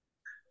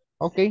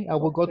 Okay, I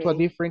will go to a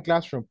different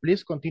classroom.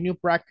 Please continue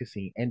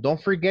practicing and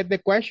don't forget the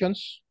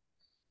questions.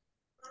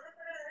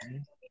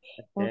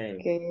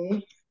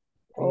 Okay.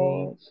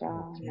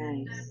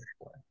 Organize.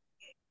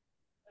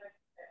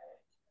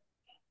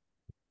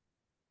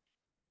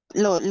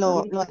 Lo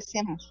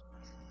hacemos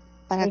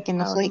para que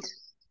nos oiga.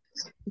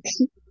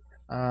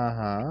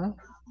 Ajá.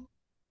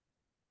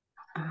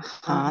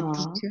 Ajá,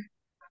 teacher.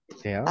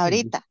 Tell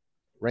Ahorita. me.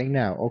 Right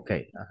now,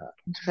 okay. Ajá.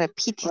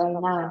 Repeat it.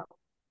 Right now.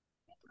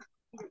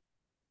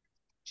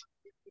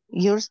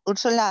 Yours,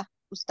 Ursula,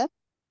 usted?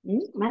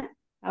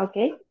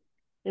 Okay.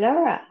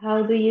 Laura,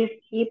 how do you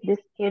keep the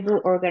schedule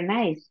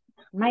organized?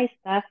 My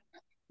staff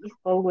is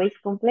always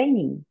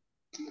complaining.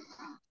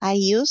 I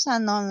use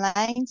an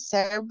online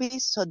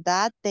service so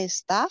that the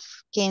staff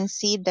can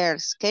see their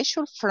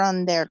schedule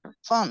from their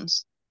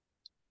phones.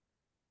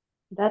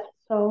 That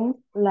sounds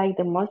like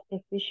the most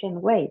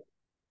efficient way.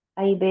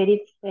 I bet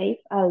it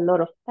saves a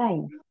lot of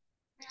time.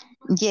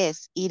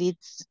 Yes, it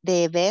is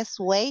the best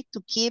way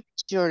to keep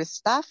your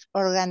staff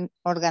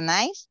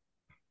organized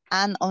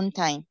and on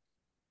time.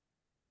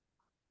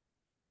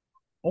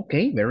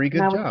 Okay, very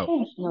good job.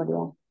 Change,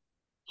 Nuria.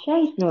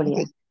 Change,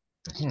 Nuria.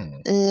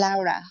 Okay.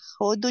 Laura,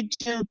 how do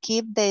you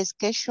keep the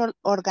schedule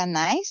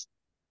organized?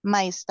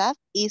 My staff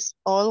is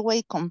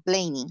always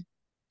complaining.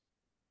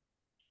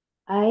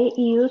 I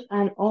use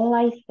an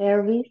online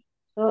service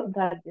so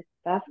that the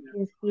staff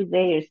can see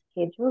their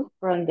schedule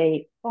from their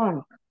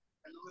phone.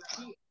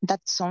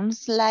 That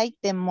sounds like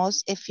the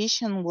most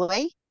efficient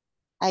way.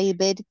 I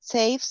bet it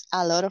saves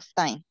a lot of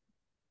time.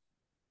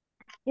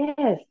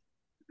 Yes,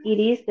 it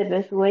is the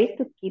best way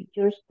to keep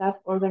your stuff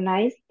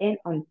organized and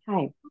on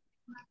time.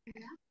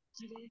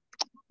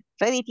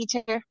 Ready,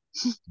 teacher?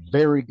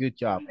 Very good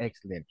job.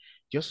 Excellent.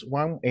 Just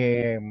one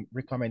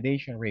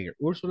recommendation here.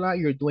 Úrsula,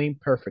 you're doing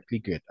perfectly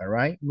good. All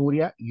right.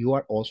 Nuria, you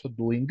are also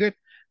doing good.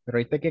 Pero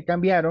ahorita que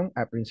cambiaron,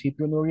 al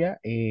principio, Nuria,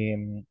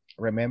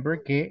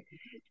 remember que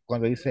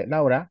cuando dice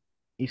Laura,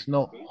 it's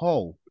not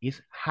how,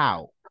 it's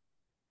how.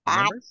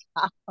 Remember?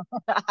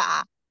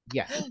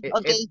 Yes.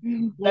 Okay,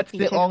 yes, That's the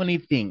teacher. only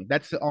thing.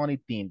 That's the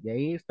only thing.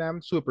 They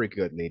stand super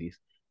good, ladies.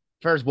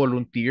 First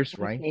volunteers,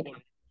 right?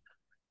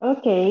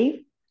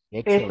 Okay.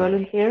 First Excellent.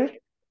 volunteer.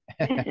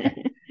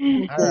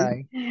 All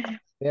right.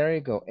 There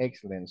you go.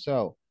 Excellent.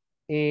 So,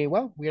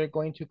 well, we are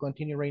going to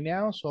continue right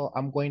now. So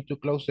I'm going to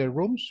close the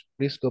rooms.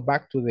 Please go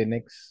back to the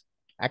next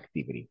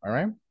activity. All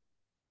right.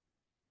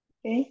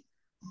 Okay.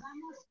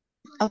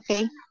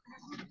 Okay.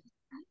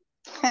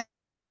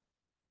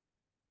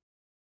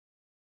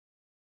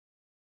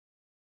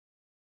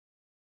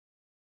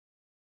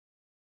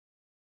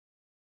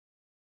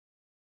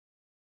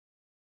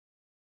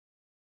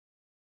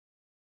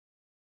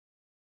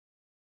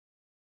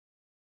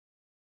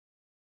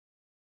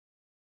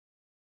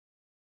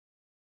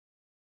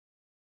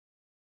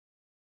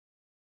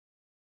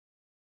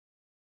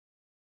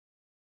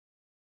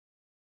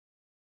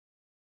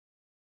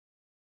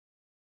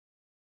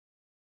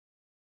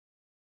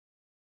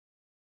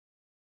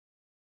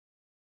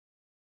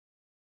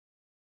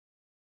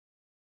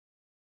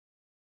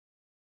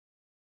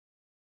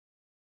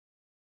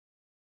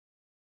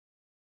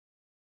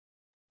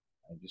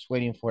 I'm just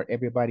waiting for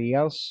everybody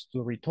else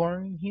to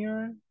return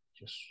here.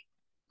 Just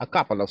a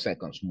couple of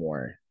seconds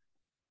more.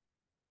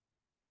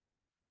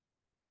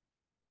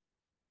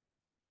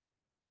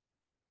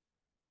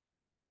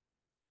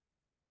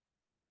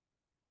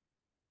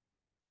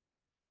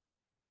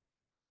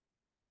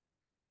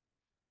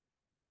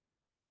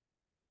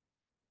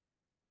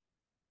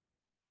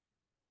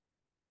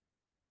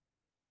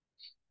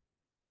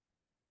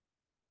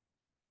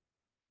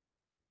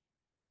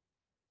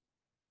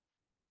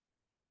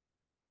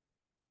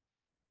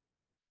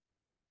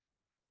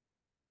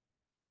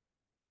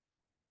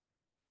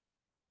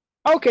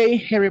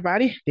 Okay,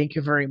 everybody, thank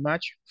you very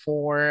much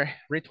for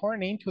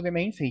returning to the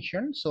main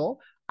session. So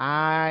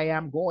I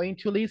am going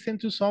to listen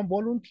to some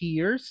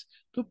volunteers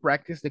to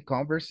practice the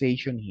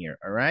conversation here,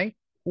 all right?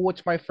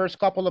 What's my first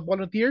couple of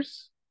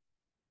volunteers?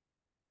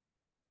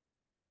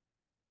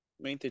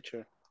 Main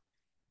teacher.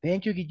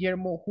 Thank you,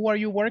 Guillermo. Who are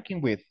you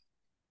working with?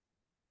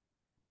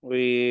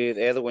 With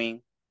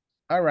Edwin.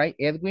 All right,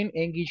 Edwin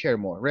and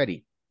Guillermo,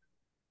 ready?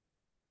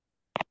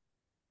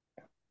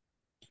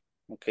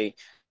 Okay.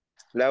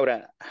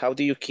 Laura, how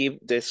do you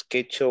keep the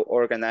schedule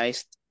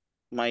organized?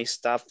 My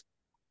staff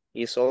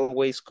is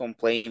always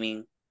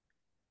complaining.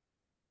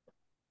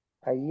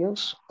 I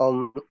use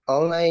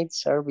online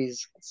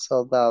service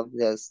so that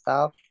the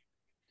staff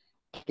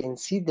can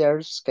see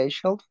their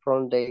schedule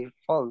from their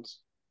phones.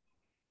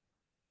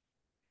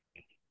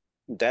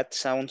 That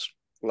sounds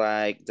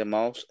like the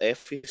most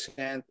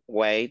efficient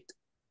way.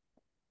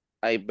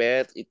 I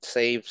bet it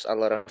saves a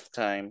lot of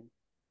time.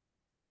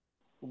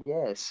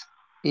 Yes,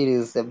 it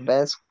is the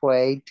best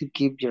way to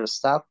keep your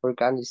stuff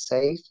organized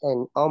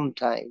and on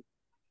time.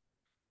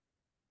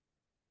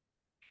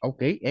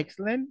 Okay,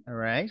 excellent. All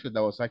right, so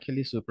that was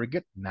actually super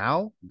good.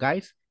 Now,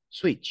 guys,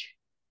 switch.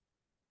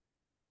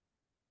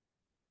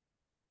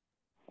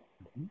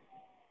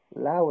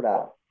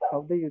 Laura,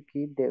 how do you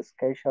keep the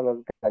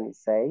schedule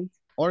organized?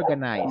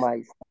 Organized.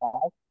 My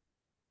staff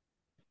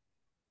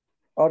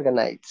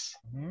organized.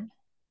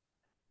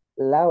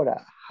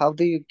 Laura, how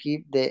do you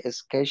keep the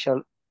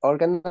schedule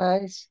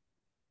organized?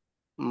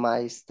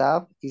 My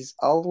staff is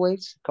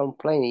always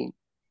complaining.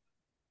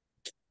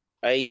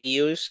 I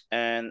use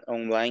an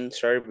online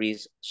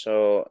service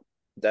so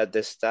that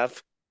the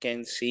staff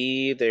can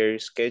see their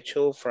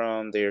schedule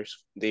from their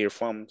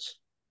phones.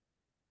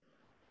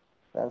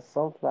 That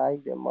sounds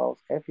like the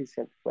most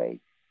efficient way.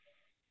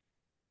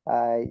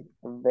 I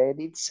bet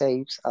it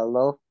saves a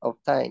lot of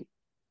time.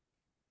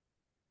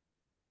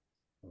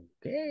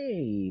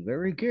 Okay,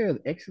 very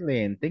good.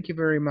 Excellent. Thank you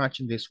very much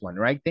in this one,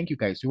 right? Thank you,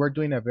 guys. You are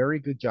doing a very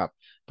good job.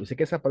 Yo sé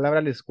que esa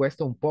palabra les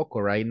cuesta un poco,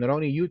 right? Not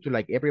only you, to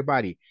like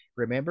everybody.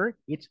 Remember,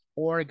 it's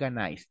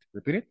organized.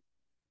 Repeat it.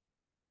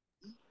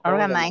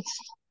 Organized.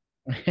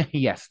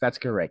 Yes, that's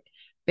correct.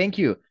 Thank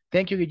you.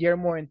 Thank you,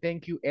 Guillermo, and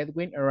thank you,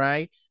 Edwin. All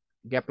right.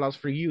 The applause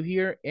for you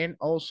here. And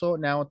also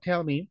now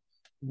tell me,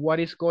 what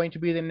is going to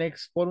be the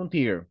next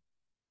volunteer?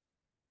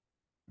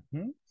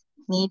 Me,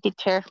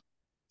 teacher.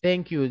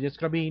 Thank you. It's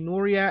going to be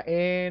Nuria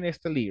and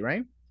Esteli,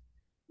 right?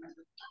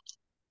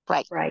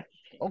 Right. Right.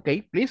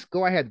 Okay, please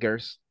go ahead,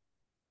 girls.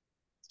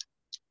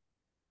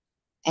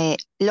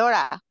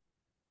 Laura,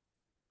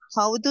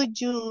 how do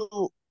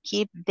you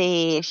keep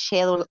the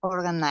schedule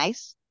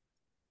organized?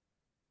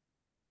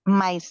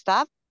 My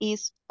staff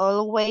is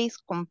always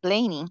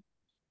complaining.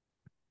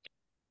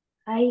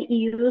 I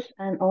use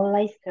an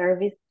online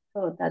service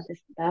so that the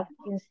staff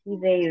can see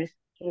their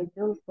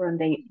schedule from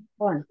their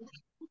phone.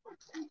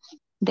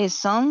 That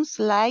sounds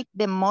like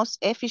the most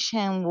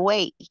efficient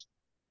way.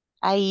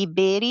 I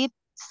bet it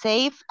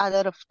saves a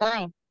lot of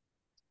time.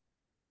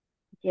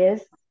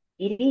 Yes,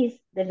 it is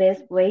the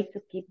best way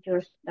to keep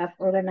your stuff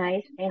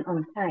organized and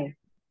on time.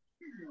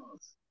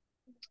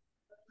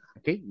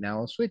 Okay,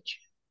 now switch.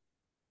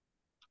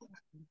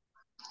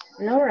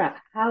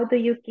 Laura, how do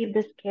you keep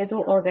the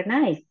schedule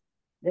organized?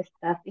 The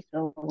staff is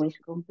always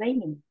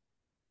complaining.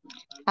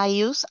 I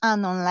use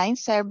an online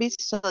service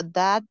so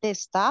that the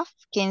staff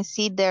can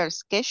see their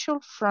schedule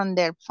from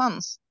their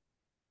phones.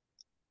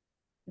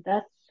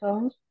 That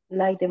sounds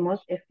like the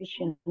most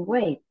efficient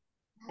way.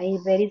 I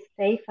bet it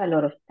saves a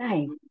lot of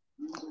time.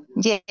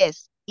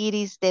 Yes, it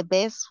is the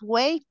best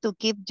way to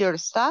keep your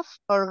stuff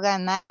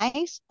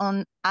organized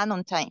on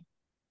time.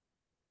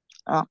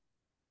 Oh.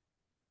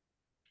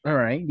 All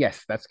right,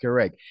 yes, that's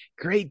correct.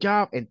 Great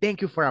job, and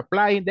thank you for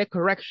applying the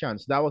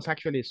corrections. That was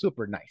actually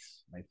super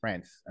nice, my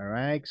friends. All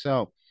right,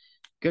 so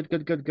good,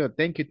 good, good, good.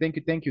 Thank you, thank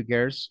you, thank you,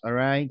 girls. All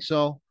right,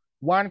 so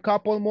one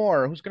couple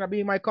more. Who's gonna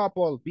be my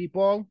couple,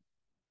 people?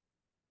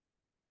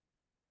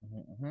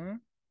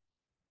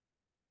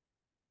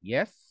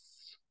 Yes,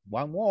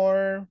 one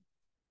more.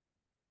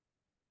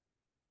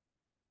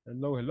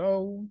 Hello,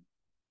 hello.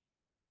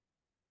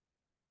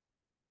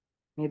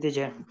 Me,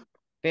 teacher.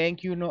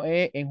 Thank you, Noe.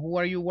 And who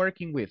are you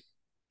working with?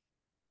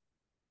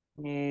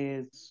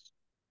 It's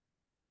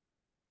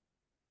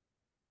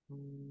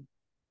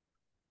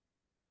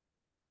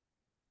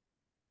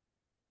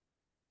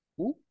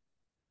Who?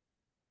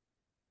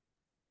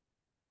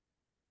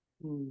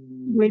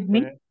 With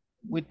me?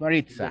 With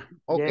Maritza.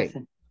 Okay.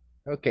 Yes.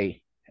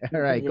 Okay.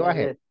 All right, go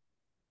ahead.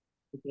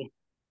 Yes. Okay.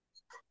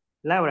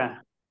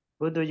 Laura,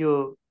 who do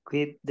you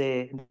keep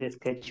the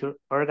schedule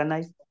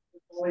organized?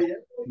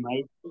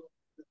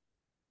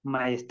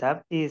 My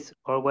staff is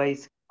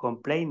always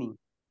complaining.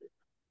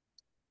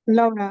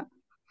 Laura,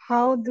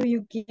 how do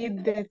you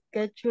keep the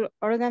schedule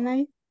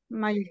organized?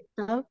 My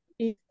stuff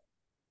is...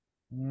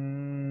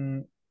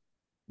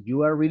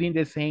 You are reading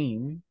the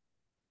same.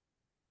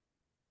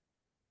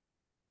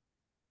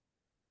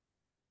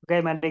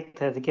 Okay,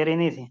 Marita, si quiere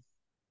inicie.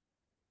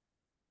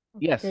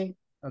 Yes. Okay.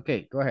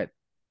 Okay, go ahead.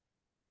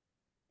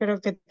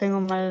 Creo que tengo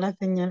mal la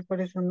señal,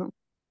 por eso no.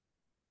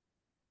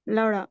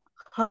 Laura,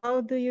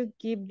 how do you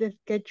keep the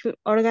schedule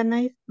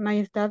organized?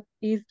 My staff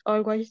is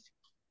always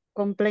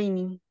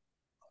complaining.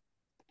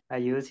 I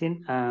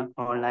using an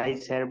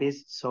online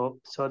service so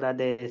that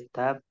the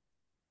staff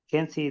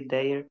can see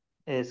their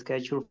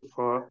schedule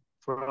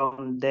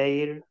from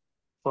their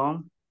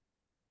phone.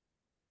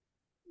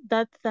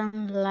 That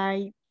sounds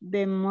like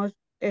the most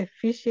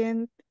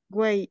efficient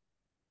way.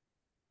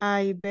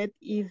 I bet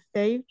it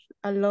saves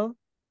a lot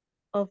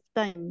of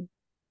time.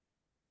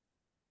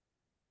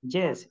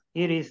 Yes,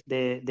 it is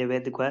the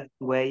best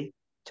way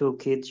to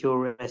keep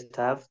your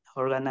staff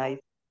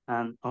organized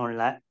and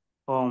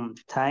on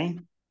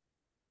time.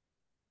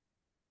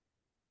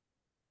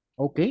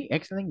 Okay,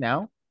 excellent.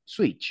 Now,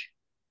 switch.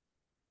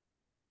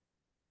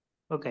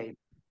 Okay.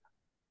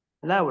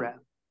 Laura,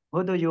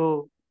 how do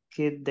you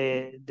keep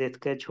the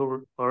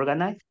schedule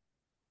organized?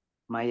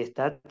 My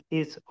staff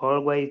is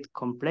always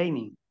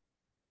complaining.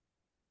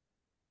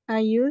 I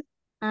use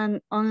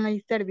an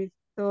online service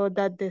so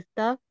that the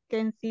staff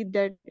can see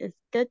their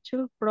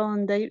schedule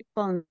from their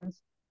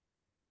phones.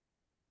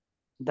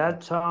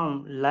 That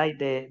sounds like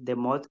the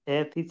most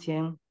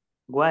efficient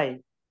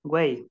way.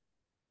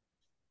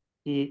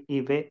 It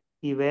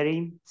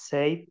very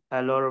save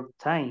a lot of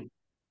time.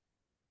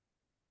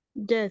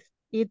 Yes,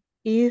 it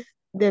is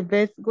the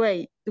best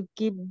way to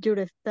keep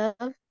your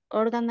stuff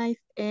organized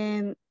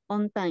and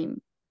on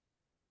time.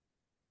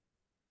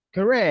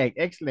 Correct.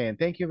 Excellent.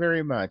 Thank you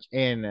very much.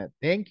 And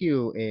thank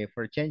you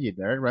for changing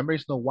there. Remember,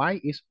 it's not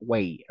Y, it's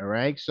way. All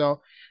right.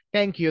 So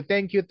thank you.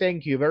 Thank you.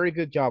 Thank you. Very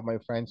good job, my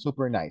friend.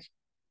 Super nice.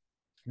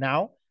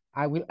 Now,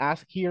 I will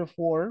ask here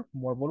for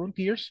more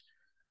volunteers,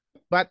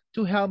 but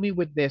to help me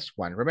with this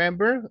one.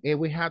 Remember,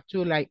 we have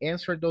to like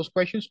answer those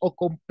questions or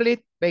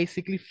complete,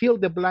 basically fill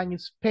the blank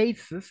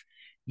spaces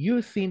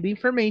using the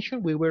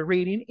information we were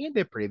reading in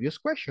the previous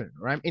question,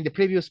 right? In the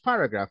previous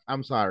paragraph,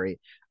 I'm sorry.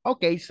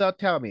 Okay, so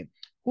tell me,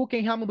 who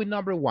can help me with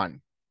number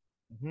one?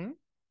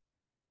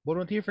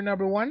 Volunteer for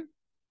number one?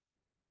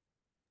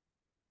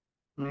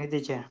 My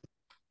teacher.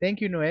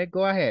 Thank you, Noé.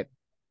 Go ahead.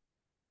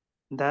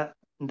 That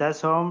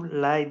sounds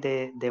like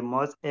the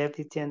most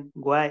efficient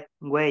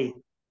way.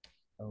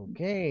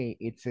 Okay,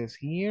 it says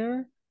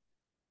here,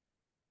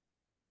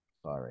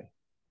 sorry.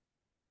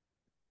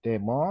 The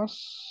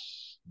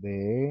most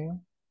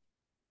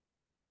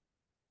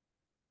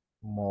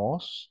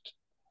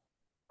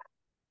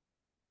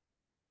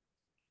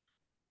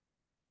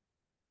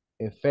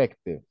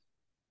effective,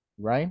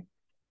 right?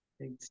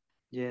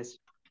 Yes.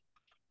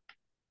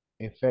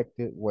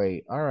 Effective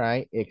way. All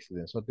right,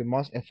 excellent. So the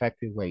most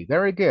effective way.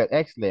 Very good,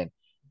 excellent.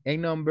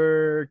 And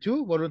number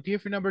two, volunteer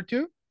for number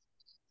two.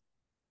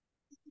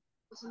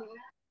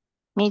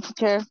 Me,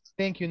 teacher.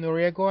 Thank you,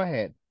 Nuria. Go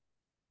ahead.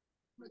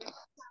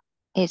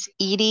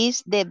 It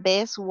is the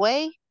best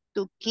way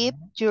to keep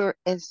your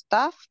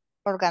stuff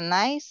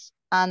organized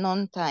and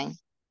on time.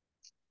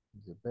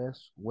 The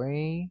best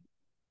way.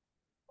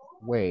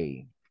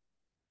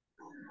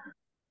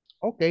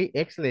 Okay,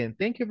 excellent.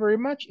 Thank you very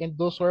much. And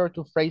those were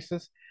two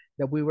phrases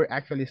that we were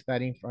actually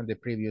studying from the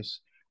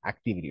previous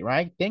activity,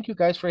 right? Thank you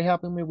guys for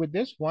helping me with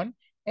this one.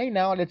 And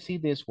now let's see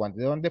this one.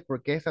 ¿De dónde, por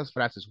qué estas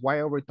frases? Why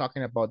are we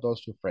talking about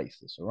those two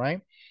phrases, all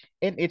right?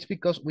 And it's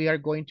because we are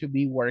going to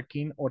be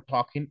working or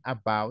talking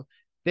about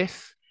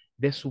this,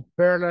 the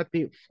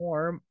superlative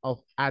form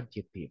of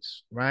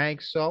adjectives,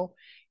 right? So,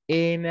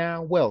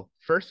 well,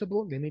 first of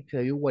all, let me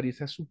tell you what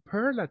is a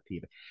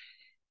superlative.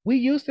 We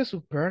use the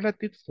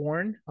superlative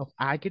form of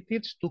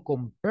adjectives to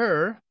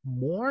compare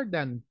more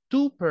than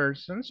two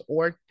persons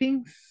or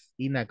things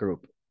in a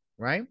group,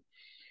 right?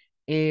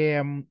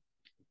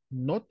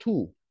 Not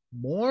two,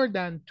 more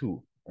than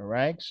two, all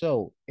right?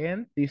 So,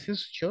 and this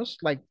is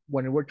just like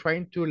when we're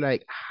trying to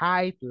like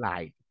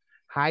highlight.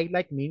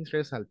 Highlight means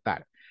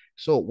resaltar.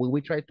 So when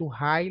we try to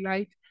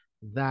highlight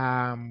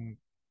the,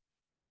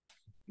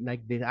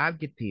 like the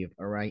adjective,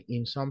 all right,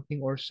 in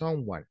something or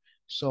someone.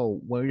 So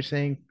when you're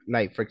saying,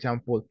 like, for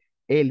example,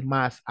 el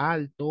más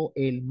alto,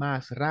 el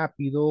más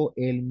rápido,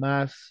 el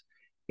más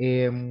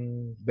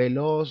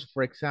veloz,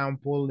 for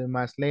example, el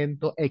más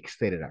lento,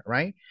 etc.,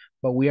 right?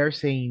 But we are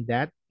saying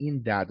that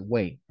in that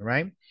way,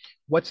 right?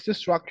 What's the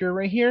structure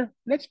right here?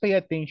 Let's pay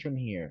attention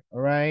here,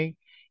 all right?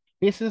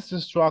 This is the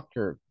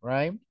structure,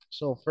 right?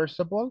 So first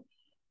of all,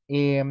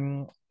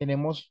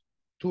 tenemos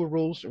two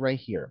rules right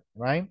here,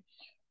 right?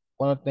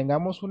 Cuando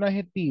tengamos un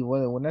adjetivo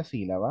de una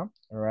sílaba,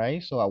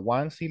 right? So a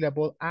one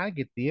syllable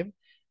adjective,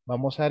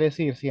 vamos a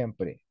decir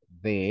siempre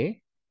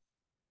de,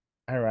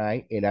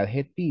 right, el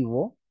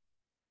adjetivo,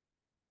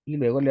 y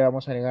luego le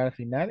vamos a agregar al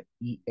final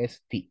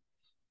est.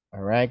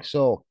 Alright,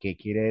 so, ¿qué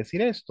quiere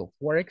decir esto?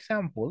 For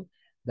example,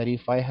 that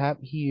if I have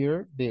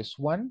here this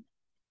one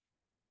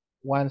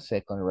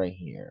second right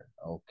here,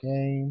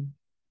 okay?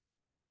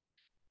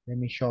 Let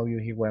me show you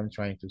here what I'm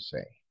trying to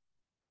say.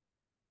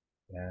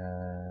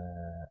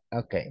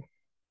 Okay.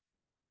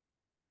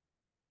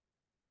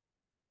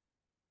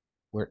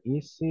 Where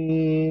is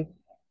it?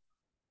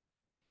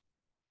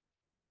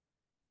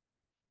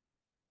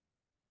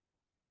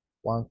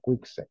 One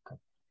quick second.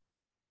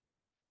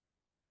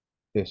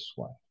 This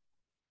one.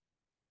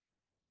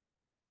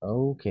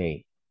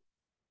 Okay.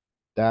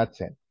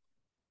 That's it.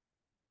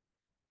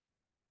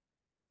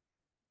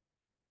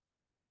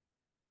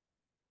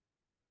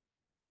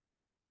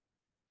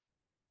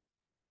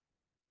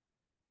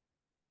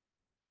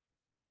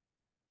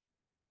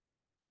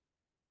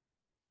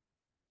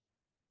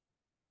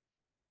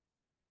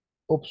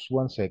 Oops,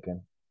 one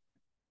second.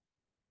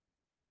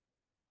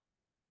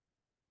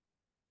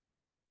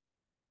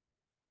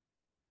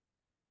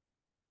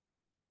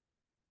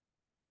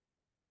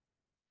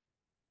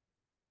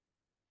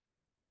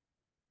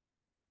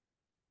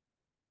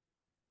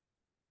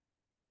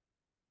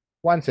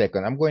 One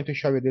second, I'm going to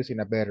show you this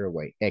in a better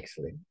way.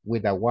 Excellent,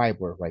 with a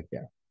whiteboard right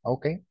there,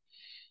 okay?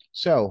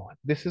 So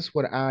this is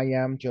what I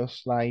am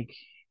just like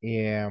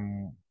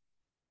going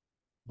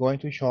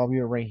to show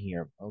you right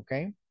here,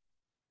 okay?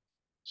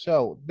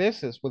 So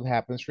this is what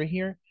happens right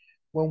here.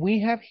 When we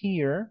have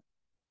here,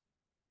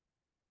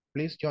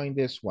 please join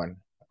this one.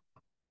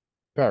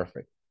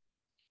 Perfect.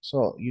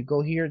 So you go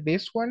here,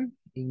 this one,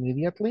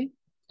 immediately,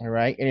 all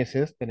right? And it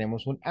says,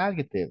 tenemos un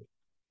adjective.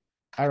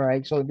 All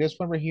right, so this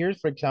one right here,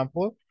 for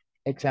example,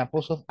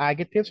 examples of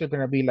adjectives are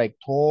gonna be like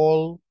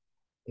tall,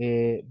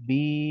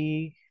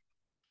 big,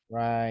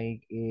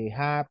 right,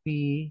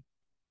 happy,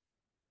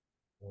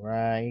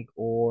 right,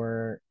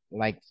 or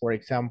like, for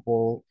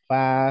example,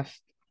 fast,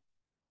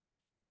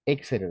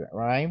 etc.,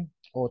 right?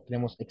 O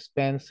tenemos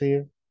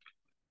expensive.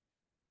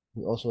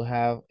 We also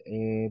have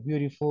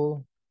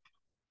beautiful,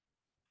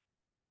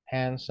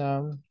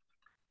 handsome,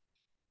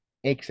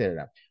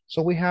 etc.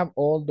 So we have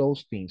all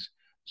those things.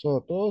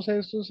 So todos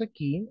estos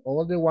aquí,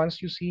 all the ones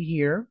you see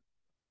here.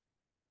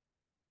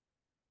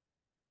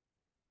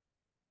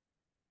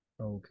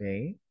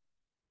 Okay.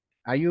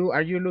 Are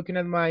you looking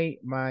at my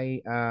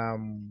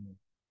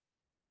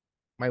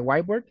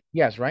whiteboard?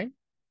 Yes, right?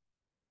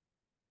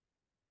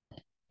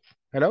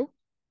 Hello?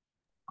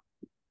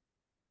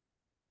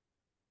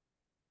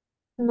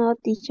 No,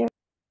 teacher.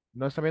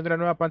 ¿No está viendo la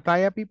nueva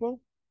pantalla, people?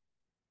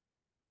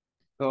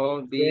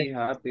 So be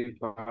happy,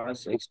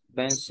 fast,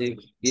 expensive,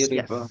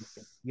 beautiful.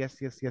 Yes.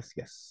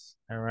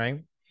 All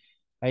right.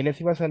 Ahí les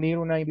iba a salir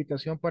una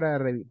invitación para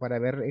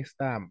ver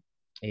esta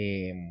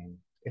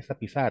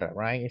pizarra,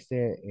 right?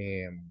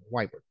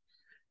 Whiteboard.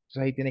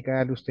 Entonces ahí tiene que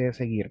darle usted a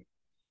seguir.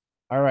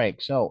 All right,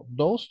 so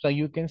those that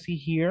you can see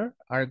here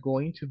are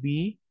going to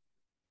be,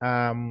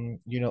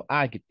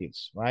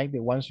 adjectives, right? The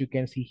ones you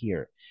can see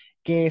here.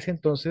 ¿Qué es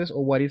entonces,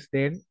 or what is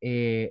then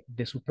the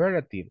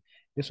superlative?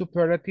 The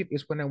superlative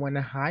is when I want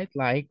to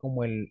highlight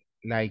como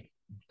like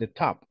the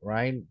top,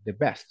 right? The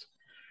best.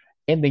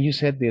 And then you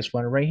set this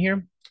one right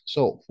here.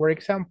 So, for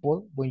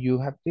example, when you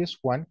have this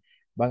one,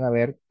 van a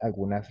ver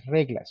algunas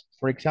reglas.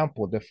 For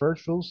example, the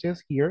first rule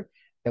says here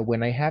that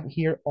when I have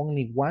here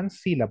only one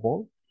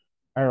syllable,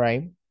 all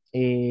right,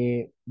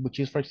 which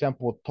is, for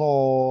example,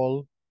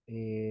 tall,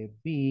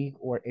 big,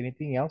 or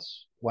anything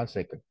else. One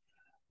second.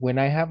 When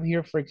I have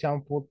here, for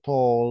example,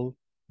 tall,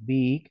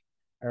 big,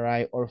 all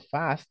right, or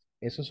fast,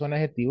 esos son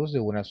adjetivos de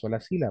una sola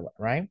sílaba,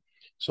 right?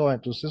 So,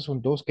 entonces,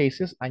 in those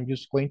cases, I'm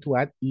just going to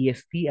add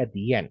est at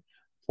the end.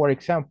 For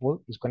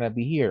example, it's going to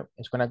be here.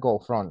 It's going to go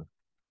from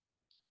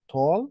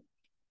tall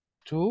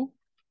to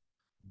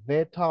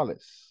the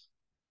tallest.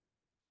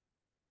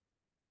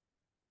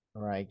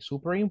 All right,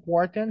 super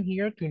important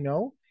here to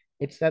know,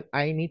 it's that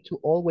I need to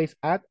always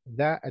add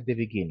the at the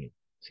beginning.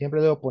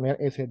 Siempre debo poner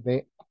ese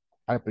de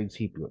al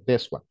principio,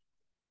 this one.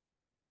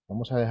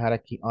 Vamos a dejar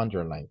aquí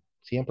underline.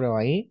 Siempre va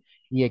ahí.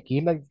 Y aquí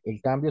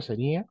el cambio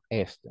sería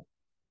este.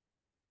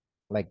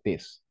 Like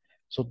this.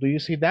 So, do you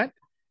see that?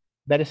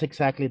 That is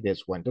exactly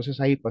this one. Entonces,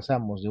 ahí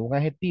pasamos de un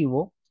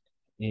adjetivo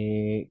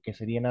que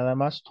sería nada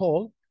más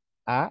tall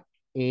a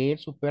el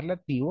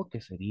superlativo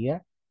que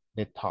sería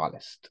the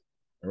tallest.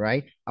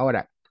 Right?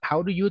 Ahora,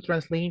 how do you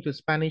translate into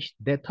Spanish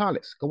the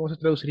tallest? ¿Cómo se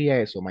traduciría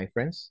eso, my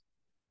friends?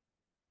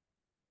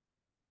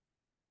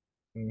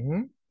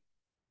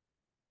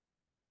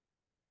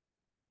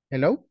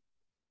 Hello?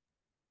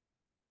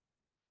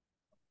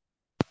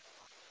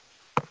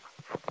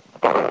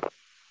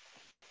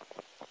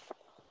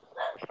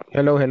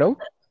 Hello, hello.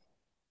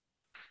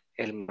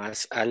 El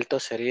más alto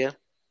sería.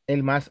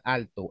 El más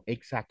alto,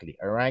 exactly,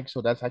 all right?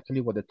 So that's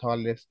actually what the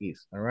tallest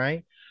is, all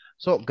right?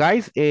 So,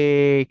 guys,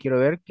 quiero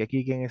ver que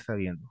aquí quién está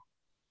viendo.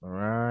 All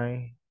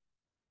right.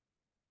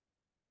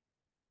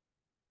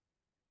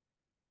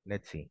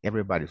 Let's see,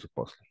 everybody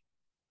supposedly.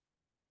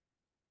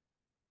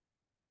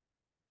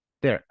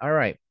 There, all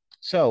right.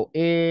 So,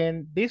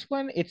 in this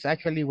one, it's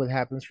actually what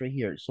happens right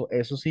here. So,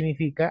 eso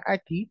significa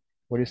aquí,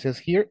 what it says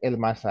here, el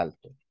más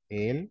alto.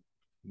 El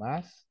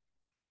más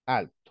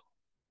alto.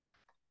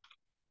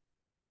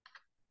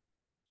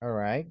 All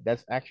right,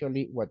 that's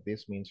actually what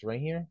this means right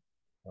here.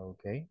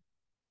 Okay.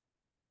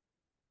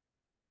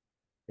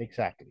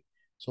 Exactly.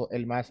 So,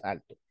 el más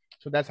alto.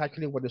 So, that's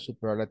actually what the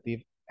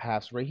superlative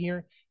has right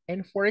here.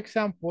 And for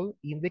example,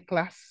 in the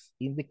class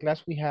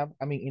we have,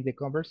 I mean, in the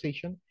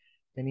conversation,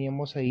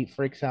 teníamos ahí,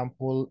 for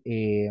example,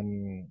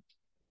 the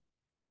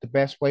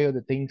best way of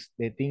the thing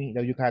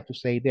that you have to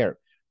say there.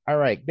 All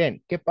right,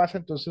 then, ¿qué pasa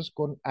entonces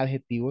con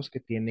adjetivos que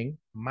tienen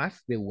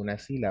más de una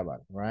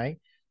sílaba, right?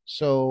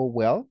 So,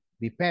 well,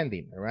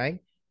 depending,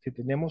 right? Si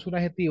tenemos un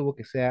adjetivo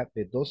que sea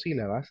de dos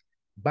sílabas,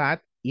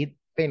 but it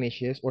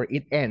finishes or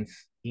it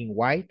ends in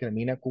Y,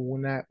 termina con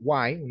una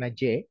Y, una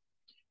Y,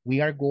 we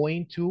are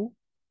going to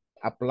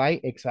apply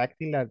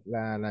exactly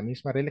la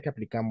misma regla que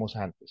aplicamos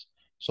antes.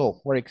 So,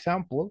 for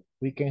example,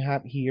 we can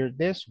have here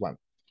this one.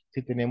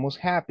 Si tenemos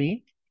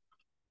happy,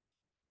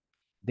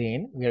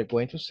 then we are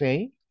going to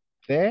say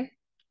the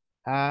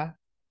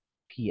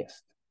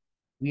happiest.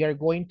 We are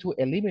going to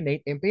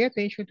eliminate, and pay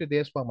attention to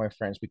this one, my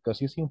friends,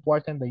 because it's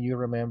important that you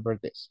remember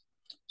this.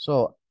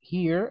 So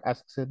here, as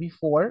I said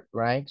before,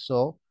 right?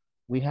 So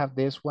we have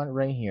this one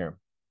right here.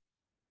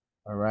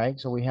 All right,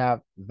 so we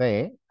have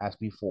the as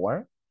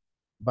before,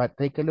 but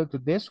take a look to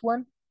this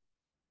one.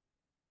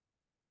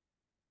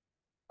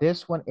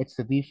 This one, it's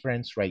the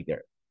difference right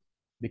there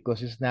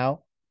because it's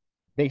now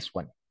this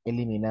one.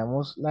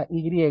 Eliminamos la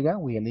Y,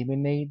 we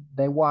eliminate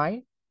the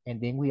Y,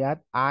 and then we add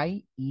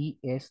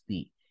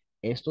IEST.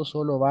 Esto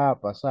solo va a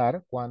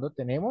pasar cuando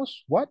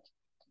tenemos what?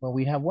 When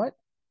we have what?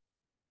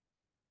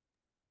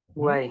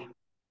 Why?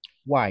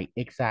 Why,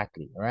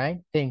 exactly,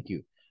 right? Thank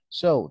you.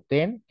 So,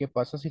 then, ¿qué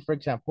pasa si, for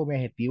example, mi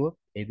adjetivo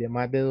es de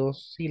más de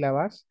dos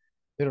sílabas,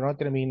 pero no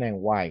termina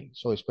en Y?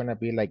 So, it's going to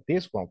be like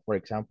this one, for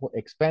example,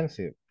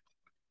 expensive.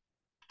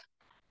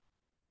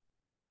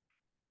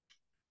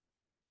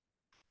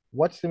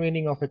 What's the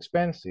meaning of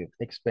expensive?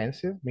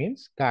 Expensive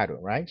means caro,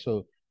 right?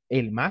 So,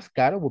 el más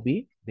caro will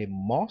be the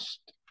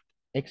most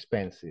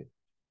expensive.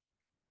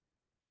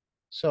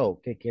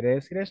 So, ¿qué quiere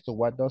decir esto?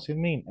 What does it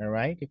mean? All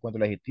right? Que cuando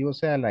el adjetivo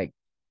sea like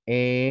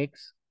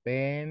expensive,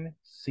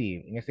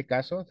 en este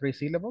caso, 3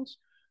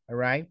 syllables, all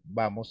right,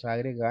 vamos a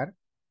agregar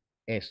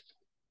esto.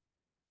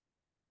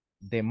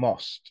 The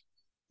most,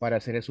 para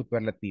hacer el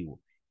superlativo.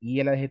 Y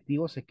el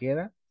adjetivo se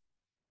queda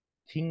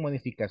sin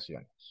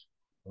modificaciones,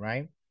 all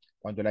right?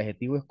 Cuando el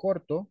adjetivo es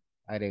corto,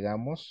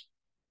 agregamos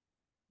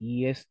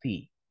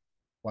est.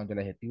 Cuando el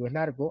adjetivo es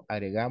largo,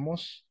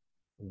 agregamos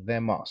the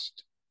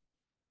most.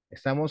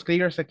 ¿Estamos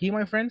clears aquí,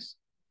 my friends?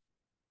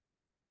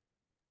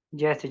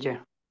 Yes,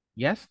 teacher.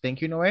 Yes,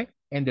 thank you, Noé.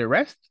 And the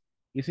rest,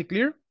 is it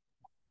clear?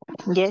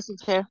 Yes,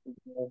 teacher.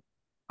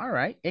 All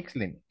right,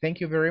 excellent. Thank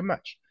you very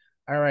much.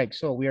 All right,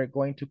 so we are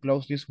going to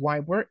close this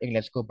whiteboard and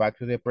let's go back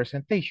to the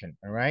presentation.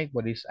 All right,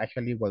 what is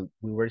actually what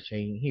we were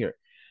saying here.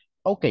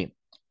 Okay,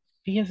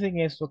 fíjense en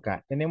esto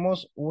acá.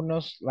 Tenemos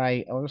unos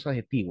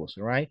adjetivos,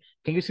 all right?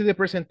 Can you see the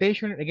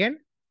presentation again?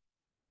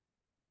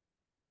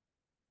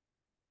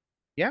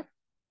 Yeah?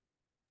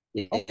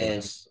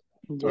 Yes.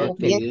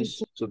 Okay.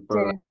 Yes,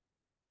 Super. teacher.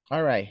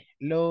 All right,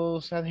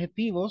 los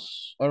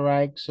adjetivos, all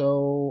right,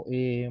 so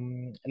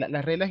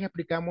las reglas que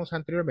aplicamos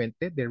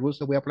anteriormente, the rules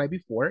that we applied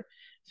before,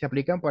 se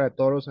aplican para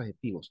todos los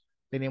adjetivos.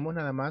 tenemos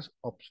nada más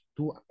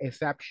two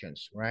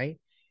exceptions, right?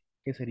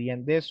 Que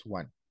serían this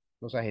one,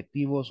 los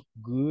adjetivos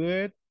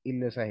good y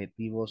los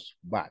adjetivos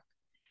bad.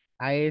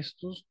 A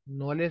estos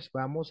no les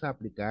vamos a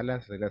aplicar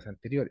las reglas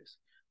anteriores.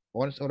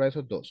 Solo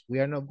esos dos. We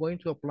are not going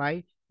to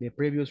apply the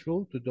previous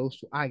rule to those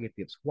two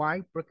adjectives.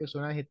 Why? Porque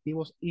son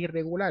adjetivos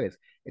irregulares.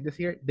 Es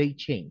decir, they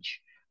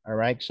change. All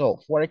right. So,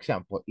 for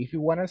example, if you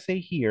want to say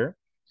here,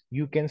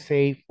 you can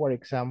say, for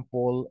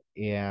example,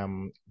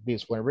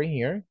 this one right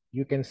here,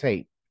 you can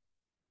say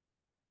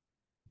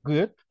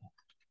good.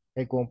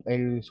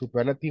 El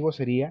superlativo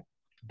sería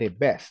the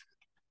best.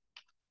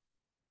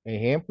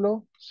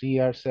 Ejemplo,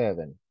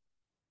 CR7.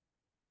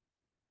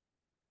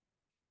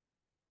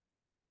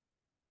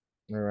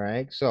 All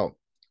right. So,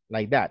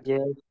 like that. Yes.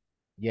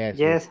 Yes,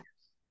 yes, Yes.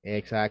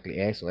 exactly.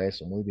 Eso.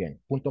 Muy bien.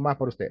 Punto más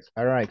por ustedes.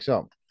 All right.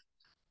 So,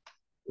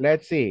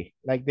 let's see.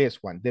 Like this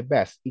one. The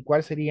best. ¿Y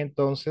cuál sería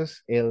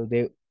entonces el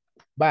de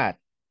bad?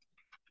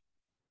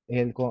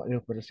 El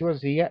operativo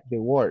sería the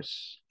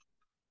worst.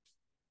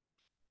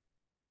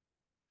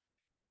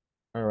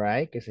 All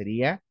right. Que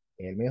sería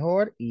el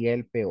mejor y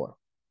el peor.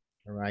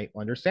 All right.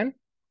 Understand?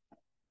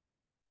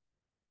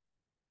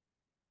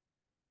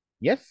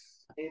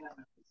 Yes.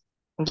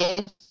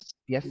 Yes.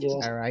 Yes. Yes.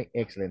 All right.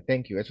 Excellent.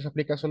 Thank you. Eso se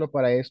aplica solo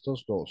para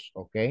estos dos.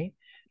 Okay.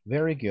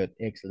 Very good.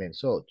 Excellent.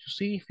 So to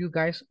see if you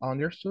guys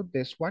understood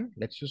this one,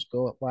 let's just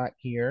go back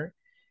here.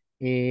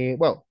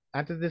 Well,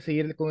 antes de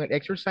seguir con el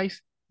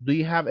exercise, do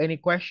you have any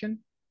question?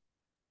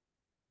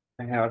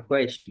 I have a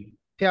question.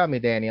 Tell me,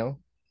 Daniel.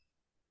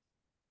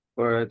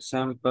 For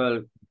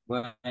example,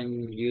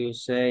 when you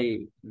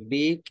say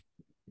big,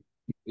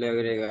 le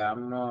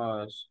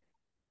agregamos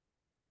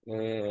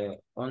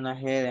una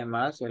G de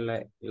más,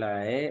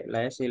 la E,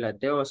 la S y la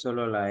T, o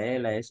solo la E,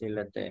 la S y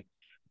la T.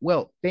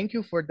 Well, thank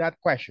you for that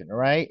question, all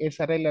right?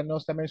 Esa regla no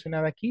está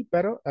mencionada aquí,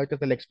 pero ahorita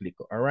te la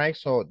explico, all right?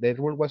 So the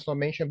rule was not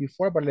mentioned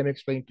before, but let me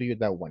explain to you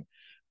that one.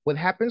 What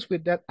happens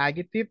with that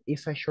adjective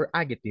is a short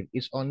adjective.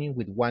 It's only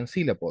with one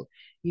syllable.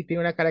 Y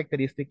tiene una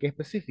característica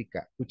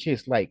específica, which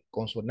is like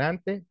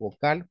consonante,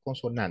 vocal,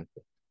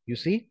 consonante. You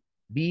see?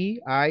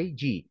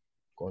 B-I-G.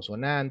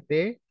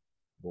 Consonante,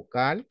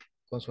 vocal,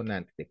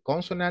 consonante. The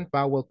consonant,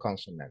 vowel,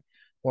 consonant.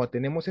 Cuando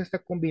tenemos esta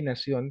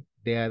combinación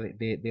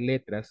de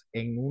letras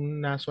en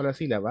una sola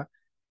sílaba,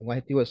 un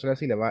adjetivo de sola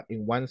sílaba,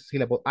 in one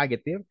syllable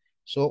adjective,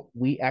 so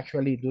we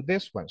actually do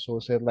this one. So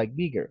it says like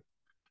bigger,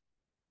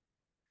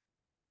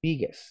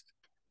 biggest,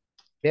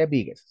 the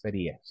biggest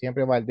sería.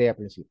 Siempre va el de al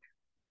principio.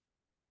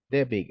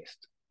 The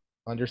biggest.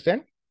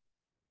 Understand?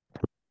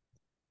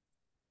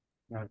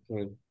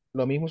 Okay.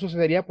 Lo mismo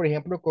sucedería, por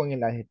ejemplo, con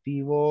el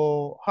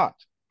adjetivo hot.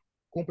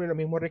 Cumple los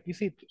mismos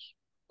requisitos.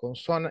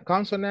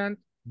 Consonant,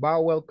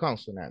 vowel,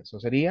 consonant. So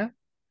sería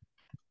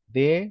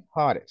the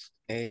hottest.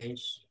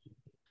 H,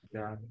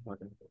 ya,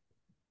 whatever.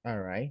 All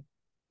right.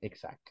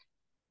 Exactly.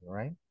 All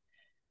right.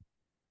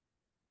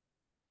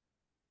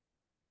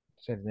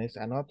 So next,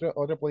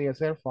 otro podría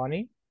ser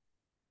funny,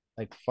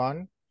 like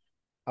fun.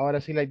 Ahora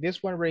sí, like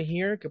this one right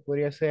here, que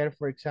podría ser,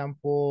 for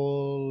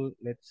example,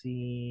 let's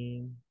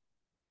see,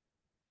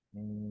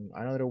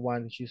 another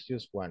one, choose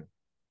just one.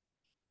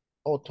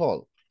 Oh,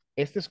 tall.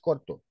 Este es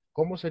corto.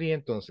 ¿Cómo sería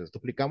entonces?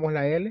 ¿Duplicamos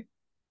la L?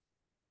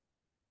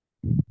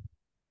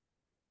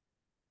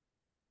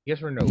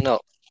 Yes or no? No,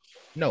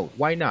 No,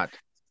 why not?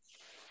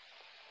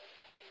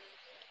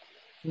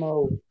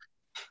 No.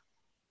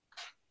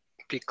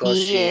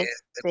 because she Yes,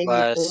 they do.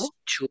 was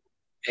too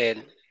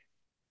L.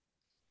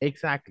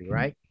 Exactly,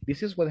 right?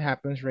 This is what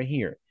happens right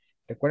here.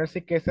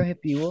 Recuérdense que este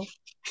adjetivo,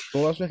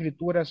 toda su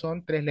escritura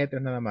son tres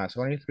letras nada más,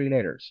 only three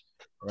letters,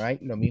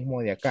 right? Lo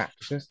mismo de acá.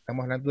 Entonces,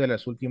 estamos hablando de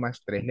las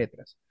últimas tres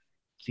letras.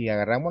 Si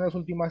agarramos las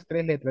últimas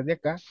tres letras de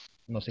acá,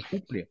 no se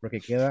cumple, porque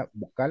queda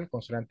vocal,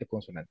 consonante,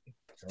 consonante.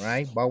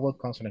 Right? Vowel,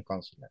 consonant,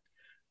 consonant.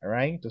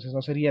 Right? Entonces,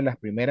 no serían las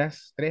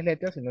primeras tres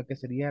letras, sino que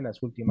serían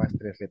las últimas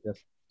tres letras,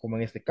 como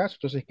en este caso.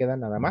 Entonces, queda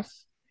nada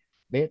más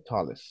de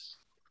tallest.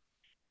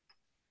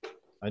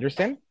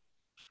 Understand?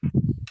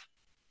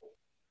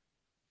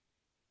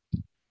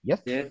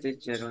 Yes. Yes,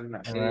 teacher, All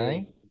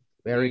right.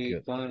 Very y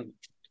good.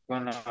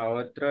 con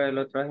el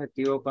otro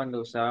adjetivo,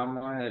 cuando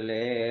usábamos el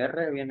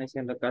ER, viene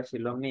siendo casi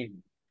lo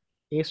mismo.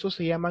 Eso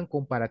se llaman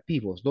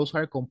comparativos. Those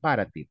are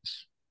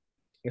comparatives.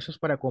 Eso es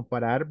para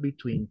comparar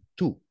between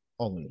two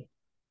only.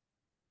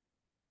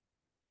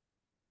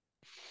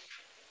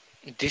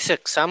 This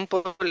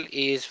example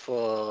is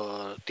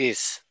for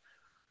this,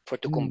 for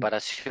tu Mm,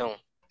 comparación.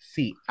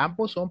 sí,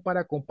 ambos son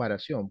para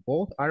comparación.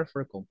 Both are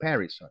for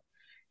comparison.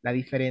 La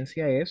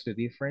diferencia es, the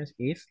difference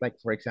is, like,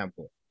 for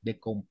example, the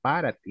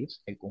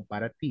comparatives, el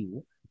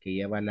comparativo, que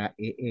lleva la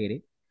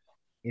ER,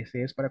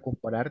 ese es para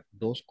comparar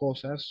dos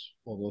cosas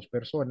o dos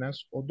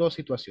personas o dos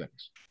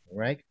situaciones.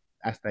 Right?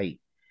 Hasta ahí.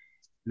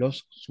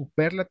 Los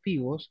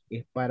superlativos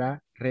es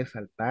para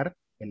resaltar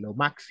en lo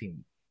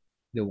máximo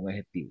de un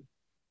adjetivo.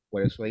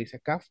 Por eso dice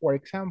acá, for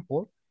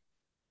example,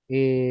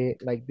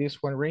 like this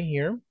one right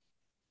here,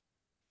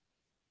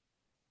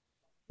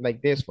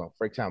 like this one,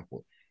 for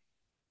example.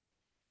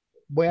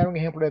 Voy a dar un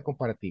ejemplo de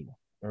comparativo.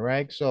 All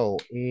right, so,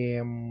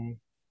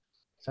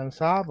 San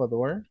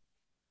Salvador,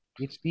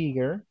 it's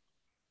bigger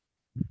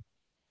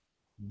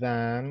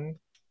than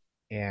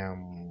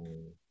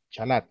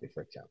Chalate,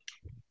 for example.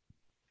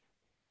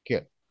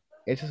 Good.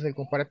 Ese es el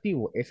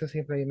comparativo. Ese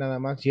siempre nada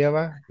más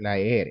lleva la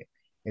ER.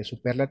 El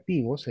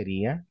superlativo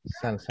sería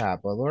San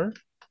Salvador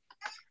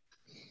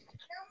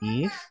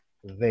is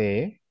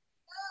the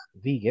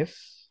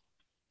biggest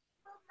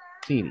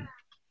city.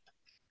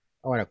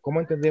 Ahora, ¿cómo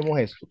entendemos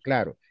esto?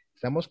 Claro,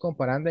 estamos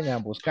comparando en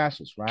ambos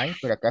casos, right?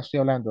 Pero acá estoy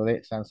hablando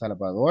de San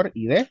Salvador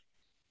y de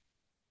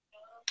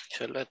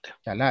Chalate.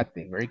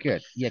 Chalate. Very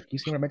good. Y aquí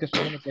simplemente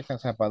estoy diciendo que San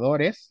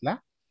Salvador es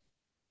la,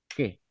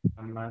 ¿qué?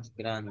 La más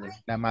grande.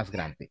 La más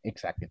grande,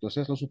 exacto.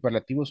 Entonces los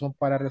superlativos son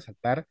para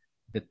resaltar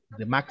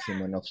the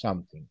maximum of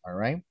something, all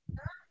right?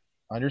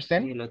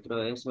 Understand? Y el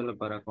otro es solo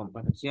para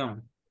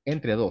comparación.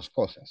 Entre dos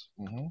cosas.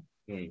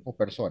 Okay. O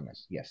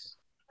personas, yes.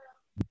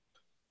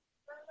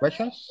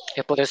 Questions?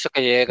 Es por eso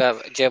que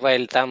lleva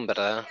el tan,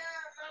 ¿verdad?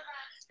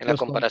 En la Los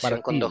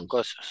comparación con dos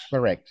comparativos. cosas.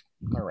 Correct,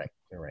 correct,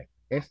 correct.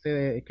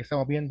 Este que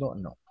estamos viendo,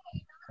 no.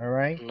 All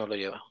right? No lo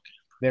lleva.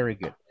 Very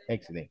good.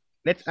 Excellent.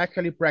 Let's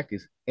actually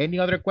practice. Any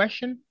other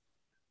question?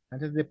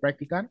 Antes de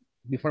practicar?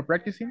 Before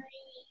practicing?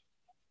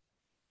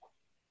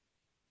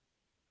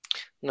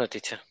 No,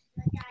 teacher.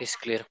 It's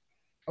clear.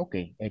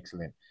 Okay,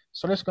 excellent.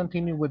 So let's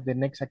continue with the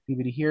next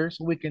activity here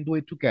so we can do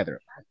it together.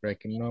 I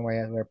can know I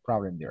have a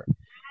problem there.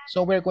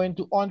 So we're going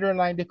to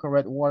underline the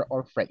correct word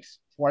or phrase.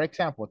 For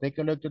example, take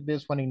a look at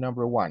this one in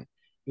number 1.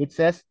 It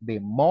says the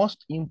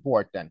most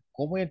important.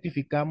 ¿Cómo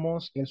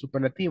identificamos el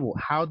superlativo?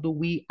 How do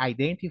we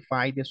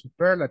identify the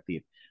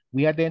superlative?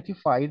 We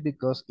identify it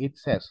because it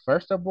says,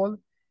 first of all,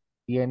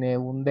 tiene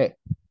un de.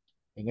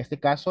 En este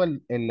caso,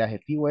 el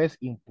adjetivo es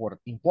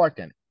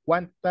important.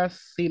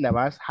 ¿Cuántas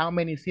sílabas? How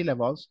many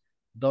syllables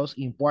does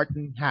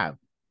important have?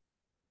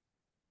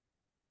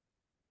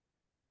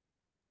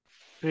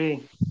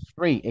 3.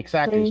 3,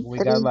 exactly. So we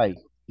got Three. like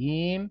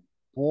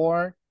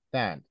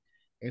important.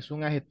 Es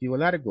un adjetivo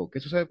largo. ¿Qué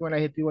sucede con el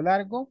adjetivo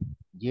largo?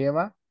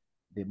 Lleva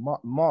the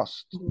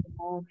most.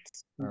 All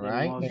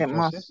right. most.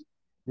 Entonces,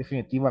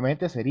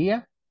 definitivamente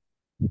sería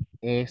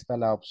esta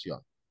la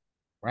opción.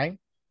 Right?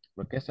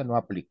 Porque esta no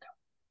aplica.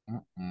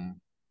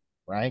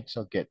 Right?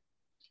 So good.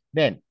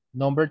 Then,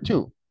 number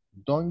 2,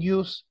 don't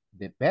use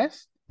the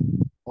best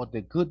or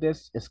the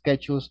goodest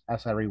schedules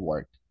as a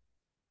reward.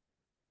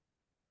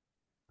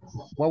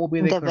 What would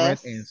be the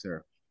correct best.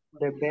 answer?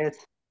 The best.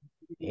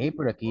 Hey,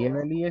 pero aquí en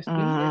el IST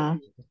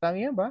está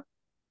bien, ¿va?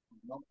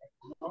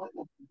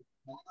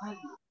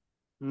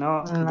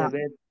 No, the No,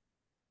 best.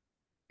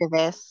 the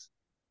best.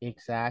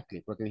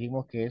 Exactly, porque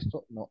dijimos que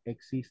esto no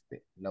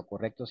existe. Lo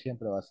correcto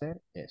siempre va a ser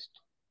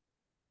esto.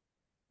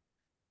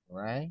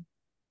 Right?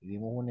 Y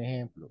dimos un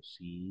ejemplo.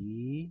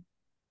 CR7.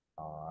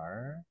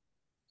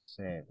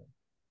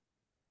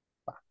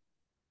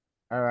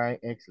 All right,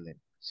 excellent.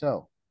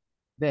 So,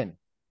 then,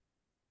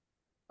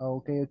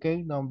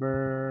 okay,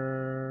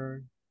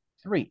 number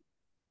 3.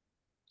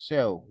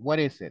 So, what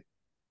is it?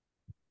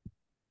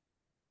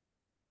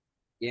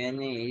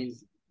 Jenny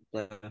is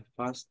the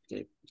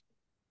fastest.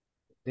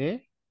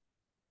 The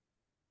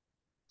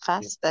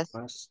Fastest.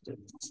 Fastest.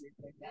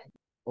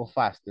 or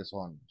fastest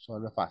on? So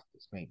the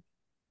fastest, maybe.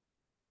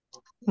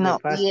 No,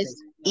 The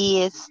fastest.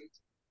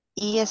 EST.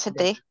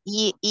 EST.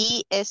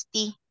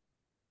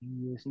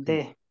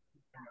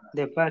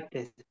 The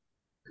fastest.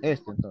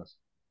 Este entonces.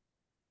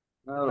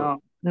 No,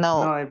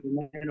 No. el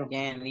primero.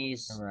 Jenny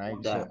is All right,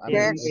 the so, I mean,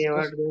 Tiene que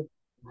llevar estos, dos.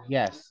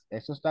 yes,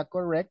 eso está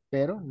correct,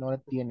 pero no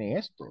tiene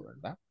esto,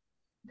 ¿verdad?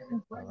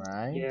 All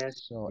right,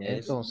 Yes. so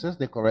Yes. entonces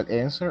the correct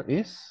answer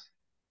is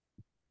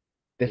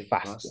the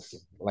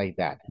fastest, like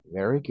that.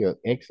 Very good,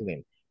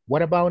 excellent.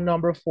 What about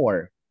number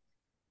 4?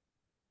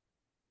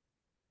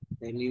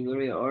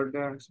 Delivery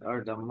orders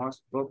are the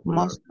most popular.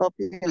 Most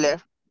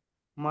popular.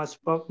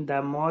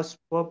 The most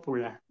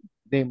popular.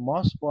 The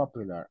most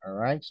popular, all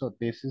right? So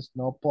this is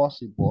not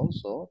possible,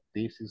 so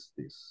this is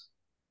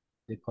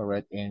the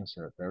correct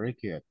answer. Very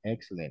good,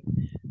 excellent.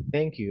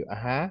 Thank you,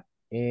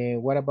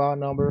 And what about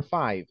number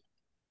 5?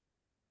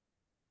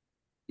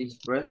 This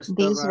This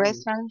restaurant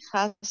restaurant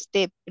has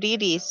the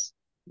prettiest.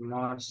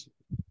 most,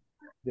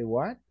 The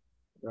what?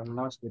 the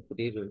most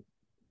pretty.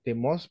 The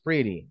most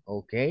pretty,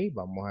 ok,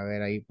 vamos a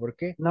ver ahí por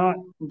qué.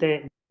 No,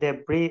 the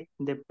prettiest.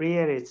 The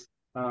pretty,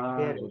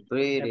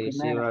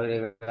 sí va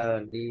agregado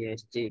al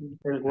IST.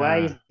 El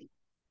guay.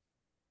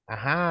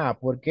 Ajá,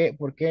 ¿por qué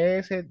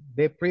ese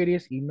the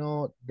prettiest y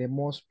no the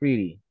most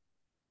pretty?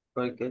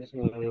 Porque se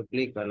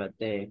duplica la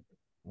T.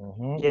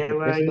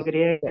 Lleva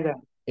Y.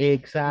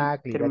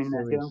 Exactly, that's the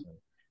Terminación. reason.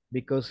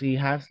 Because he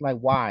has like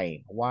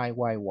why.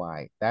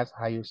 That's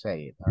how you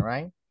say it, all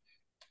right?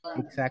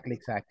 Exactly.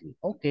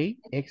 Okay,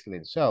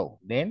 excellent. So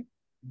then,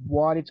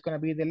 what is going to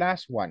be the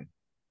last one?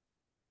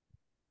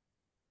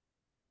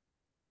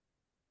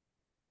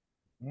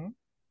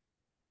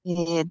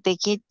 The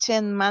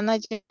kitchen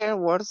manager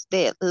works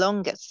the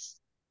longest.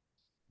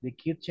 The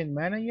kitchen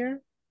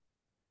manager?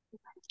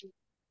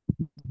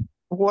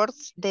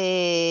 Works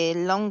the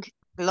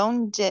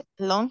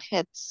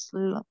longest,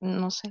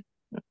 no sé.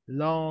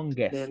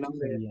 Longest. The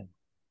longest. sería.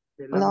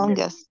 The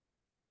longest.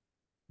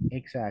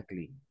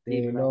 Exactly.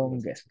 The The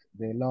longest.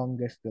 The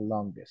longest. The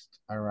longest.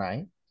 All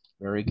right.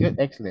 Very good.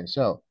 Excellent.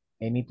 So,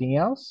 anything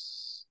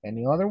else?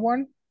 Any other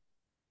one?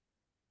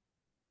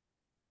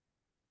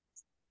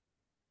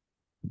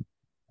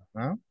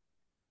 Huh?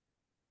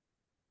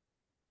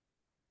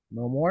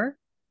 No more?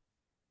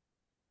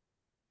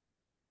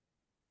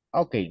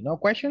 Okay, no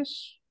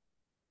questions?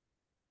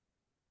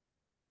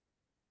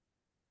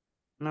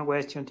 No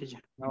question, teacher.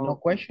 No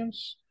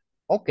questions?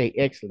 Okay,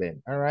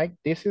 excellent. All right.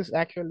 This is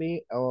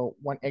actually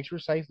one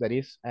exercise that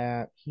is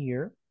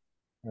here.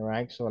 All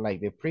right. So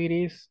like the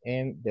prettiest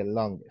and the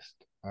longest.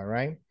 All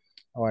right.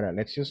 All right.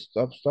 Let's just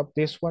stop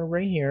this one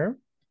right here.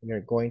 We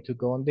are going to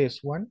go on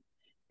this one.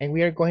 And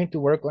we are going to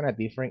work on a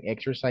different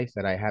exercise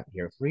that I have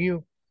here for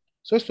you.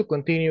 So as to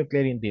continue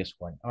clearing this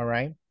one. All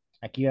right.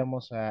 Aquí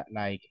vamos a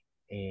like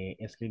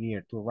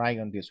escribir, to write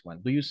on this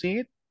one. Do you see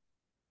it?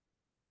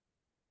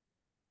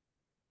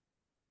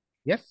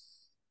 Yes.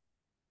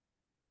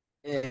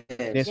 The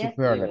Yes.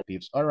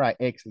 superlatives. All right,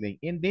 excellent.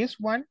 In this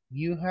one,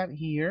 you have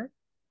here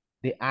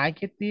the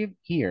adjective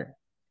here,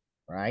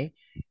 right?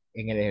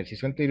 En el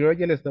ejercicio anterior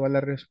ya les daba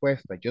la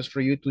respuesta, just for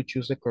you to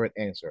choose the correct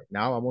answer.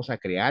 Now vamos a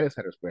crear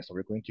esa respuesta.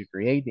 We're going to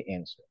create the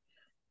answer.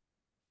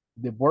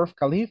 The Burj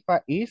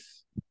Khalifa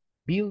is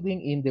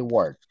building in the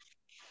world.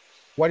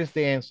 What is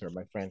the answer,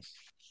 my friends?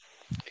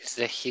 It's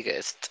the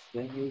highest.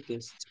 The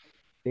biggest.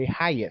 The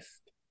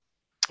highest.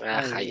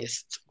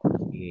 Highest.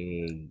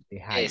 Okay, the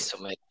highest.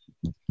 Eso, me.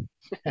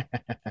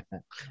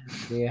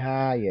 The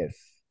highest.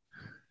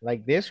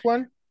 Like this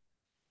one?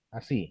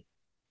 Así.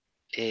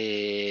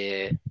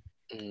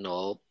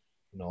 No.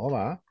 No,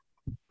 va.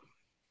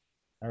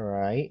 All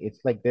right,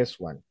 it's like this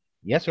one.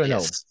 Yes or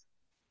no?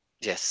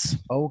 Yes.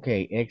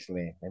 Okay,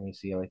 excellent. Let me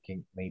see if I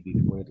can maybe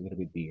put it a little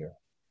bit bigger.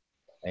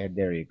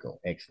 There you go,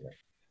 excellent.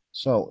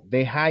 So,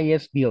 the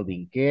highest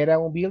building. ¿Qué era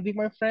un building,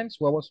 my friends?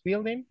 What was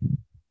building?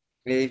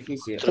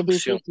 Edificio.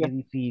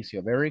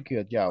 Edificio. Very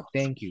good job.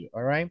 Thank you.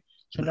 All right.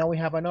 So now we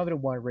have another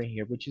one right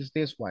here, which is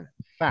this one.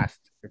 Fast.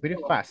 Repeat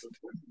it fast.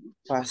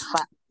 Fast.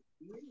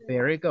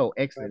 There you go.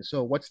 Excellent.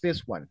 So what's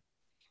this one?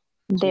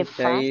 The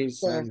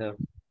fastest.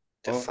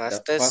 The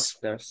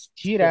fastest.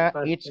 Cheetah,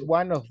 it's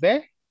one of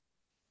the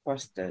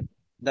Fastest.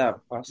 The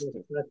fastest.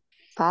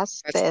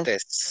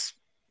 Fastest.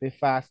 The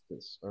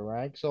fastest. All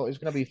right. So it's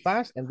gonna be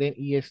fast and then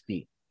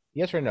EST.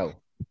 Yes or no?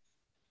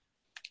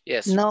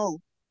 Yes. No.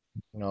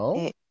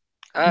 No.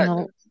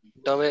 No.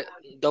 Double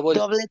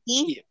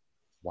T.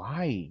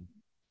 Why?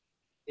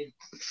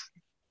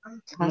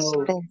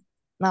 No.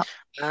 No.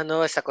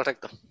 No, está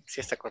correcto.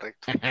 Sí está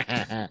correcto.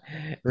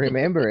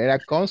 Remember, era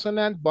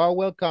consonant,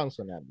 vowel,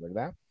 consonant,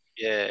 ¿verdad?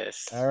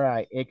 Yes. All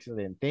right,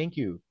 excellent. Thank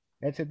you.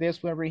 Let's say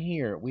this one right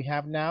here. We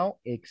have now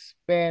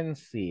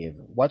expensive.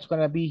 What's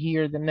going to be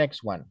here the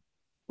next one?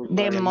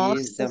 The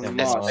most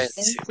expensive.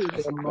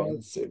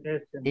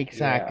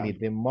 Exactly, Yeah.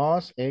 the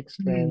most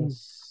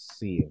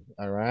expensive.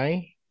 All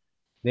right,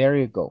 there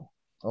you go.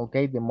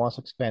 Okay, the most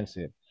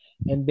expensive.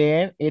 And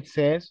then it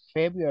says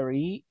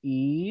February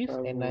is,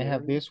 and I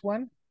have this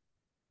one.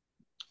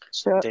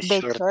 The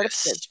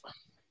shortest.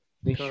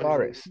 The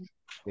shortest.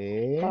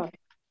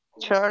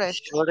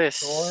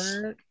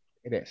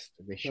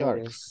 The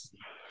shortest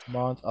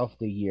month of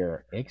the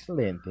year.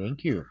 Excellent,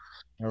 thank you.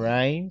 All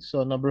right,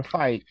 so number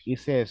 5, it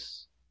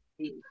says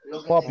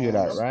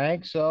popular,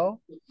 right?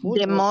 So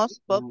the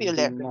most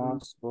popular. The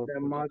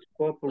most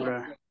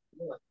popular.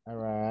 All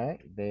right,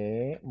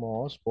 the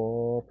most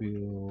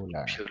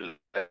popular.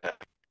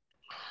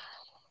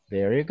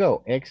 There you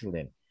go,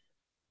 excellent.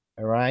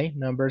 All right,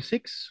 number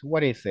 6,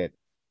 what is it?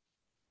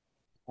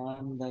 I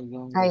am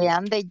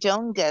the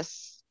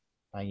youngest.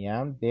 I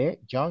am the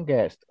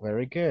youngest.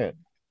 Very good.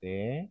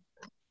 The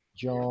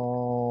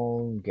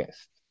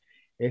youngest.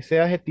 Ese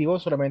adjetivo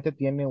solamente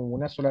tiene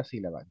una sola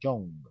sílaba.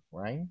 Young,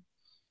 right?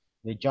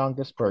 The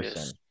youngest person.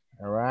 Yes.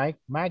 All right.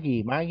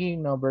 Maggie,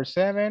 number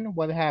 7.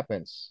 What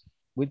happens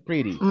with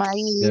pretty?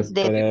 Maggie is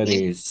the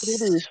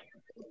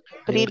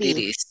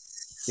prettiest.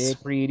 The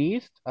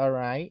prettiest. All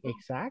right.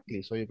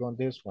 Exactly. So you're going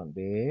this one.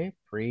 The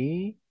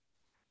prettiest.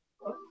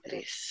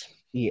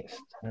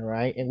 All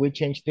right. And we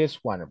change this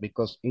one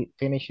because it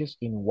finishes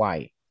in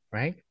Y,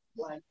 right?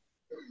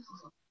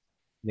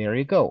 There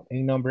you go.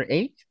 In number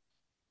 8,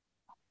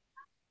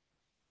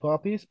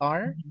 puppies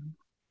are?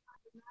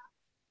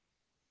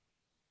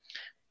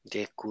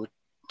 The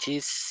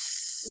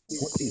cuties.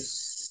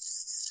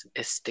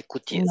 It's the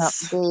cuties.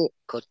 No,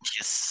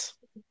 cuties.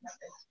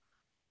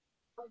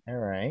 All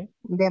right.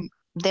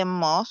 The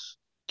most.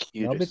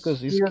 No,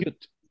 because it's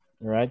cute.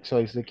 All right. So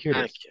it's the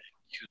cutest.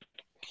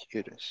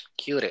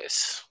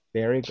 Cutest.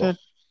 There you go.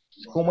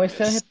 Como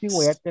este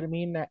adjetivo ya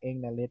termina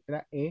en la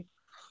letra E,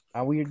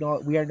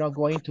 we are not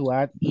going to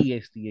add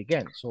EST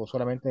again. So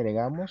solamente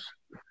agregamos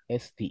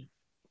ST.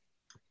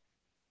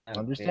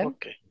 Understand?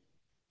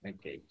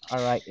 Okay.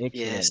 All right, excellent.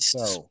 Yes.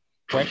 So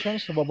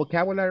questions about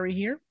vocabulary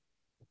here?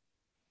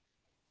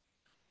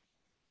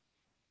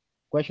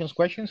 Questions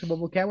about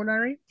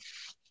vocabulary?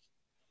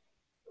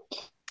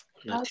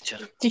 No,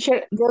 teacher.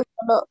 Teacher, yo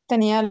solo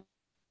tenía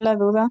la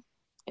duda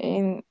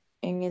en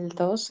el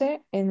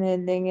 12, en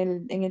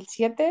el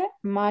 7,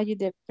 mayo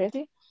de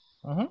Pretty.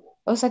 Uh-huh.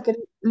 O sea que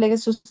le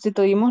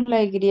sustituimos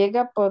la Y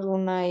por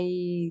una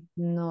I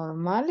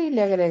normal y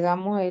le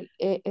agregamos el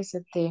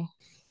EST.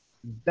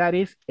 That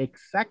is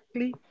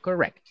exactly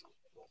correct.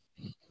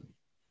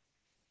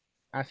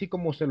 Así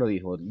como usted lo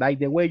dijo, like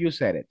the way you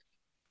said it.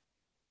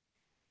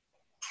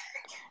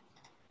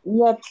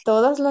 Y a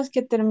todas las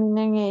que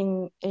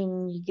terminen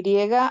en Y,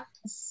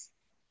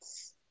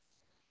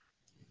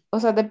 o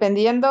sea,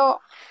 dependiendo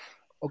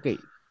Ok.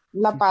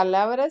 la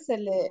palabra se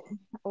le...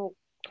 oh,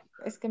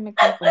 es que me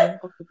confundí un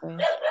poquito ahí.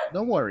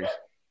 No worries.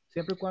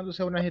 Siempre y cuando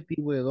sea un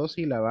adjetivo de 2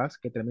 sílabas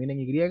que termine en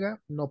Y,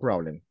 no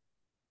problem.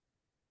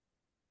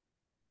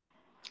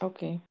 Ok.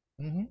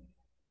 Mm-hmm.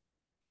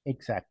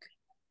 Exactly.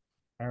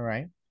 All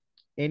right.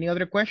 Any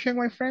other question,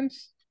 my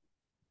friends?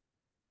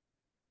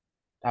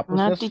 Pues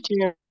No,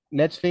 teacher.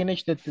 let's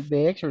finish the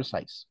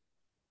exercise.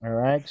 All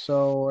right,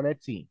 so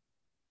let's see.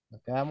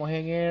 Nos quedamos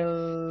en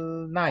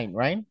el 9,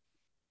 right?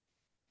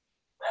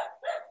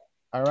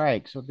 All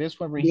right, so this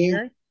one right Yeah.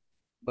 here,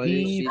 But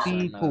it's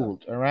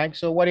difficult. All right,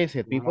 so what is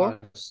it, people?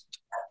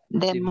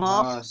 The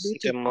most The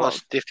difficult.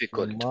 most The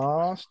difficult.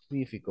 most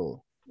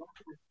difficult.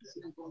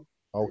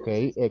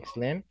 Okay,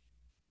 excellent.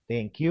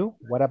 Thank you.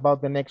 What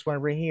about the next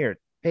one right here?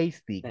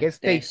 Tasty. ¿Qué es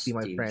tasty,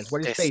 my friends?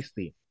 What is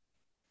tasty?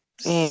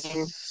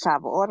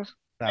 Sabor.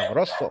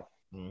 Sabroso.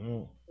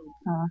 Mhm.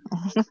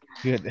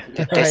 Good.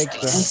 The All right,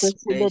 testes. so.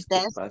 Entonces,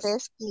 the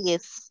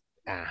tastiest.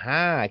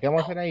 Ajá, ¿qué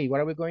vamos a hacer ahí? What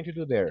are we going to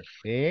do there?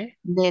 ¿Eh?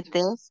 The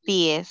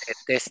tastiest. The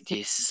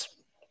testes.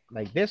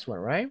 Like this one,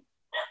 right?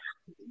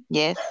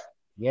 Yes.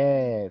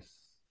 Yes.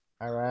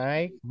 All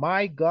right.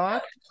 My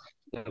God.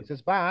 This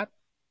is bad.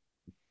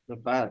 The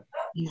bad.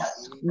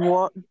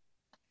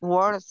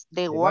 Words.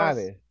 The De words.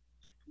 bade.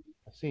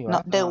 Así, No,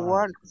 ¿va? the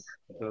words.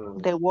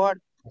 The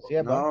word. Así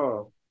es, ¿va?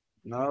 No.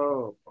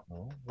 No.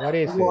 What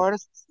is it?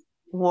 Words.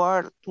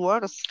 Words.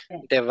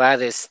 The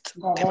baddest.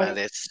 The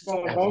baddest.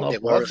 That's not The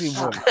worst.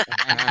 possible.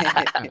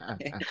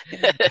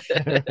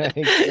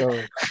 Right,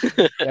 so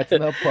that's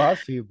not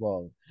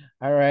possible.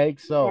 All right,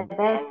 so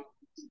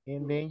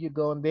and then you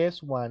go on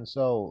this one.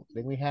 So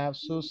then we have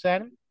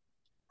Susan.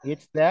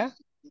 It's the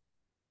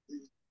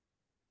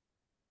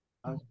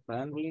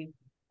Friendly.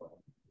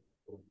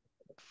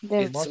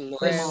 The It's most most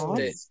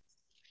friendly. is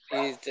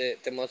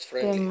the most the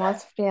friendly.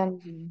 most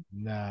friendly.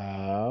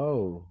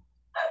 No.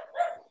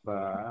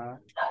 Bad.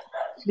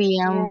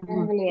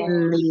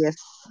 Friendliest.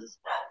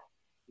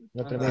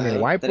 No termina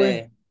en Y,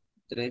 pues.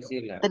 Tres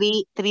sílabas.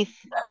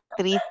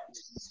 Three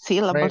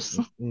syllables.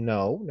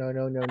 No.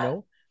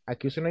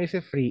 Aquí usted no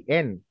dice free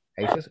en.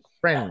 Ahí dice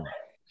friend.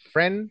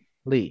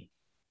 Friendly.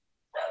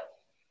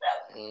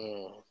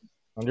 Mm.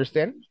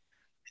 Understand?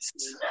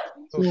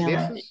 So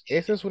Yeah.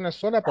 esa es una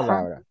sola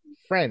palabra.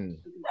 Friend.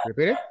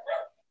 Repeat it.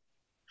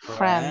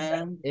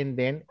 Friend. And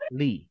then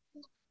Lee.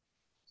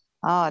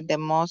 Oh, the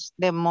most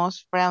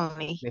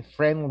friendly. The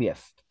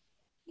friendliest.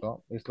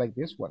 So it's like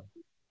this one.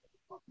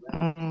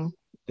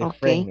 The Okay.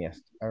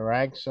 friendliest. All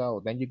right.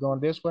 So then you go on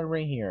this one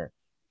right here.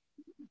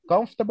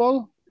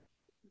 Comfortable.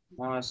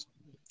 Most.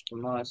 The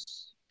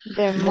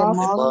The most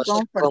most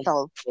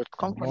Comfortable.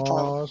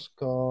 Most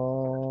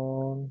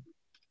comfortable.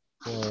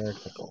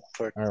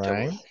 All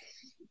right.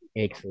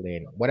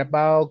 Excellent. What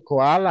about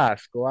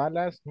koalas?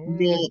 Koalas.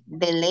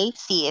 The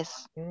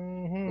laziest.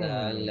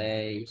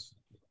 The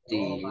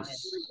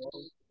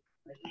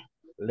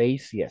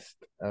Laziest.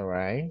 All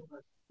right.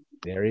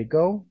 There you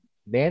go.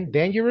 Then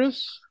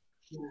dangerous.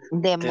 The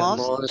The most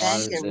most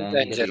dangerous.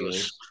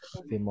 dangerous.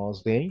 The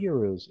most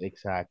dangerous.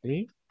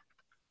 Exactly.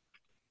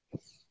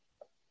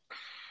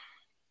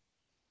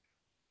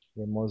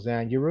 The most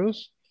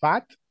dangerous.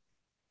 Fat.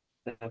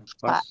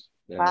 Fast.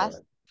 The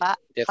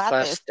Fattest.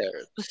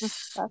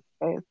 fastest.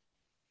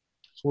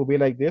 So will be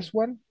like this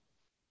one.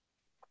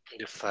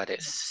 The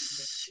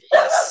fattest.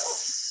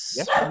 Yes.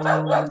 Yes.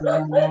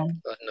 Oh,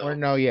 Or no.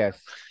 no, yes.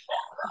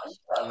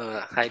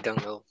 I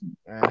don't know.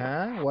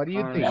 What do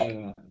you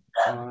think?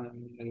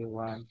 Only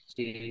one,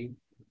 two.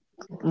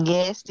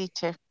 Yes,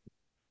 teacher.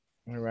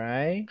 All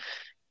right.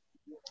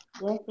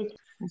 Yes, teacher.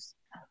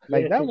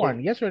 Like that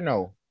one, yes or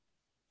no?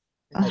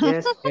 Like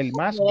Yes. el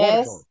más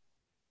Yes.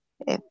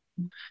 gordo.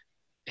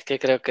 Es que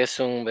creo que es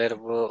un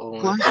verbo,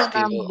 un Consonant,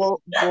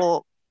 adjetivo.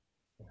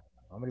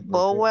 Hombre, ¿por qué?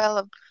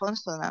 vowel,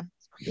 consonant.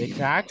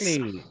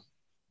 Exactly.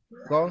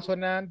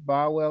 Consonant,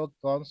 vowel,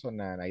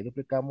 consonant. Ahí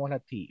duplicamos la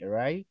T, all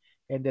right?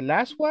 And the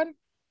last one?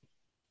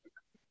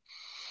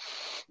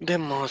 The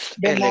most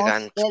The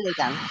elegant. most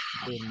elegant.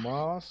 The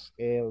most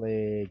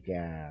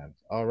elegant.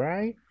 All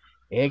right.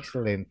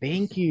 Excellent.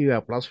 Thank you.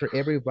 Applause for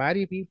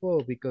everybody,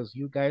 people, because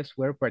you guys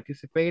were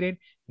participating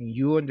and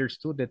you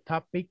understood the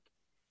topic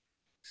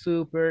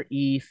super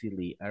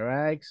easily. All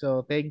right.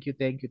 So thank you.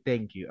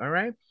 All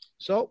right.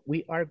 So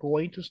we are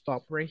going to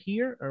stop right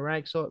here. All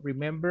right. So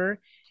remember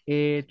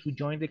to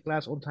join the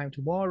class on time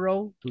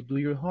tomorrow, to do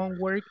your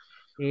homework.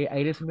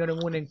 Ahí les enviaron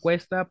una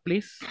encuesta,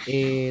 please.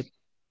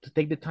 to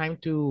take the time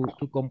to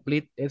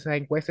complete esa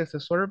encuesta, ese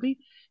survey.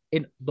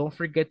 And don't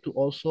forget to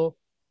also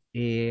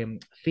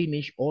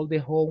finish all the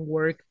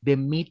homework, the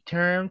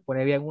midterm, por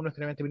ahí algunos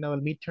que no han terminado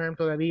el midterm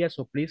todavía,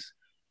 so please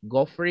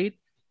go for it,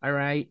 all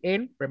right?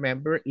 And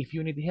remember, if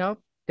you need help,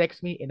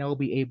 text me and I will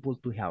be able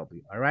to help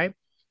you, all right?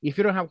 If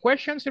you don't have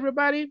questions,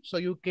 everybody, so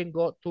you can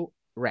go to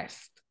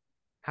rest.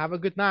 Have a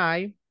good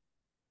night.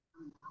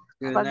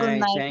 Good Have a good night.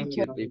 night, Thank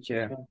teacher. you,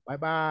 teacher.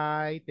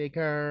 Bye-bye. Take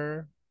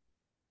care.